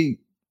going to be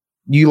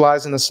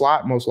utilizing the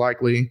slot most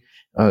likely.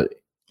 I'm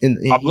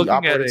looking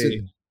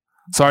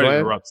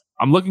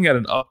at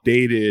an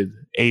updated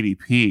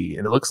ADP,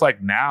 and it looks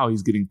like now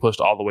he's getting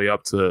pushed all the way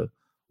up to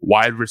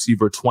wide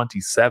receiver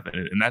 27,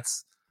 and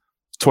that's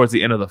towards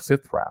the end of the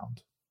 5th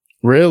round.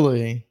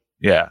 Really?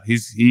 Yeah,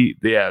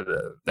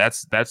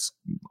 that's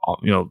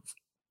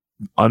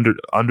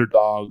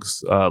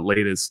Underdog's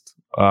latest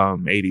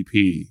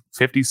ADP,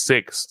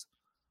 56th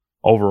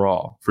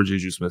overall for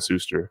Juju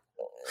Smith-Schuster.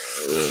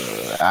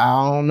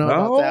 I don't know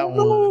about that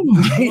one.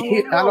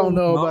 I don't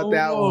know about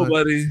that one,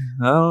 buddy.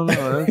 I don't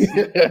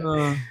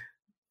know.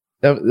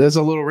 That's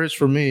a little rich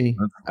for me.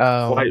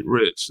 Quite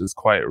rich. It's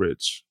quite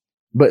rich.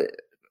 But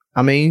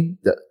I mean,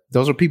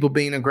 those are people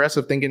being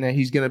aggressive, thinking that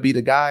he's going to be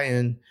the guy,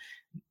 and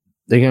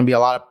they're going to be a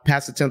lot of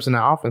pass attempts in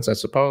the offense, I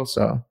suppose.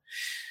 So,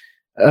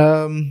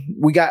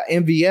 we got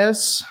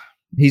MVS.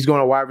 He's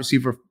going to wide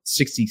receiver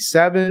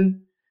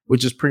 67,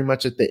 which is pretty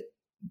much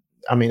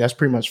that's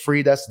pretty much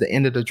free. That's the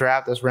end of the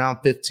draft. That's round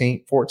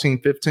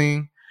 14,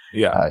 15.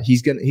 Yeah.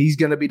 He's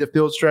gonna be the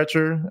field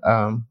stretcher.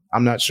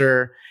 I'm not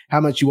sure how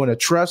much you want to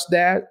trust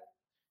that.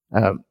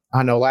 I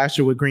know last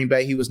year with Green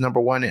Bay, he was number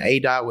 1 in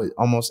ADOT with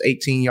almost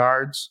 18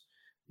 yards.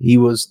 He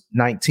was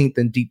 19th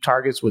in deep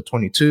targets with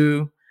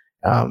 22.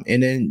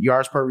 And then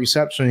yards per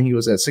reception, he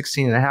was at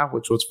 16.5,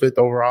 which was 5th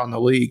overall in the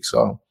league.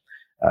 So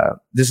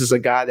this is a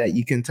guy that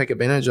you can take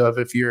advantage of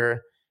if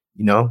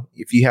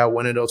if you have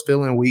one of those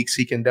fill-in weeks.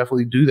 He can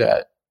definitely do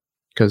that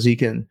because he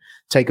can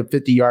take a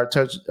 50-yard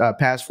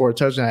pass for a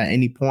touchdown at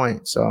any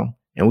point. So,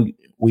 and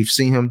we've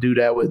seen him do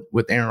that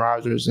with Aaron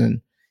Rodgers,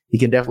 and he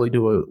can definitely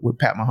do it with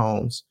Pat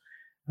Mahomes.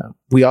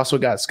 We also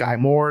got Sky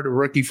Moore, the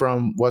rookie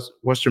from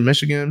Western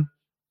Michigan.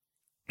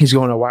 He's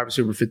going to wide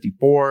receiver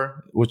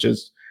 54, which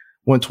is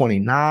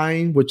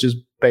 129, which is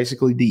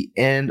basically the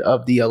end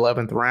of the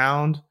 11th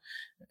round.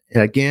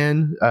 And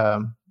again,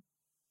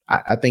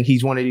 I think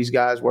he's one of these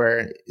guys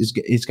where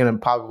it's going to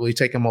probably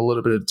take him a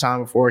little bit of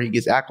time before he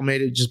gets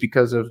acclimated, just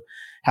because of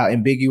how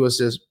ambiguous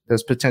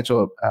this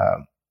potential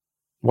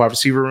wide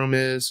receiver room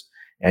is.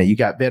 And you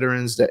got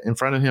veterans that in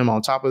front of him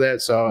on top of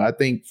that. So I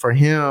think for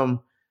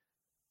him,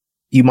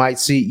 you might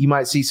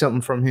see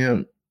something from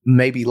him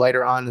maybe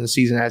later on in the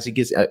season as he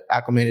gets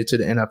acclimated to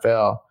the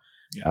NFL.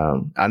 Yeah.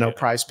 I know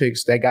Price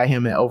Picks, they got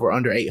him at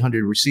under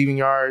 800 receiving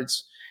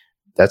yards.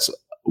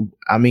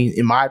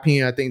 In my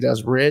opinion, I think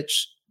that's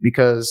rich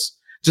because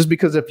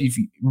if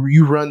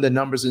you run the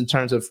numbers in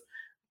terms of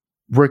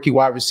rookie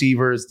wide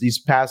receivers these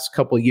past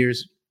couple of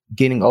years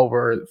getting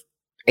over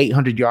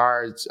 800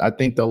 yards, I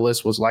think the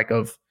list was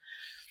of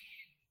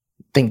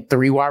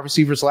 3 wide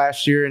receivers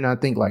last year, and I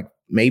think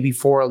maybe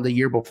 4 of the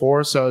year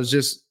before. So it's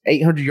just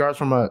 800 yards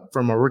from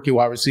a rookie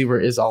wide receiver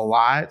is a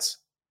lot.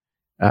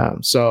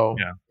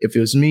 If it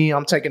was me,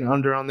 I'm taking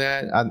under on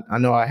that. I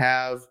know I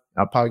have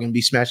I'm probably going to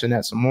be smashing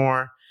that some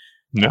more.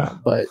 Yeah.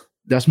 But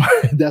that's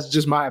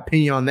just my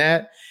opinion on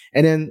that.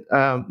 And then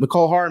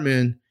McCole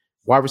Hardman,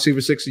 wide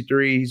receiver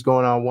 63, he's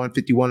going on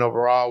 151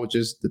 overall, which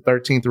is the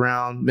 13th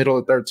round, middle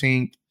of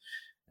 13th.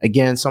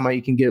 Again, somebody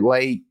you can get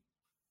late.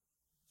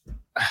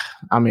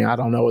 I mean, I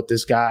don't know what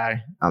this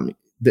guy. I mean,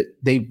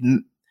 they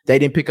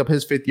didn't pick up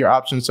his 5th-year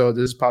option, so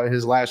this is probably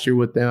his last year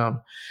with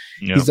them.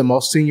 Yep. He's the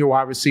most senior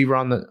wide receiver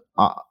on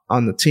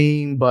the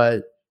team,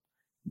 but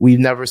we've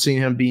never seen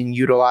him being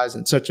utilized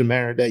in such a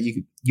manner that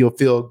you'll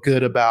feel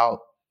good about,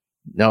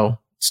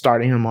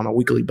 starting him on a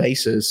weekly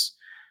basis.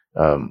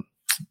 I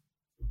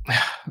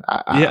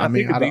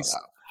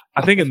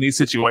think in these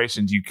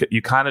situations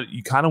you kind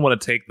of want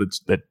to take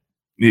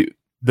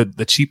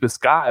the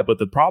cheapest guy, but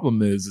the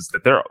problem is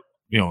that they're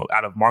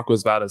out of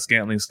Marquez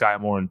Valdes-Scantling, Sky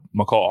Moore, and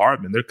McCole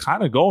Hardman, they're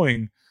kind of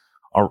going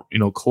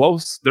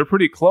close. They're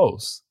pretty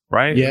close,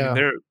 right? Yeah.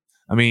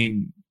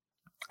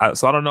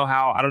 So I don't know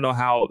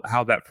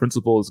how that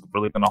principle is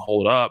really going to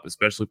hold up,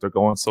 especially if they're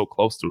going so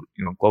close to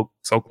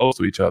so close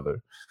to each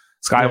other.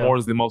 Sky Moore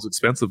is the most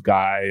expensive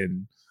guy,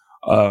 and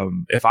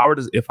if I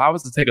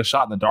was to take a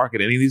shot in the dark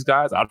at any of these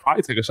guys, I'd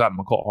probably take a shot at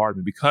McCole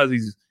Hardman because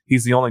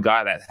he's the only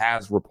guy that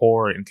has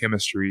rapport and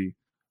chemistry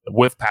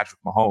with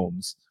Patrick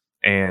Mahomes.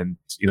 And,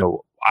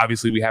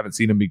 obviously we haven't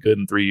seen him be good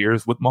in 3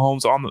 years with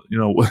Mahomes on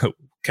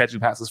catching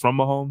passes from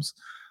Mahomes.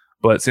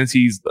 But since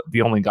he's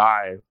the only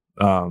guy,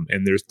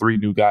 and there's 3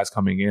 new guys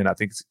coming in, I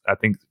think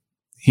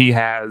he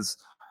has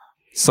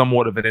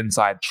somewhat of an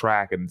inside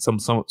track and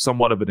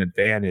somewhat of an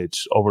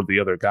advantage over the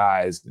other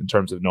guys in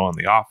terms of knowing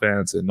the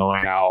offense and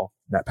knowing how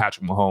that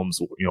Patrick Mahomes,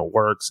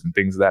 works and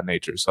things of that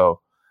nature.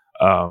 So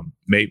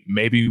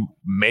maybe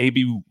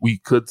we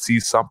could see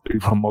something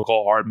from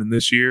McCole Hardman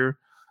this year.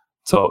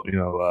 So,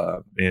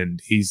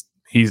 and he's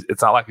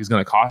it's not like he's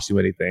going to cost you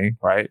anything,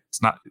 right?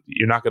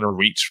 You're not going to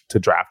reach to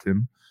draft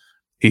him.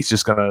 He's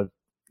just going to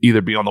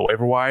either be on the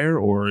waiver wire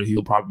or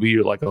he'll probably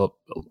be like a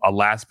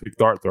last pick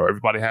dart throw.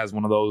 Everybody has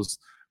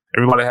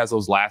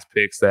those last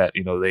picks that,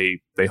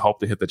 they hope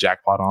to hit the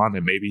jackpot on.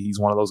 And maybe he's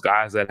one of those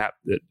guys that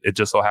it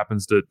just so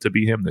happens to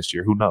be him this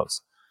year. Who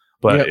knows?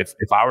 But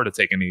if I were to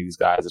take any of these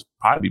guys, it'd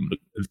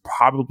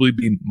probably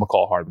be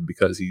McCole Hardman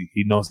because he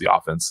knows the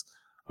offense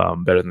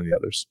better than the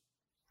others.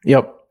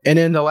 Yep. And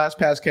then the last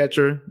pass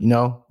catcher,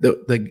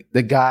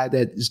 the guy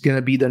that is going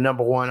to be the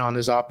number one on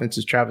this offense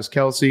is Travis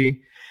Kelce,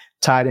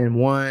 tight end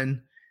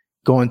 1,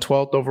 going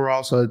 12th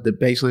overall. So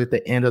basically at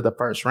the end of the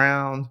first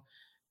round.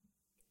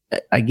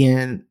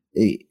 Again,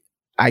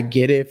 I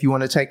get it if you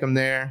want to take him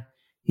there.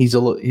 He's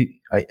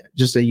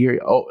just a year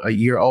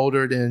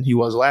older than he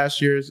was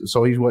last year.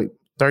 So he's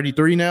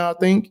 33 now, I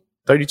think.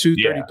 32,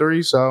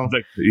 33. So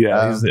he's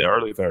in the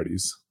early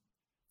 30s.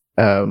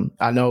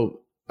 I know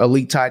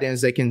elite tight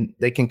ends, they can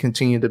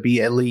continue to be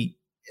elite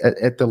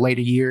at the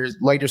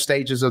later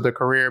stages of their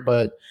career,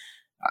 but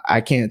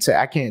I can't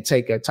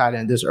take a tight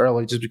end this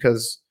early just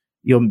because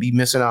you'll be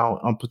missing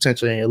out on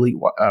potentially an elite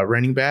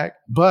running back.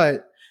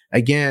 But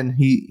again,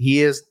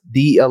 he is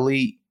the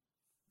elite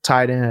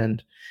tight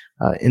end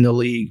in the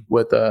league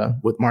with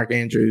Mark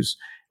Andrews.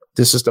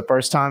 This is the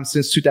first time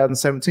since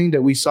 2017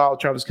 that we saw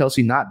Travis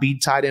Kelce not be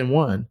tight end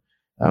 1.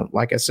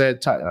 Like I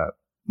said,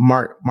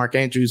 Mark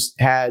Andrews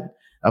had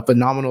a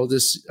phenomenal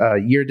this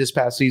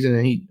past season,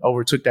 and he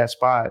overtook that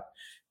spot.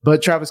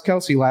 But Travis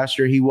Kelce last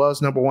year, he was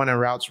number 1 in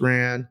routes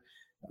ran,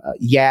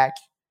 yak,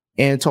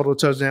 and total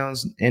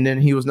touchdowns, and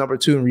then he was number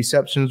 2 in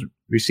receptions,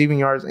 receiving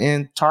yards,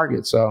 and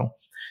targets. So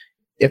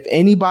if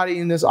anybody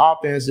in this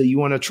offense that you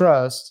want to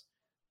trust,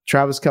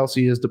 Travis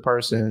Kelce is the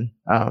person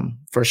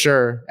for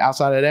sure.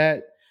 Outside of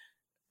that,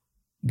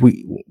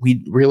 we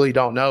really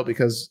don't know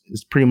because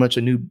it's pretty much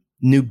a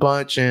new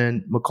bunch,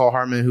 and McCole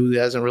Hardman, who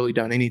hasn't really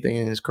done anything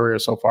in his career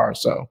so far.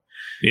 So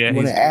you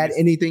want to add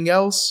anything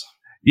else?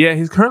 Yeah,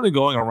 he's currently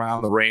going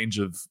around the range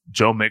of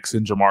Joe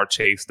Mixon, Jamar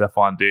Chase,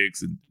 Stephon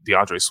Diggs, and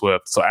DeAndre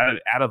Swift. So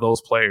out of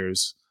those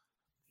players,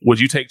 would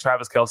you take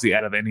Travis Kelce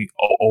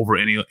over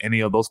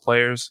any of those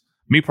players?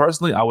 Me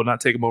personally, I would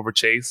not take him over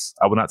Chase.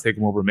 I would not take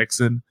him over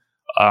Mixon.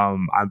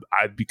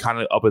 I'd be kind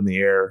of up in the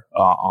air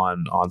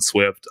on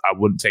Swift. I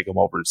wouldn't take him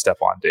over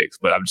Stephon Diggs,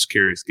 but I'm just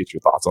curious to get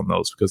your thoughts on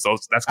those because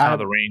that's kind of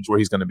the range where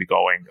he's going to be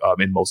going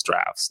in most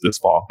drafts this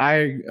fall.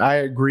 I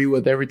agree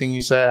with everything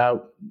you said.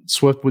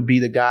 Swift would be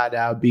the guy that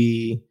I would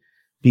be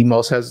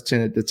most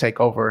hesitant to take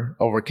over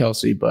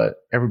Kelce, but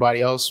everybody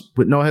else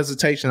with no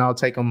hesitation, I'll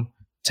take them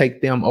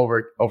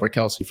over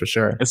Kelce for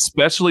sure.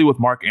 Especially with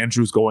Mark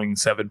Andrews going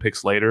 7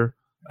 picks later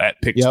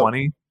at pick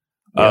 20,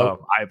 I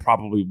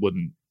probably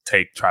wouldn't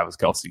take Travis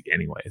Kelce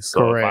anyway. So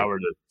correct. If I were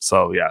to,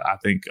 I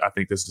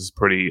think this is a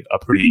pretty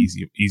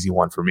easy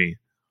one for me.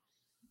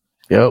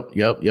 Yep.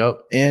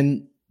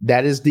 And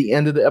that is the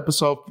end of the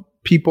episode,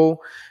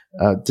 people.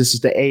 This is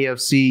the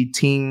AFC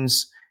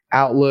teams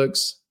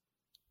outlooks.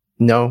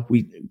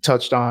 We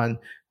touched on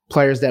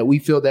players that we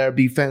feel that would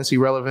be fantasy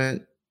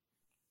relevant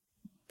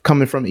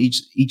coming from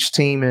each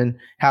team and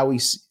how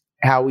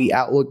we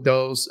outlook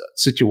those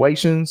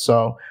situations.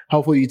 So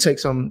hopefully you take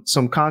some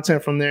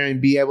content from there and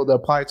be able to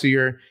apply to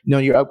your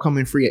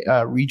upcoming free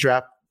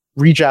redraft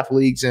redraft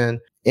leagues and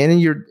in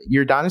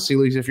your dynasty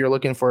leagues if you're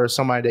looking for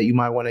somebody that you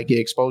might want to get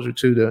exposure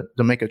to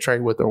make a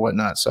trade with or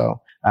whatnot.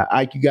 So,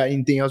 Ike, you got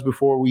anything else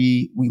before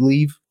we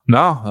leave?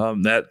 No,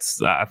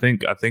 that's. I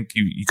think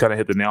you kind of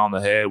hit the nail on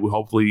the head. We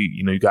hopefully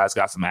you guys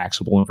got some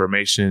actionable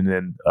information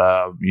and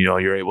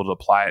you're able to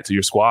apply it to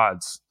your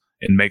squads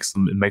and make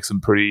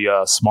some pretty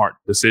smart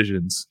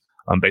decisions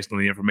based on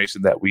the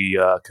information that we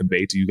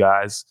conveyed to you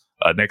guys.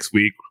 Next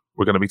week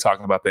we're going to be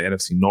talking about the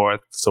NFC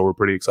North, so we're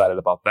pretty excited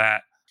about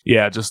that.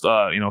 Yeah, just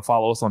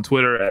follow us on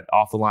Twitter at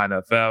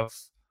OffTheLineFF,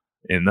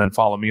 and then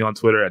follow me on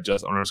Twitter at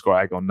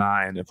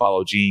just_Ike09, and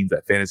follow Jeans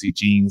at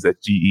FantasyGenes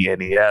at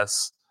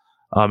GENES.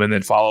 And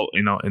then follow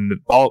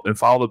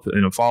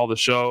the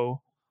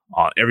show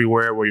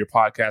everywhere where your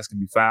podcast can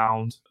be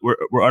found.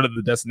 We're under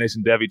the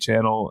Destination Devy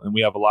channel, and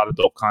we have a lot of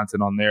dope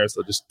content on there.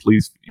 So just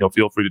please,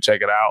 feel free to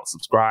check it out.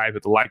 Subscribe,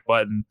 hit the like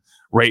button,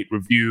 rate,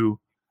 review.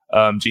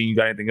 Gene, you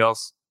got anything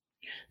else?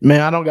 Man,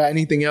 I don't got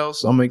anything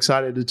else. I'm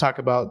excited to talk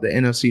about the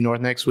NFC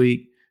North next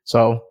week.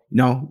 So,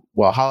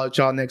 holla at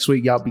y'all next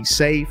week. Y'all be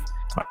safe.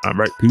 All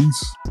right,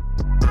 peace.